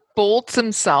the bolts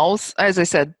themselves, as I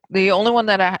said, the only one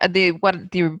that the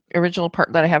original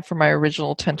part that I have for my original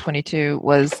 1022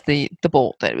 was the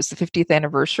bolt. It was the 50th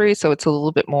anniversary, so it's a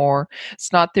little bit more.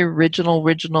 It's not the original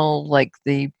like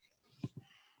the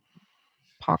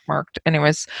pockmarked.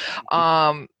 Anyways,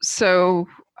 again,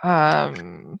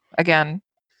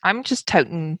 I'm just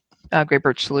touting Great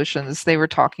Birch Solutions. They were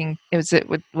talking. It was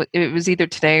either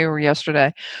today or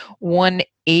yesterday.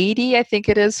 $180, I think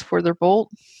it is, for their bolt.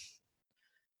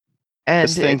 And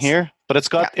this thing here, but it's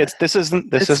got this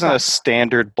isn't a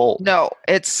standard bolt. No,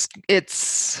 it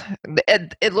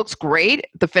looks great.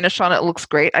 The finish on it looks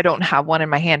great. I don't have one in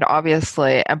my hand,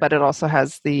 obviously, but it also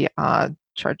has the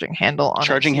charging handle on it.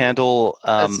 Charging handle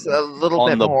it's a little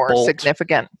bit more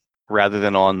significant. Rather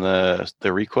than on the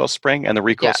recoil spring. And the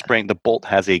recoil spring, the bolt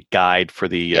has a guide for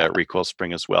the recoil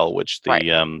spring as well, which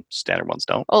the standard ones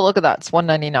don't. Oh, look at that. It's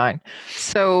 $199.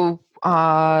 So,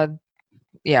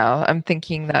 I'm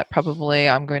thinking that probably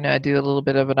I'm going to do a little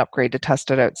bit of an upgrade to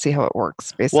test it out, see how it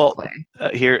works, basically.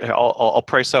 Well, here, I'll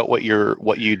price out what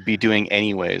you'd be doing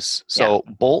anyways. So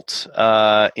bolt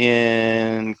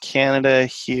in Canada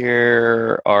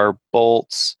here are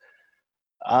bolts.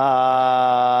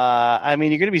 I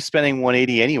mean, you're going to be spending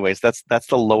 $180 anyways. That's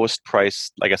the lowest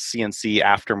price, like a CNC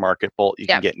aftermarket bolt you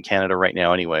can get in Canada right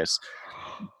now anyways.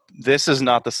 This is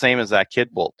not the same as that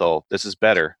kid bolt, though. This is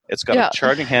better. It's got a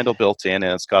charging handle built in,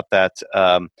 and it's got that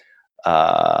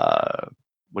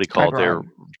what do you call it? Their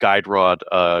guide rod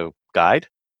guide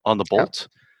on the bolt,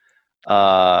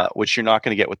 which you're not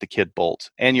going to get with the kid bolt,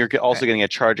 and you're also getting a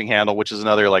charging handle, which is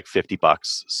another like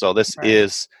 $50. So this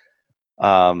is,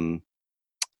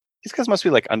 these guys must be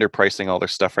like underpricing all their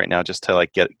stuff right now just to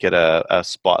like get a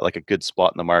spot, like a good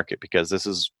spot in the market, because this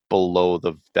is below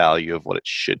the value of what it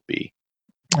should be.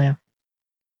 Yeah,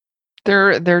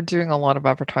 they're doing a lot of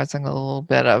advertising, a little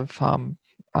bit of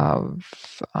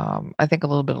I think a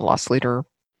little bit of loss leader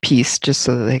piece, just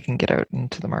so that they can get out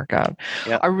into the market.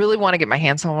 Yeah. I really want to get my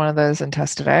hands on one of those and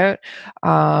test it out.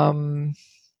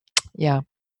 Yeah.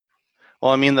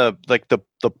 Well, I mean, the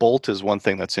bolt is one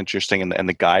thing that's interesting, and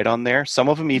the guide on there. Some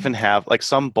of them even have, like,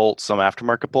 some bolts, some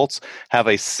aftermarket bolts have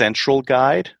a central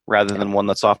guide rather than one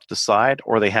that's off to the side,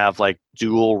 or they have like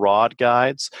dual rod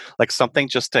guides, like something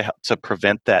just to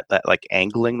prevent that like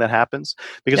angling that happens.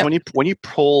 Because when you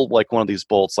pull like one of these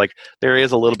bolts, like there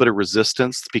is a little bit of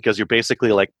resistance, because you're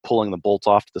basically like pulling the bolt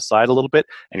off to the side a little bit,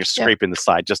 and you're scraping the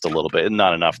side just a little bit, and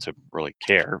not enough to really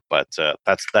care. But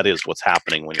that is what's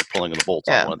happening when you're pulling the bolt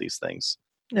on one of these things.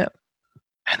 Yeah.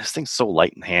 And this thing's so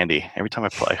light and handy. Every time I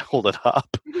hold it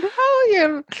up. Oh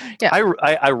yeah.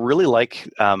 I really like,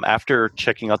 after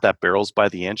checking out that barrels by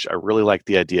the inch, I really like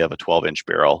the idea of a 12-inch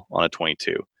barrel on a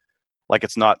 22. Like,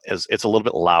 it's a little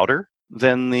bit louder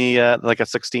than the like a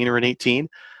 16 or an 18,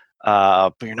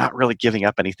 but you're not really giving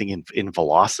up anything in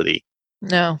velocity.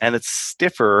 No. And it's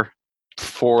stiffer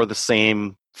for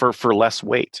less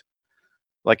weight.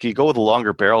 Like, you go with a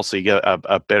longer barrel, so you get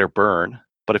a better burn.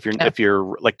 But if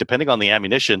you're like, depending on the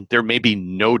ammunition, there may be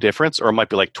no difference, or it might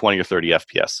be like 20 or 30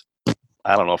 FPS.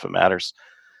 I don't know if it matters.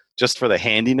 Just for the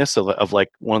handiness of like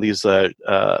one of these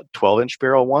 12-inch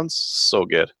barrel ones, so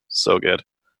good.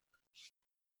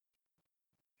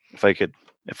 If I could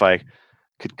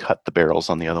cut the barrels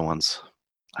on the other ones,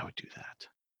 I would do that.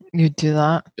 You'd do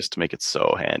that just to make it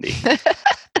so handy.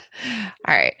 All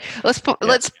right, let's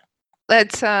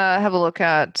have a look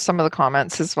at some of the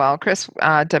comments as well. Chris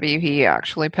W. He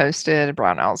actually posted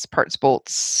Brownell's parts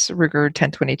bolts Ruger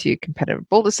 1022 competitive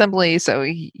bolt assembly. So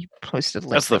he posted a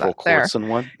link. That's the whole Clarkson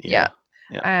one. Yeah.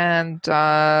 And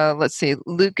let's see,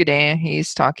 Luke Godin,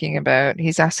 he's asking about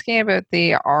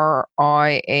the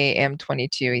RIAM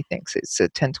 22. He thinks it's a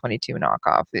 1022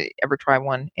 knockoff. Ever try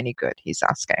one? Any good? He's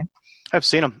asking. I've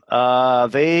seen them.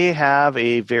 They have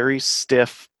a very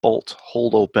stiff bolt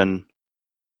hold open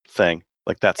thing,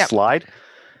 like that slide.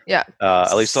 Yeah.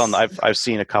 At least I've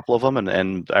seen a couple of them,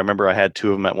 and I remember I had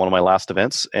two of them at one of my last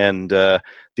events, and the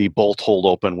bolt hold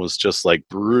open was just like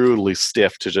brutally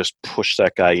stiff to just push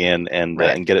that guy in and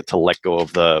get it to let go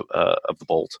of the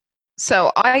bolt.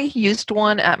 So I used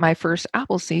one at my first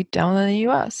Appleseed down in the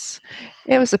US.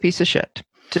 It was a piece of shit.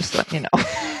 Just let you know.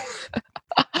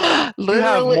 You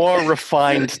have more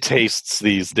refined tastes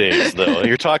these days, though.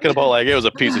 You're talking about like it was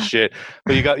a piece of shit,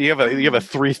 but you have a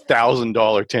 $3,000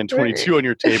 1022 on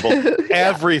your table.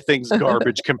 Everything's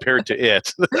garbage compared to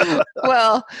it.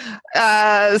 Well,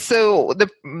 so the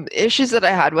issues that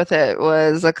I had with it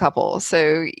was a couple.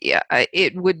 So yeah,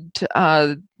 it would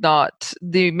not.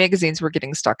 The magazines were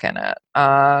getting stuck in it.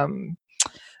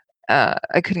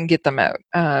 I couldn't get them out.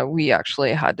 We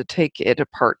actually had to take it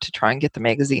apart to try and get the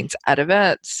magazines out of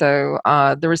it. So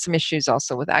there were some issues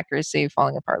also with accuracy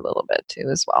falling apart a little bit too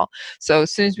as well. So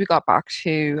as soon as we got back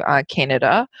to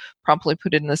Canada, promptly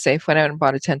put it in the safe, went out and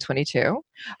bought a 1022,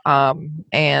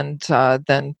 and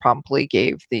then promptly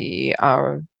gave the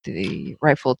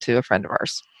rifle to a friend of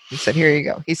ours. He said, "Here you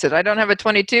go." He said, "I don't have a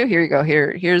 22. Here you go.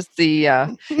 Here's the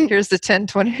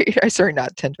 1020. Sorry, not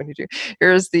 1022.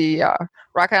 Here's the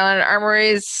Rock Island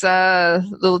Armory's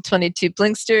little 22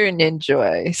 Blinkster, and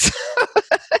enjoy." So,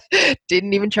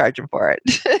 didn't even charge him for it.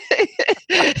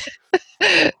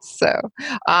 So,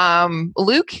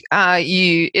 Luke,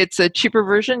 it's a cheaper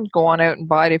version. Go on out and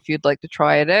buy it if you'd like to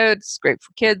try it out. It's great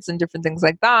for kids and different things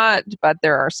like that. But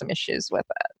there are some issues with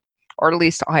it. Or at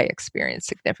least I experienced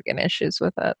significant issues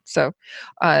with it. So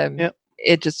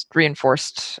it just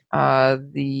reinforced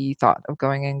the thought of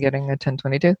going and getting a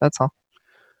 1022. That's all.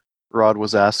 Rod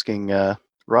was asking, Rod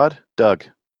was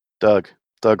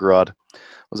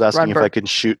asking if I could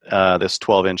shoot this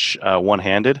 12-inch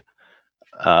one-handed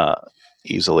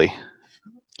easily.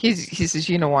 He says,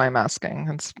 you know why I'm asking.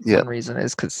 That's one reason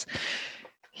is because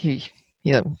he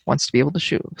wants to be able to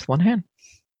shoot with one hand.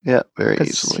 Yeah, very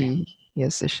easily. He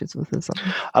has issues with his other.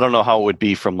 I don't know how it would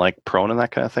be from like prone and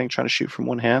that kind of thing, trying to shoot from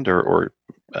one hand or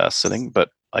sitting,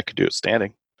 but I could do it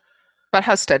standing. But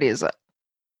how steady is it?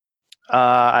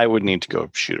 I would need to go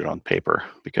shoot it on paper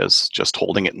because just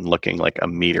holding it and looking like a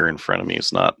meter in front of me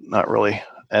is not really.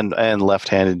 And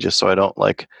left-handed, just so I don't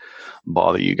like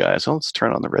bother you guys. So let's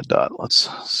turn on the red dot. Let's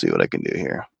see what I can do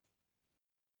here.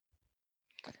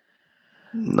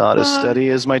 Not as steady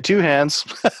as my two hands.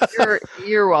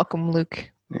 You're welcome,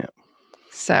 Luke. Yeah.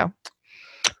 So,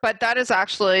 but that is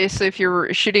actually, so if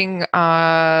you're shooting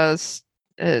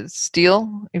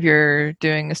steel, if you're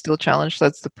doing a steel challenge,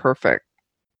 that's the perfect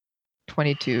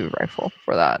 22 rifle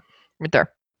for that right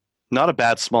there. Not a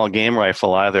bad small game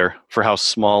rifle either for how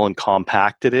small and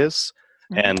compact it is.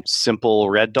 Mm-hmm. And simple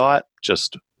red dot,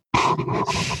 just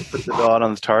put the dot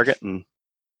on the target. And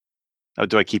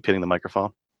do I keep hitting the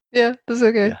microphone? Yeah, that's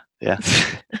okay. Yeah.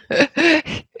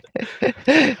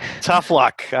 Tough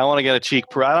luck. I want to get a cheek.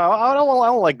 I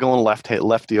don't like going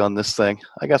lefty on this thing.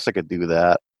 I guess I could do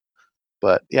that.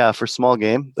 But yeah, for small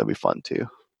game, that'd be fun too.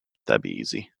 That'd be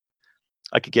easy.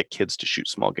 I could get kids to shoot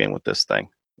small game with this thing.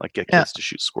 Like get kids to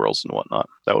shoot squirrels and whatnot.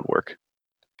 That would work.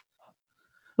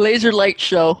 Laser light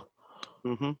show.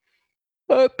 Mm-hmm.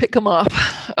 Oh, pick them up.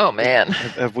 Oh man.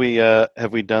 Have we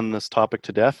done this topic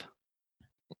to death?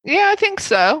 Yeah, I think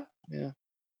so. Yeah.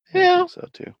 I think so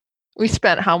too. We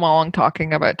spent how long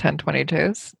talking about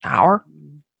 1022s? An hour?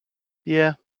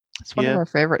 Yeah. It's one of our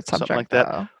favorite subjects. Something like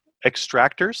that.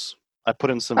 Extractors. I put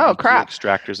in some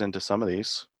extractors into some of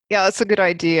these. Yeah, that's a good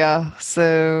idea.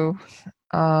 So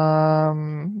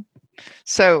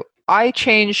I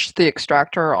changed the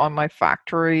extractor on my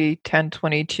factory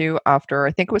 1022 after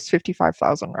I think it was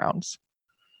 55,000 rounds.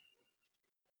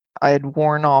 I had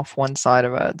worn off one side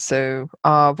of it. So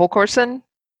Volkorson,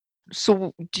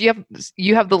 so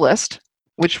you have the list.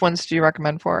 Which ones do you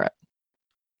recommend for it?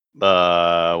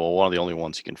 Well, one of the only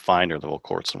ones you can find are the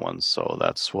Volkorson ones, so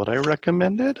that's what I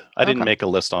recommended. I didn't make a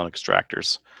list on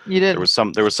extractors. You did.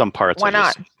 There was some parts. Why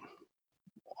not?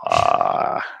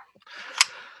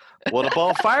 What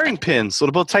about firing pins? What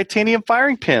about titanium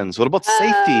firing pins? What about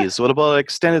safeties? What about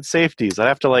extended safeties? I'd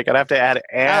have to add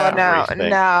everything.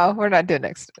 No, we're not doing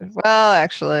next. Well,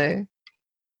 actually,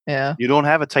 yeah. You don't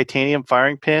have a titanium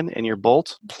firing pin in your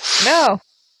bolt? No.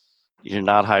 You're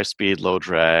not high speed, low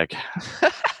drag.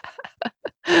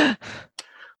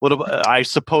 What about, I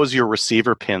suppose your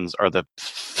receiver pins are the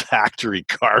factory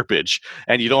garbage,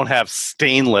 and you don't have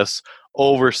stainless,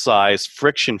 oversized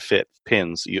friction fit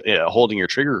pins holding your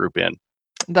trigger group in.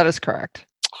 That is correct.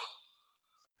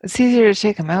 It's easier to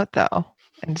take them out though,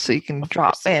 and so you can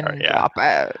drop in, drop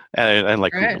out, and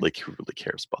like who really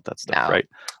cares about that stuff, right?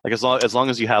 Like as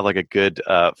long as you have like a good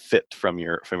fit from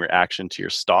your action to your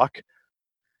stock,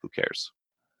 who cares?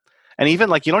 And even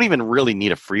like you don't even really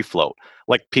need a free float.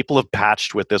 Like people have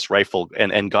patched with this rifle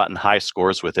and gotten high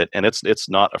scores with it, and it's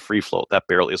not a free float. That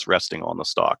barrel is resting on the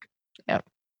stock. Yeah.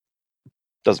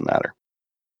 Doesn't matter.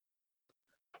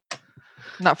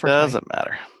 Not for Doesn't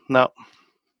matter. No.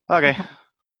 Okay.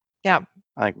 Yeah.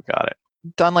 I think we got it.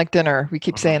 Done like dinner. We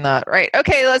keep saying that. Right.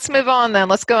 Okay, let's move on then.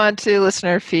 Let's go on to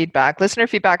listener feedback. Listener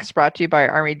feedback is brought to you by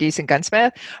Army DC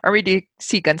Gunsmith. Army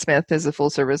DC Gunsmith is a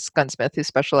full-service gunsmith who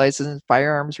specializes in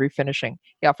firearms refinishing.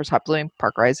 He offers hot bluing,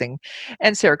 park rising,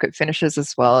 and Cerakote finishes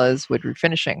as well as wood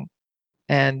refinishing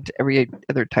and every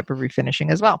other type of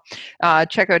refinishing as well.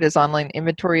 Check out his online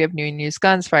inventory of new and used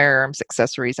guns, firearms,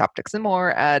 accessories, optics, and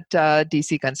more at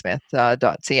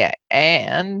dcgunsmith.ca.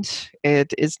 And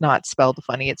it is not spelled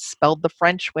funny. It's spelled the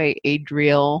French way,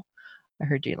 Adriel. I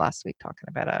heard you last week talking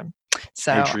about him.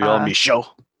 So, Adriel Michaud.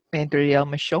 Adriel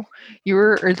Michaud. You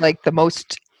were like the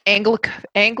most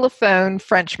Anglophone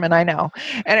Frenchman I know.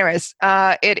 Anyways,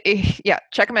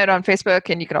 check him out on Facebook,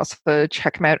 and you can also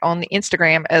check him out on the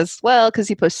Instagram as well because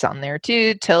he posts on there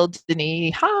too. Tell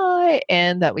Denis hi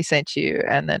and that we sent you,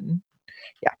 and then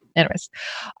anyways,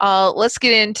 let's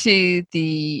get into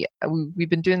the. We've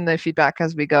been doing the feedback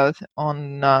as we go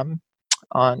on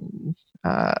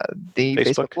the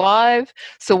Facebook Live.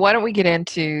 So why don't we get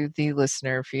into the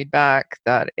listener feedback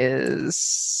that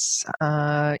is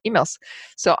emails.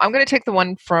 So I'm going to take the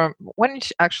one from, why don't you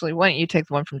take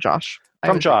the one from Josh?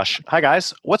 From Josh. Hi,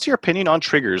 guys. What's your opinion on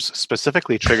triggers,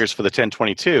 specifically triggers for the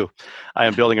 1022? I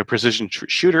am building a precision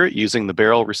shooter using the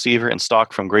barrel, receiver, and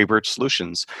stock from Grey Birch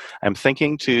Solutions. I'm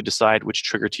thinking to decide which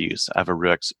trigger to use. I have a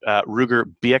Ruger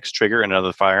BX trigger and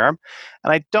another firearm,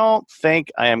 and I don't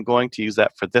think I am going to use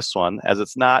that for this one as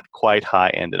it's not quite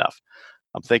high-end enough.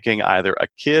 I'm thinking either a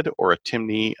Kid or a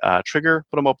Timney trigger,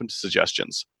 but I'm open to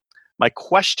suggestions. My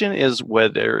question is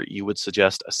whether you would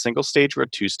suggest a single stage or a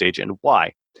two-stage and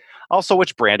why. Also,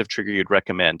 which brand of trigger you'd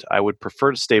recommend. I would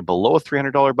prefer to stay below a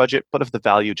 $300 budget, but if the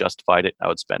value justified it, I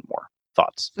would spend more.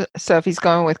 Thoughts? So if he's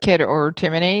going with Kid or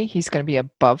Timony, he's going to be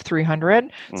above 300.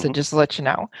 So just to let you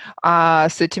know.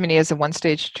 So Timony has a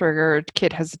 1-stage trigger.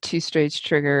 Kid has a 2-stage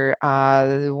trigger.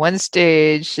 The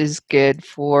 1-stage is good,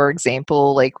 for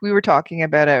example, like we were talking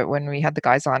about it when we had the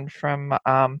guys on from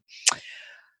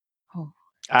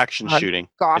action shooting.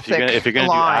 Gothic if you're gonna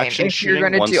do action shooting,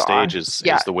 1-stage is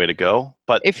the way to go.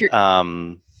 But if you're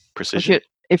precision.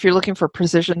 If you're looking for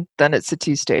precision, then it's a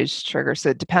 2-stage trigger. So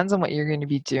it depends on what you're going to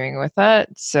be doing with it.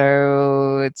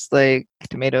 So it's like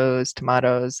tomatoes.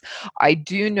 I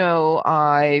do know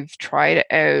I've tried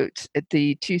out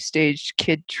the 2-stage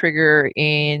Kid trigger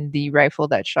in the rifle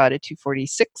that shot a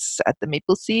 246 at the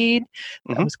Maple Seed.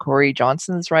 That was Corey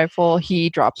Johnson's rifle. He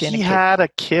dropped in. He had a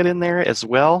Kid in there as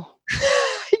well.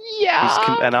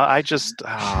 Yeah. And I just.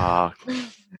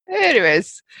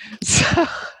 Anyways, so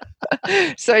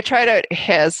I tried out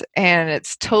his, and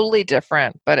it's totally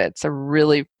different, but it's a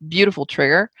really beautiful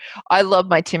trigger. I love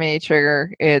my Timony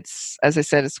trigger. It's, as I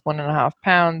said, it's 1.5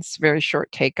 pounds, very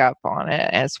short take up on it,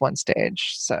 and it's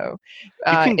 1-stage. So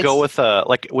you can go with a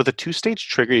 2-stage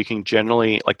trigger. You can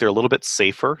generally, like, they're a little bit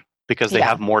safer because they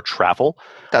have more travel.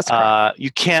 That's correct.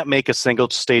 You can't make a single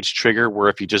stage trigger where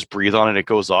if you just breathe on it, it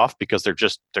goes off, because they're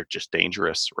just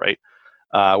dangerous, right?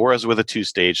 Whereas with a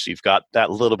 2-stage, you've got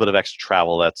that little bit of extra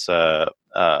travel. That's a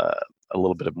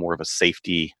little bit of more of a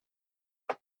safety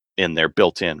in there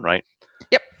built in, right?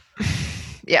 Yep.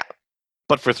 Yeah.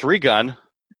 But for 3-gun,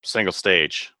 single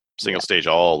stage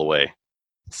all the way.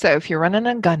 So if you're running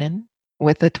and gunning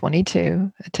with a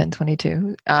 1022,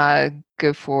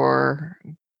 go for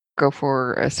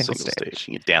a single stage.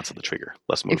 You can dance on the trigger,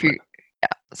 less movement.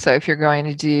 So if you're going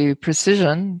to do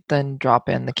precision, then drop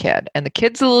in the Kid. And the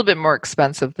Kid's a little bit more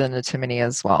expensive than the Timony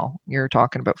as well. You're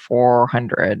talking about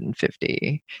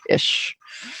 $450-ish.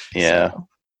 Yeah. So,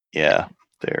 yeah.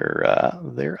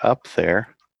 They're up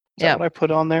there. Is that what I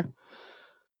put on there?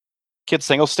 Kid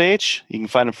single stage, you can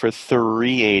find them for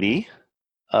 $380.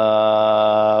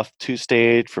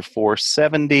 2-stage for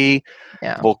 $470.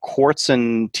 Well, Quartz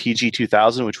and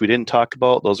TG2000, which we didn't talk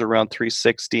about, those are around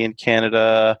 $360 in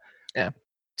Canada. Yeah.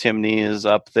 Timony is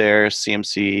up there.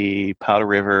 CMC, Powder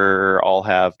River, all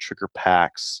have trigger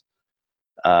packs.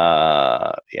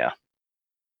 Yeah.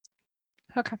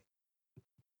 Okay.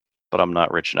 But I'm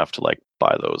not rich enough to like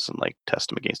buy those and like test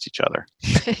them against each other.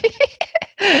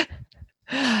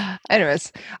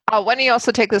 Anyways, why don't you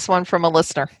also take this one from a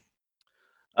listener?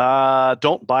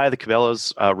 Don't buy the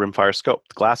Cabela's rimfire scope.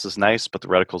 The glass is nice, but the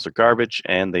reticles are garbage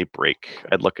and they break.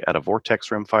 I'd look at a Vortex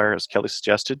rimfire, as Kelly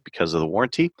suggested, because of the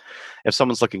warranty. If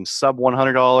someone's looking sub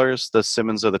 $100, the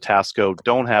Simmons or the Tasco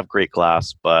don't have great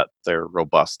glass, but they're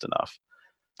robust enough.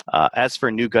 As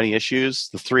for new gunny issues,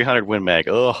 the 300 Win Mag.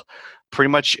 Pretty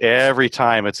much every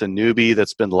time it's a newbie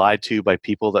that's been lied to by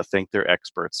people that think they're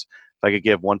experts. If I could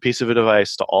give one piece of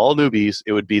advice to all newbies,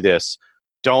 it would be this.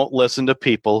 Don't listen to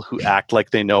people who act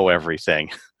like they know everything.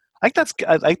 I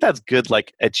think that's good,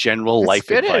 like a general life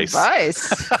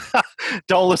advice.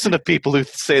 Don't listen to people who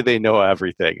say they know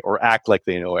everything or act like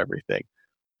they know everything.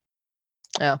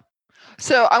 Yeah.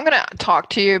 So I'm going to talk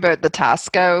to you about the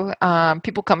Tasco.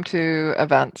 People come to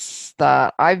events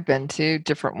that I've been to,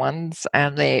 different ones,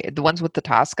 and the ones with the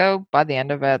Tasco, by the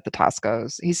end of it, the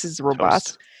Tascos, he says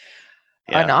robust.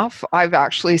 Enough. I've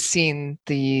actually seen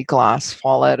the glass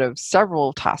fall out of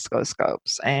several Tasco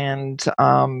scopes, and so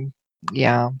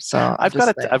I've got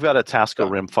a Tasco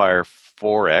Rimfire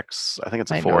 4X. I think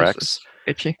it's a 4X.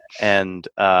 Itchy. And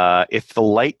if the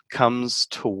light comes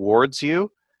towards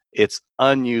you, it's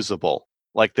unusable.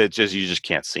 Like you just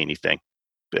can't see anything.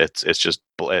 It's just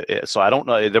so I don't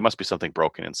know. There must be something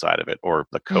broken inside of it, or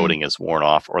the coating is worn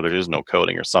off, or there is no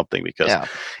coating or something. Because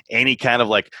any kind of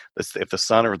like if the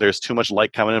sun or there's too much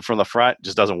light coming in from the front, it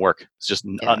just doesn't work. It's just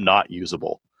not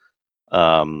usable.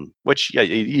 Which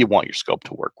you want your scope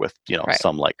to work with,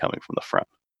 some light coming from the front.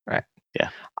 Right. Yeah.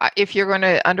 If you're going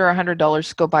to under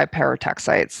 $100, go buy Paratech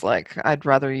sights. Like I'd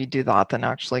rather you do that than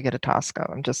actually get a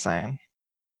Tasco. I'm just saying.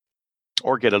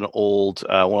 Or get an old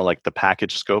one of like the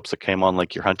package scopes that came on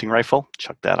like your hunting rifle.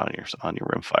 Chuck that on your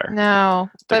rimfire. No,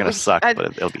 they're gonna suck,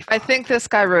 but it'll be fun. I think this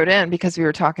guy wrote in because we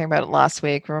were talking about it last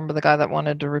week. Remember the guy that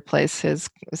wanted to replace his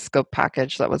scope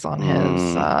package that was on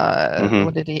his?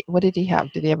 What did he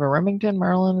have? Did he have a Remington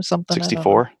Merlin or something?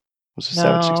 64. Was it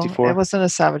Savage 64? It wasn't a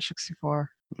Savage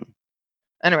 64.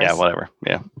 Anyways, yeah, whatever.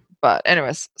 Yeah. But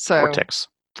anyways, so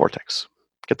Vortex.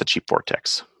 Get the cheap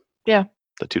Vortex. Yeah.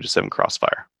 The 2-7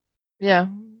 Crossfire. Yeah,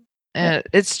 and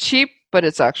it's cheap, but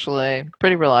it's actually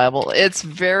pretty reliable. It's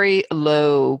very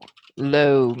low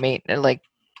maintenance. Like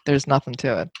There's nothing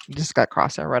to it. You just got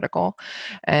crosshair reticle.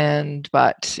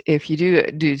 But if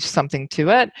you do something to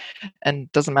it, and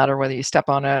it doesn't matter whether you step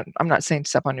on it, I'm not saying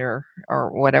step on your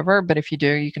or whatever, but if you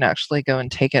do, you can actually go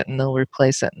and take it and they'll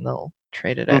replace it and they'll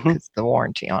trade it out because the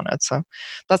warranty on it. So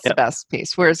that's the best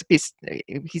piece. Whereas the piece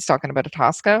he's talking about a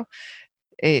Tosco,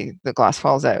 the glass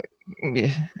falls out.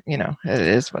 It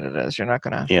is what it is. You're not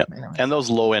gonna. Yeah, and those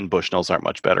low end Bushnells aren't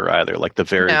much better either. Like the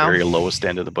very very lowest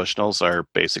end of the Bushnells are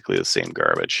basically the same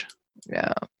garbage.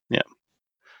 Yeah.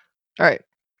 All right.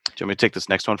 Do you want me to take this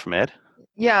next one from Ed?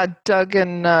 Yeah, Doug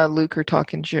and Luke are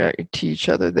talking to each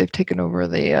other. They've taken over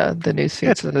the news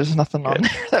feed, so there's nothing on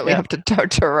there that we have to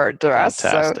address.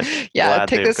 Fantastic. So, yeah,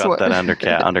 take this one. That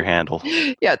under handle.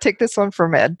 Yeah, take this one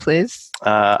from Ed, please.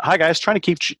 Hi guys, trying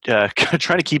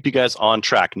to keep you guys on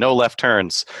track. No left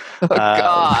turns. Oh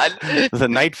God. The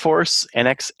Night Force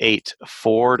NX8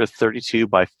 4-32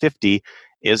 by 50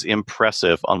 is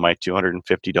impressive on my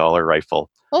 $250 rifle.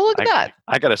 Oh, look at that.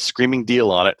 I got a screaming deal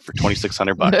on it for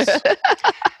 $2,600.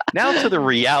 Now to the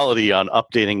reality on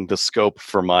updating the scope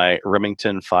for my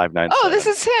Remington 597. Oh, this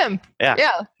is him.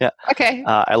 Yeah. Okay.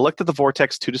 I looked at the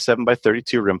Vortex 2-7 by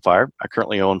 32 rimfire. I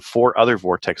currently own 4 other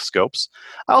Vortex scopes.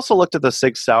 I also looked at the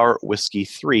Sig Sauer Whiskey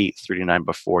 3 3-9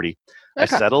 by 40. Okay. I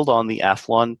settled on the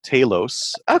Athlon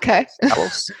Talos. Okay.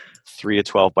 Talos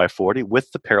 3-12 by 40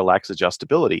 with the parallax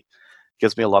adjustability.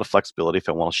 Gives me a lot of flexibility if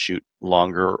I want to shoot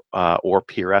longer or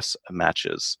PRS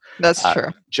matches. That's true.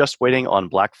 Just waiting on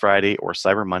Black Friday or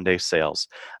Cyber Monday sales.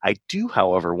 I do,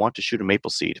 however, want to shoot a maple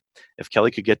seed. If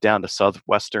Kelly could get down to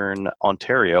southwestern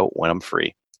Ontario when I'm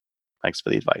free. Thanks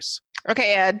for the advice.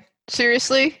 Okay, Ed.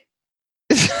 Seriously?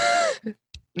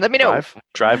 Let me know.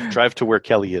 Drive to where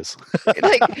Kelly is.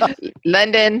 Like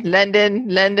London.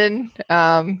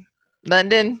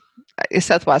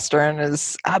 Southwestern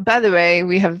is. By the way,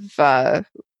 we've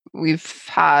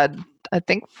had I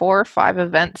think 4 or 5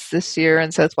 events this year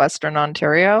in Southwestern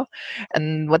Ontario,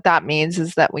 and what that means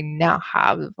is that we now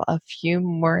have a few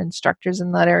more instructors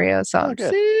in that area. So I'm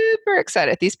super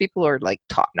excited. These people are like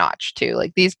top notch too.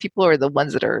 Like these people are the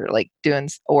ones that are like doing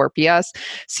ORPS,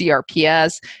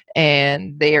 CRPS,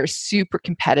 and they are super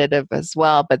competitive as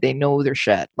well, but they know their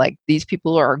shit. Like these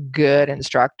people are good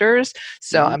instructors.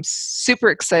 So I'm super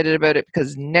excited about it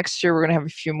because next year we're going to have a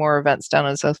few more events down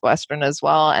in Southwestern as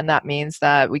well. And that means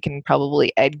that we can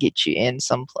probably get you in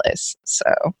someplace. So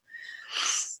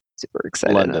super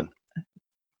excited. London.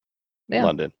 Yeah.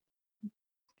 London.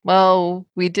 Well,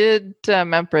 we did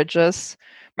Mount Bridges.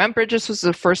 Mount Bridges was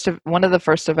one of the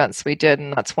first events we did,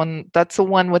 and that's the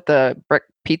one with the brick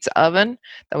pizza oven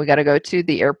that we got to go to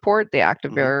the airport, the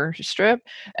active air strip,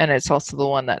 and it's also the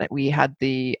one that we had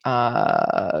the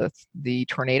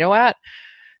tornado at.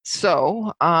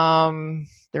 So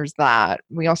there's that.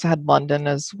 We also had London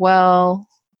as well.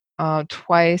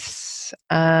 Twice,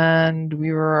 and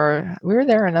we were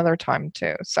there another time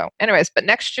too. So anyways, but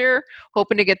next year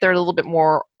hoping to get there a little bit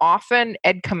more often.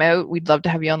 Ed, come out, we'd love to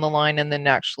have you on the line and then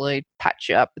actually patch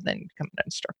you up and then become an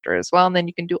instructor as well, and then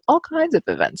you can do all kinds of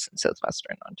events in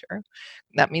Southwestern Ontario.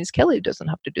 That means Kelly doesn't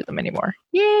have to do them anymore.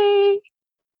 Yay.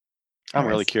 I'm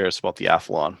really curious about the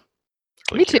Athlon.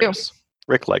 Me too.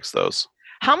 Rick likes those.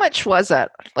 How much was it?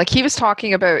 Like he was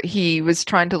talking about, he was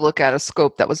trying to look at a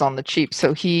scope that was on the cheap.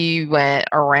 So he went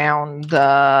around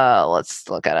let's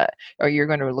look at it. Oh, you're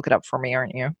going to look it up for me,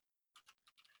 aren't you?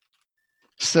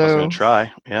 So I was going to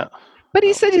try, yeah. But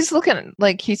he said he's looking,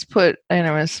 like he's put,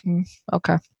 anyways,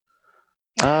 okay.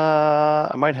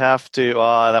 I might have to,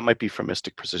 that might be from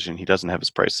Mystic Precision. He doesn't have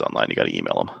his prices online. You got to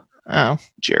email him. Oh.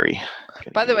 Jerry.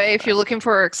 By the way, if you're looking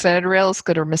for extended rails,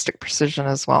 go to Mystic Precision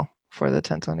as well for the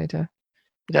 1022.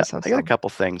 Yeah, they got a couple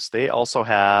things. They also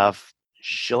have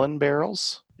Schillen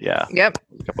barrels. Yeah. Yep.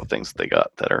 A couple of things they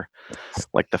got that are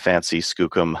like the fancy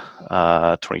Skookum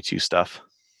 22 stuff.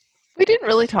 We didn't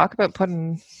really talk about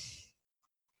putting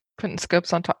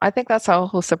scopes on top. I think that's a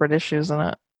whole separate issue, isn't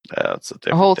it? Yeah, it's a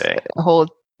different day. A whole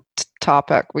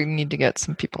topic. We need to get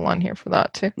some people on here for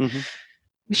that too. Mm-hmm.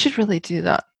 We should really do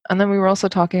that. And then we were also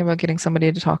talking about getting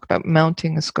somebody to talk about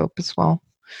mounting a scope as well.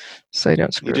 So you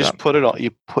don't screw it up. You just put it on.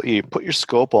 You put your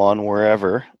scope on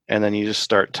wherever, and then you just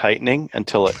start tightening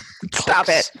until it. Stop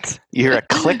clicks. it! You hear a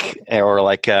click, or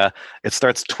like it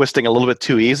starts twisting a little bit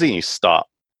too easy, and you stop.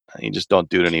 And you just don't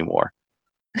do it anymore.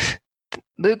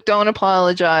 Luke, don't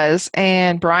apologize.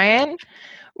 And Brian,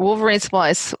 Wolverine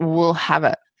Splice, we'll have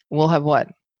it. We'll have what?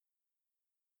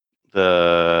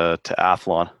 To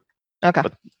Athlon. Okay.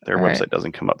 But their website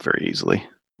doesn't come up very easily.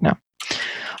 No.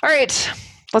 All right.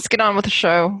 Let's get on with the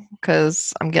show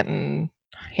because I'm getting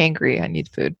hangry. I need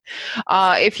food.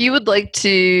 If you would like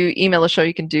to email the show,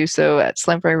 you can do so at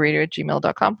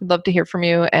slamfryradio@gmail.com. We'd love to hear from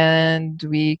you, and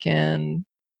we can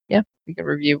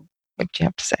review what you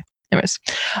have to say. Anyways,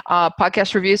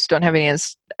 podcast reviews don't have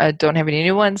any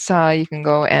new ones. You can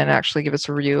go and actually give us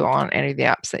a review on any of the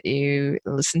apps that you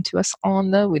listen to us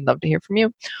on, though. We'd love to hear from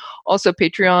you. Also,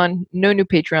 Patreon. No new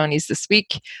Patreonies this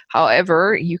week.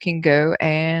 However, you can go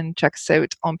and check us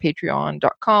out on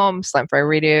patreon.com,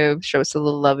 SlamFryRadio. Show us a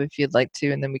little love if you'd like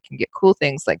to, and then we can get cool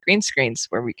things like green screens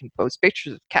where we can post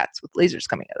pictures of cats with lasers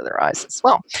coming out of their eyes as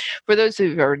well. For those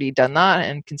who've already done that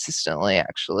and consistently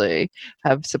actually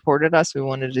have supported us, we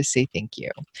wanted to say thank you.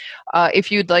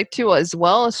 If you'd like to as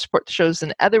well support the shows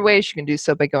in other ways, you can do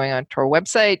so by going onto our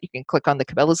website. You can click on the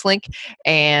Cabela's link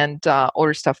and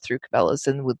order stuff through Cabela's,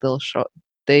 and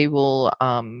they will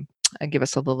give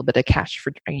us a little bit of cash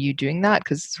for you doing that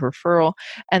because it's a referral.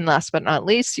 And last but not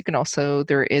least,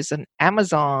 there is an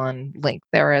Amazon link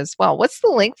there as well. What's the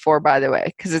link for, by the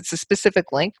way? Because it's a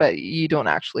specific link, but you don't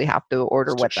actually have to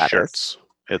order what that is.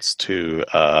 It's to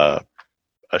a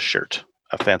shirt.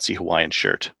 A fancy Hawaiian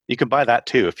shirt. You can buy that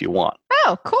too if you want.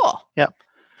 Oh, cool. Yeah.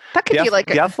 That could be like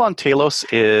the Athlon Talos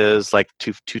is like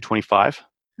 $225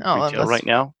 right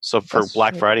now. So for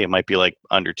Black Friday, it might be like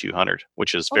under $200,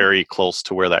 which is very close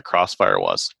to where that Crossfire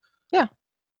was. Yeah.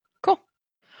 Cool.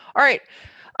 All right.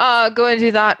 Go and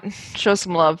do that. Show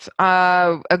some love.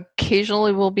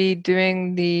 Occasionally we'll be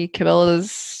doing the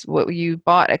Cabela's, what you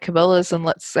bought at Cabela's, and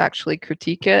let's actually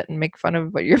critique it and make fun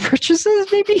of what your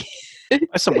purchases maybe.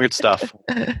 Buy some weird stuff.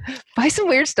 Buy some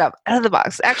weird stuff out of the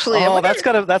box. Actually, that's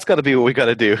gotta be what we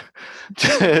gotta do.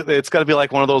 It's gotta be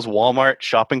like one of those Walmart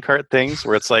shopping cart things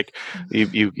where it's like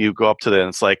you go up to and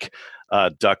it's like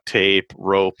duct tape,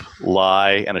 rope,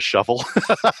 lye, and a shovel.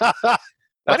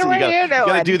 That's what you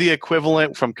gotta do the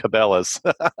equivalent from Cabela's.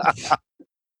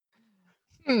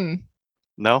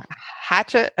 No?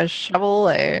 Hatchet, a shovel,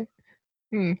 I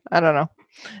don't know.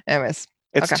 Anyways.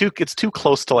 It's too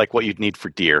close to like what you'd need for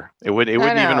deer. It wouldn't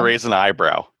even raise an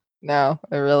eyebrow. No,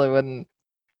 it really wouldn't.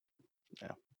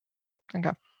 Yeah. Okay.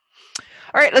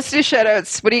 All right, let's do shout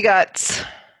outs. What do you got?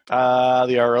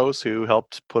 The ROs who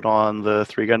helped put on the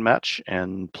 3-gun match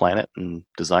and plan it and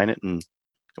design it, and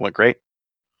it went great.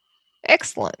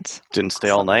 Excellent. Didn't stay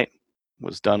all night.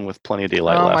 Was done with plenty of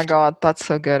daylight left. Oh my God, that's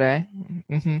so good, eh?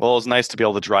 Mm-hmm. Well, it was nice to be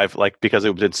able to drive, because it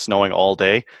had been snowing all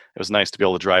day. It was nice to be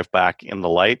able to drive back in the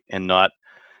light and not,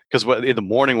 because in the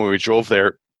morning when we drove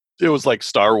there, it was like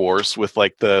Star Wars with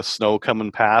like the snow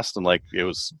coming past, and like it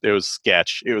was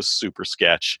sketch. It was super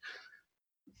sketch.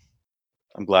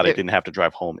 I'm glad I didn't have to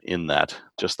drive home in that,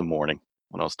 just the morning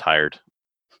when I was tired.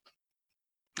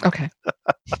 Okay.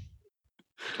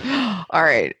 All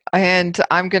right. And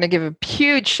I'm going to give a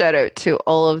huge shout out to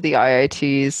all of the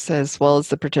IITs as well as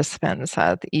the participants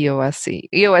at the EOSC.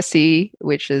 EOSC,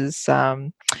 which is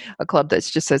a club that's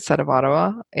just outside of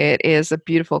Ottawa. It is a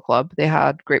beautiful club. They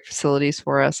had great facilities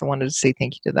for us. I wanted to say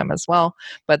thank you to them as well.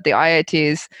 But the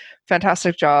IITs,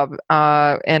 fantastic job.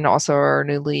 And also our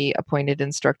newly appointed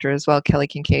instructor as well, Kelly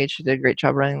Kincaid. She did a great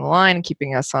job running the line and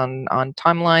keeping us on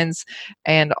timelines.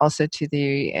 And also to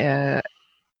the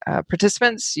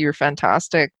participants, you're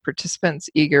fantastic participants,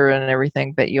 eager and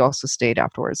everything, but you also stayed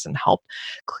afterwards and helped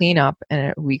clean up,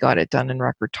 and we got it done in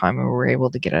record time, and we were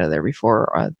able to get out of there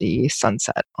before the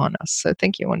sunset on us. So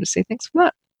thank you. I wanted to say thanks for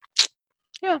that.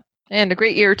 Yeah. And a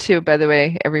great year too, by the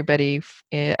way, everybody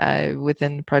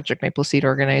within Project Maple Seed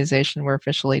organization. We're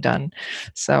officially done.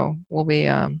 So we'll be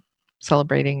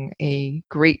celebrating a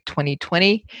great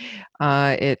 2020.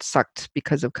 It sucked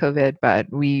because of COVID,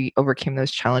 but we overcame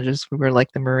those challenges. We were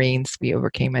like the Marines. We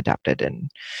overcame, adapted, and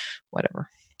whatever.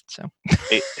 So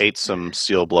ate some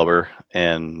seal blubber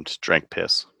and drank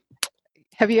piss.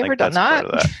 Have you ever done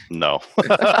that? No.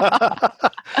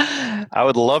 I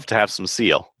would love to have some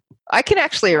seal. I can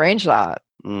actually arrange that.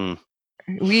 We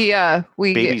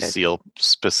baby seal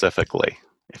specifically.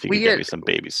 If you could get me some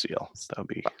baby seal, that would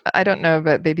be. I don't know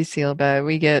about baby seal, but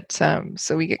we get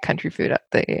we get country food at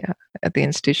the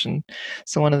institution.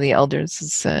 So one of the elders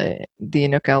is the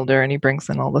Inuk elder, and he brings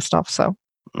in all the stuff. So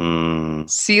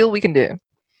seal we can do.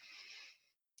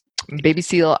 Baby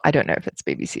seal, I don't know if it's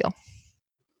baby seal.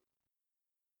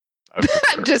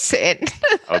 I'm just saying.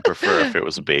 I would prefer if it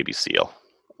was a baby seal.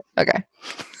 Okay.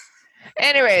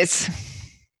 Anyways,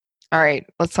 all right,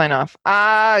 let's sign off.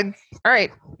 All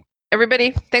right.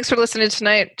 everybody, thanks for listening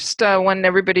tonight. Just want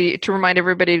everybody to remind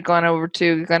everybody to go on over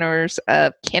to Gunners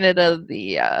of Canada,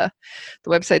 the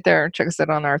website there, and check us out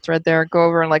on our thread there. Go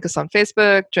over and like us on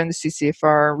Facebook, join the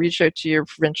CCFR, reach out to your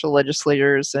provincial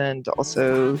legislators, and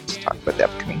also to talk about the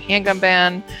upcoming handgun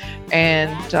ban.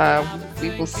 And we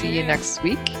will see you next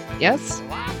week. Yes?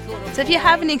 So if you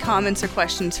have any comments or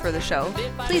questions for the show,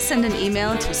 please send an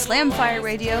email to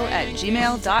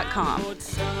slamfireradio@gmail.com.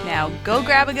 Now go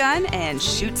grab a gun and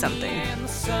shoot something.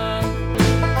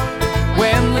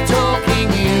 When the talking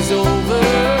is over,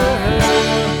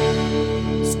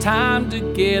 it's time to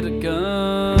get a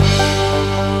gun.